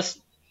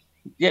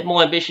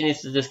 my ambition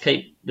is to just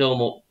keep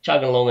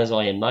chugging along as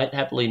I am, mate.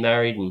 Happily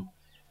married and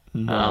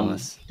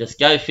nice. Just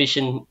go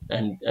fishing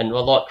and I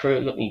like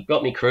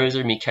got me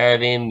cruiser, me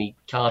caravan, me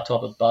car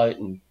type of boat,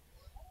 and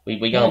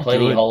we go on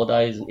plenty of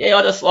holidays. And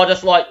I just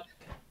like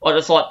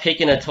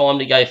picking a time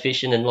to go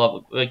fishing, and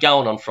like we're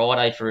going on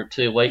Friday for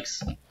 2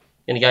 weeks.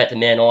 Going to go out to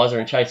Mount Isa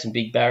and chase some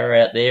big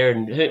barra out there,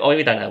 and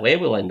we don't know where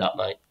we'll end up,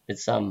 mate.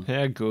 It's how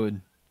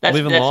good.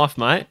 Living life,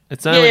 mate.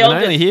 It's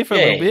only here for a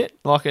little bit.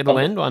 Like it'll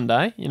end one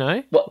day,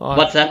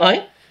 What's that,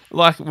 mate?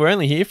 Like we're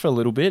only here for a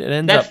little bit. It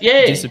ends up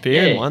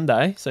disappearing one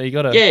day. So you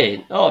got to.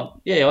 Yeah.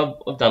 Oh, yeah.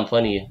 I've done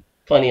plenty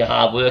of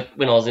hard work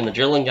when I was in the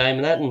drilling game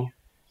and that. And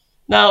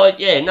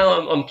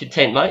I'm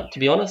content, mate. To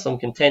be honest, I'm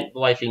content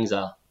the way things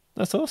are.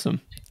 That's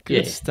awesome.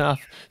 Good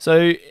stuff.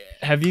 So,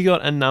 have you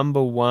got a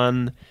number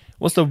one?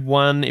 What's the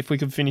one? If we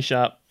could finish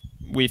up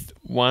with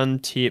one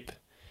tip,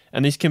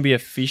 and this can be a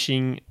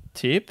fishing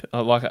tip,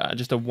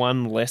 just a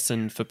one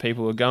lesson for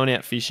people who are going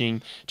out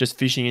fishing, just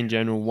fishing in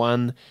general,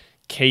 one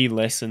key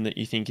lesson that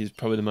you think is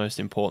probably the most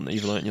important that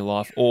you've learnt in your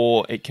life,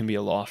 or it can be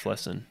a life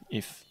lesson,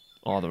 if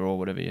either or,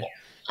 whatever you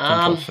think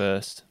of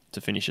first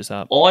to finish us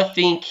up. I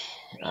think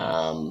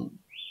I've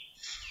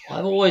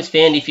always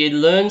found if you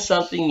learn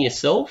something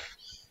yourself,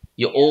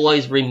 you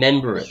always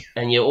remember it,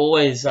 and you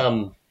always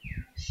I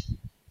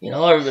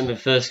remember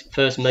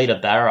first meet a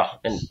Barra,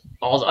 and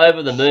I was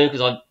over the moon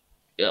because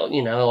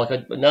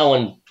no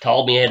one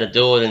told me how to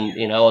do it,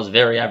 and I was a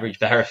very average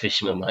barra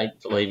fisherman, mate.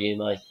 Believe you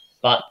me.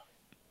 But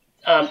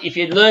if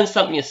you learn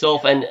something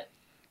yourself and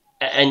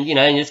you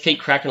just keep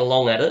cracking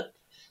along at it,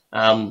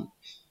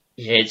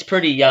 it's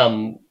pretty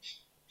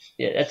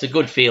that's a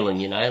good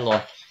feeling,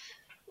 Like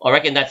I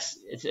reckon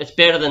it's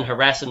better than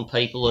harassing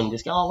people and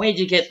just go, oh, where'd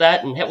you get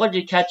that and what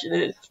did you catch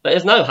it? But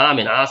there's no harm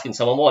in asking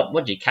someone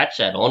what did you catch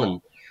that on,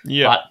 and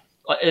yeah.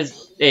 But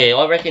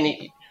I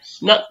reckon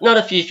not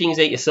a few things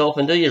out yourself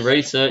and do your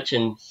research,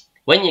 and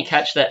when you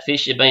catch that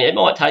fish, it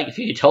might take a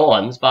few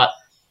times, but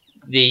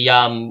the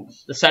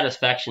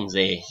satisfaction's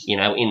there,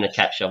 in the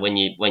capture when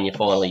you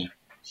finally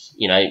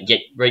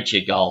reach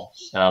your goal.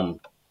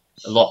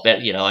 A lot better,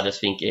 I just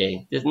think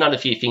there's not a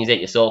few things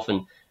out yourself,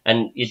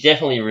 and you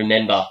definitely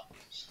remember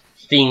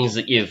things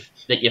that you've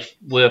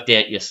worked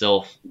out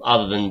yourself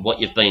other than what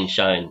you've been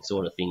shown,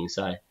 sort of thing.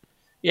 So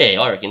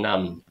I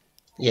reckon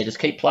just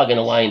keep plugging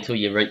away until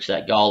you reach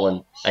that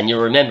goal, and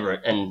you'll remember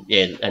it, and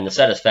the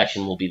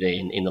satisfaction will be there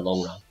in the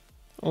long run.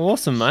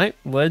 Awesome, mate.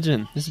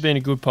 Legend. This has been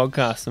a good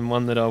podcast and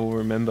one that I will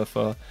remember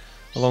for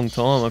a long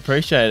time. I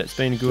appreciate it. It's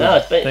been good. No,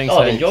 Thanks,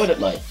 I've enjoyed it,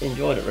 mate.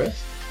 Enjoyed it,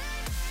 Russ.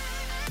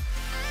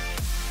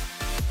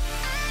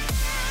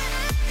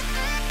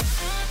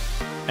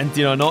 And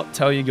did I not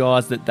tell you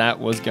guys that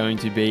was going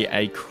to be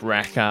a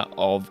cracker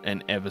of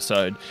an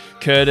episode?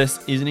 Curtis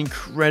is an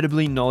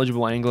incredibly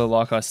knowledgeable angler,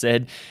 like I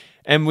said,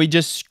 and we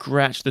just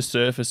scratched the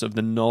surface of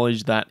the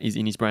knowledge that is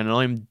in his brain, and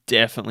I'm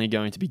definitely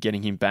going to be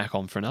getting him back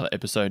on for another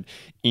episode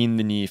in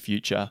the near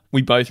future.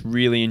 We both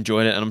really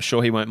enjoyed it, and I'm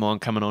sure he won't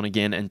mind coming on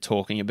again and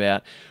talking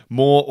about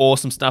more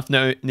awesome stuff.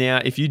 Now,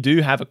 if you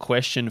do have a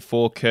question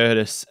for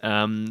Curtis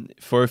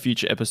for a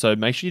future episode,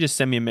 make sure you just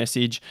send me a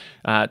message,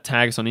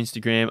 tag us on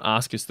Instagram,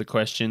 ask us the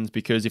questions,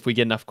 because if we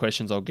get enough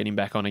questions, I'll get him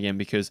back on again,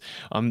 because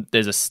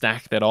there's a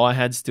stack that I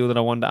had still that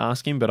I wanted to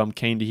ask him, but I'm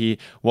keen to hear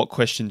what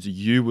questions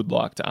you would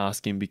like to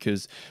ask him, because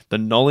the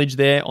knowledge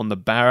there on the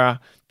Barra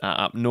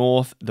up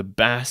north, the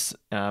bass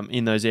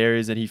in those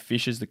areas that he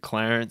fishes, the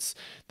Clarence,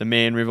 the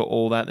Man River,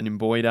 all that, the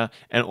Nimboida,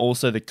 and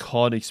also the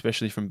cod,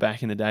 especially from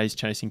back in the days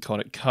chasing cod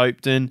at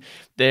Copeton.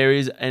 There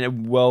is a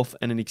wealth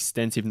and an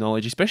extensive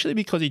knowledge, especially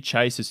because he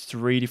chases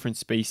 3 different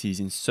species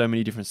in so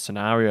many different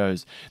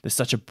scenarios. There's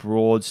such a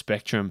broad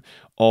spectrum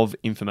of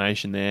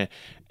information there.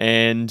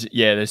 And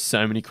there's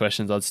so many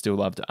questions I'd still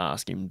love to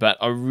ask him. But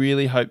I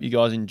really hope you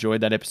guys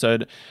enjoyed that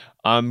episode.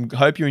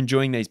 Hope you're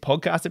enjoying these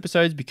podcast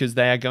episodes, because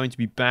they are going to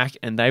be back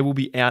and they will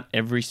be out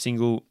every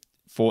single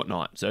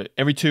fortnight. So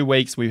every 2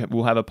 weeks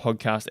we'll have a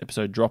podcast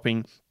episode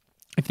dropping.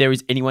 If there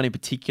is anyone in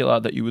particular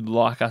that you would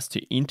like us to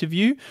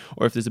interview,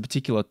 or if there's a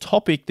particular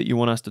topic that you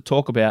want us to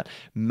talk about,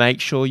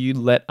 make sure you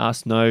let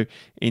us know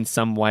in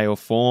some way or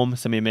form.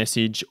 Send me a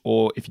message,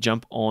 or if you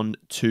jump on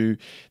to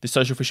the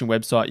Social Fishing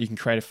website, you can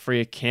create a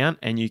free account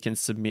and you can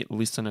submit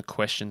listener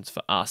questions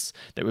for us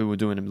that we will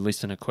do in a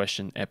listener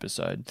question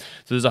episode.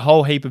 So there's a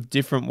whole heap of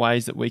different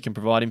ways that we can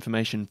provide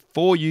information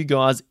for you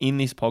guys in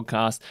this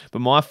podcast, but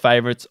my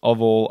favorites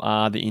of all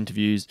are the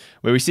interviews,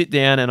 where we sit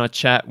down and I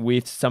chat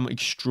with some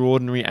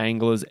extraordinary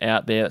anglers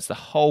out there. That's the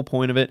whole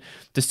point of it,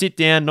 to sit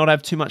down, not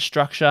have too much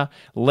structure,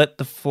 let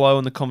the flow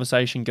and the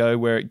conversation go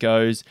where it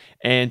goes,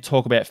 and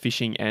talk about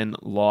fishing and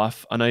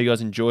life. I know you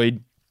guys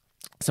enjoyed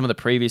some of the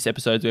previous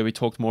episodes where we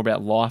talked more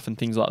about life and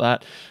things like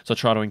that, so I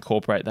try to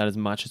incorporate that as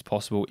much as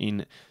possible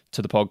in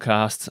to the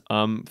podcast.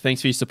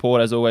 Thanks for your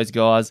support as always,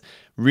 guys.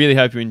 Really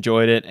hope you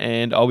enjoyed it,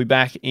 and I'll be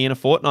back in a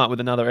fortnight with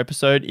another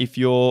episode. If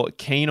you're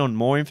keen on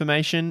more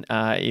information,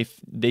 if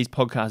these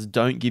podcasts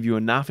don't give you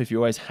enough, if you're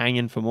always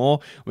hanging for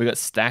more, we've got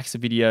stacks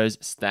of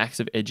videos, stacks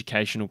of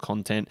educational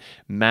content,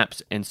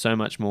 maps, and so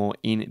much more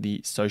in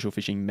the Social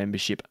Fishing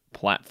membership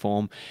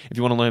platform. If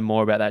you want to learn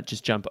more about that,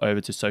 just jump over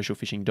to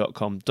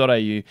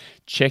socialfishing.com.au,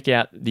 check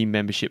out the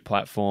membership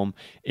platform.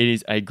 It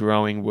is a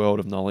growing world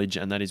of knowledge,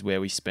 and that is where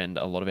we spend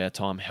a lot of our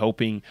time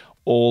helping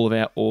all of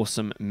our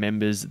awesome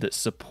members that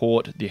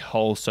support the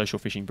whole Social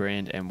Fishing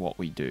brand and what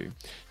we do.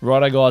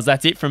 Righto, guys,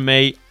 that's it from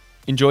me.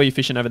 Enjoy your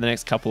fishing over the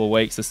next couple of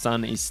weeks. The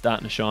sun is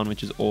starting to shine,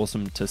 which is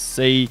awesome to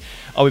see.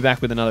 I'll be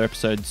back with another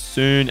episode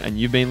soon, and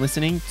you've been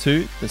listening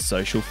to the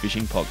Social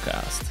Fishing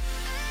Podcast.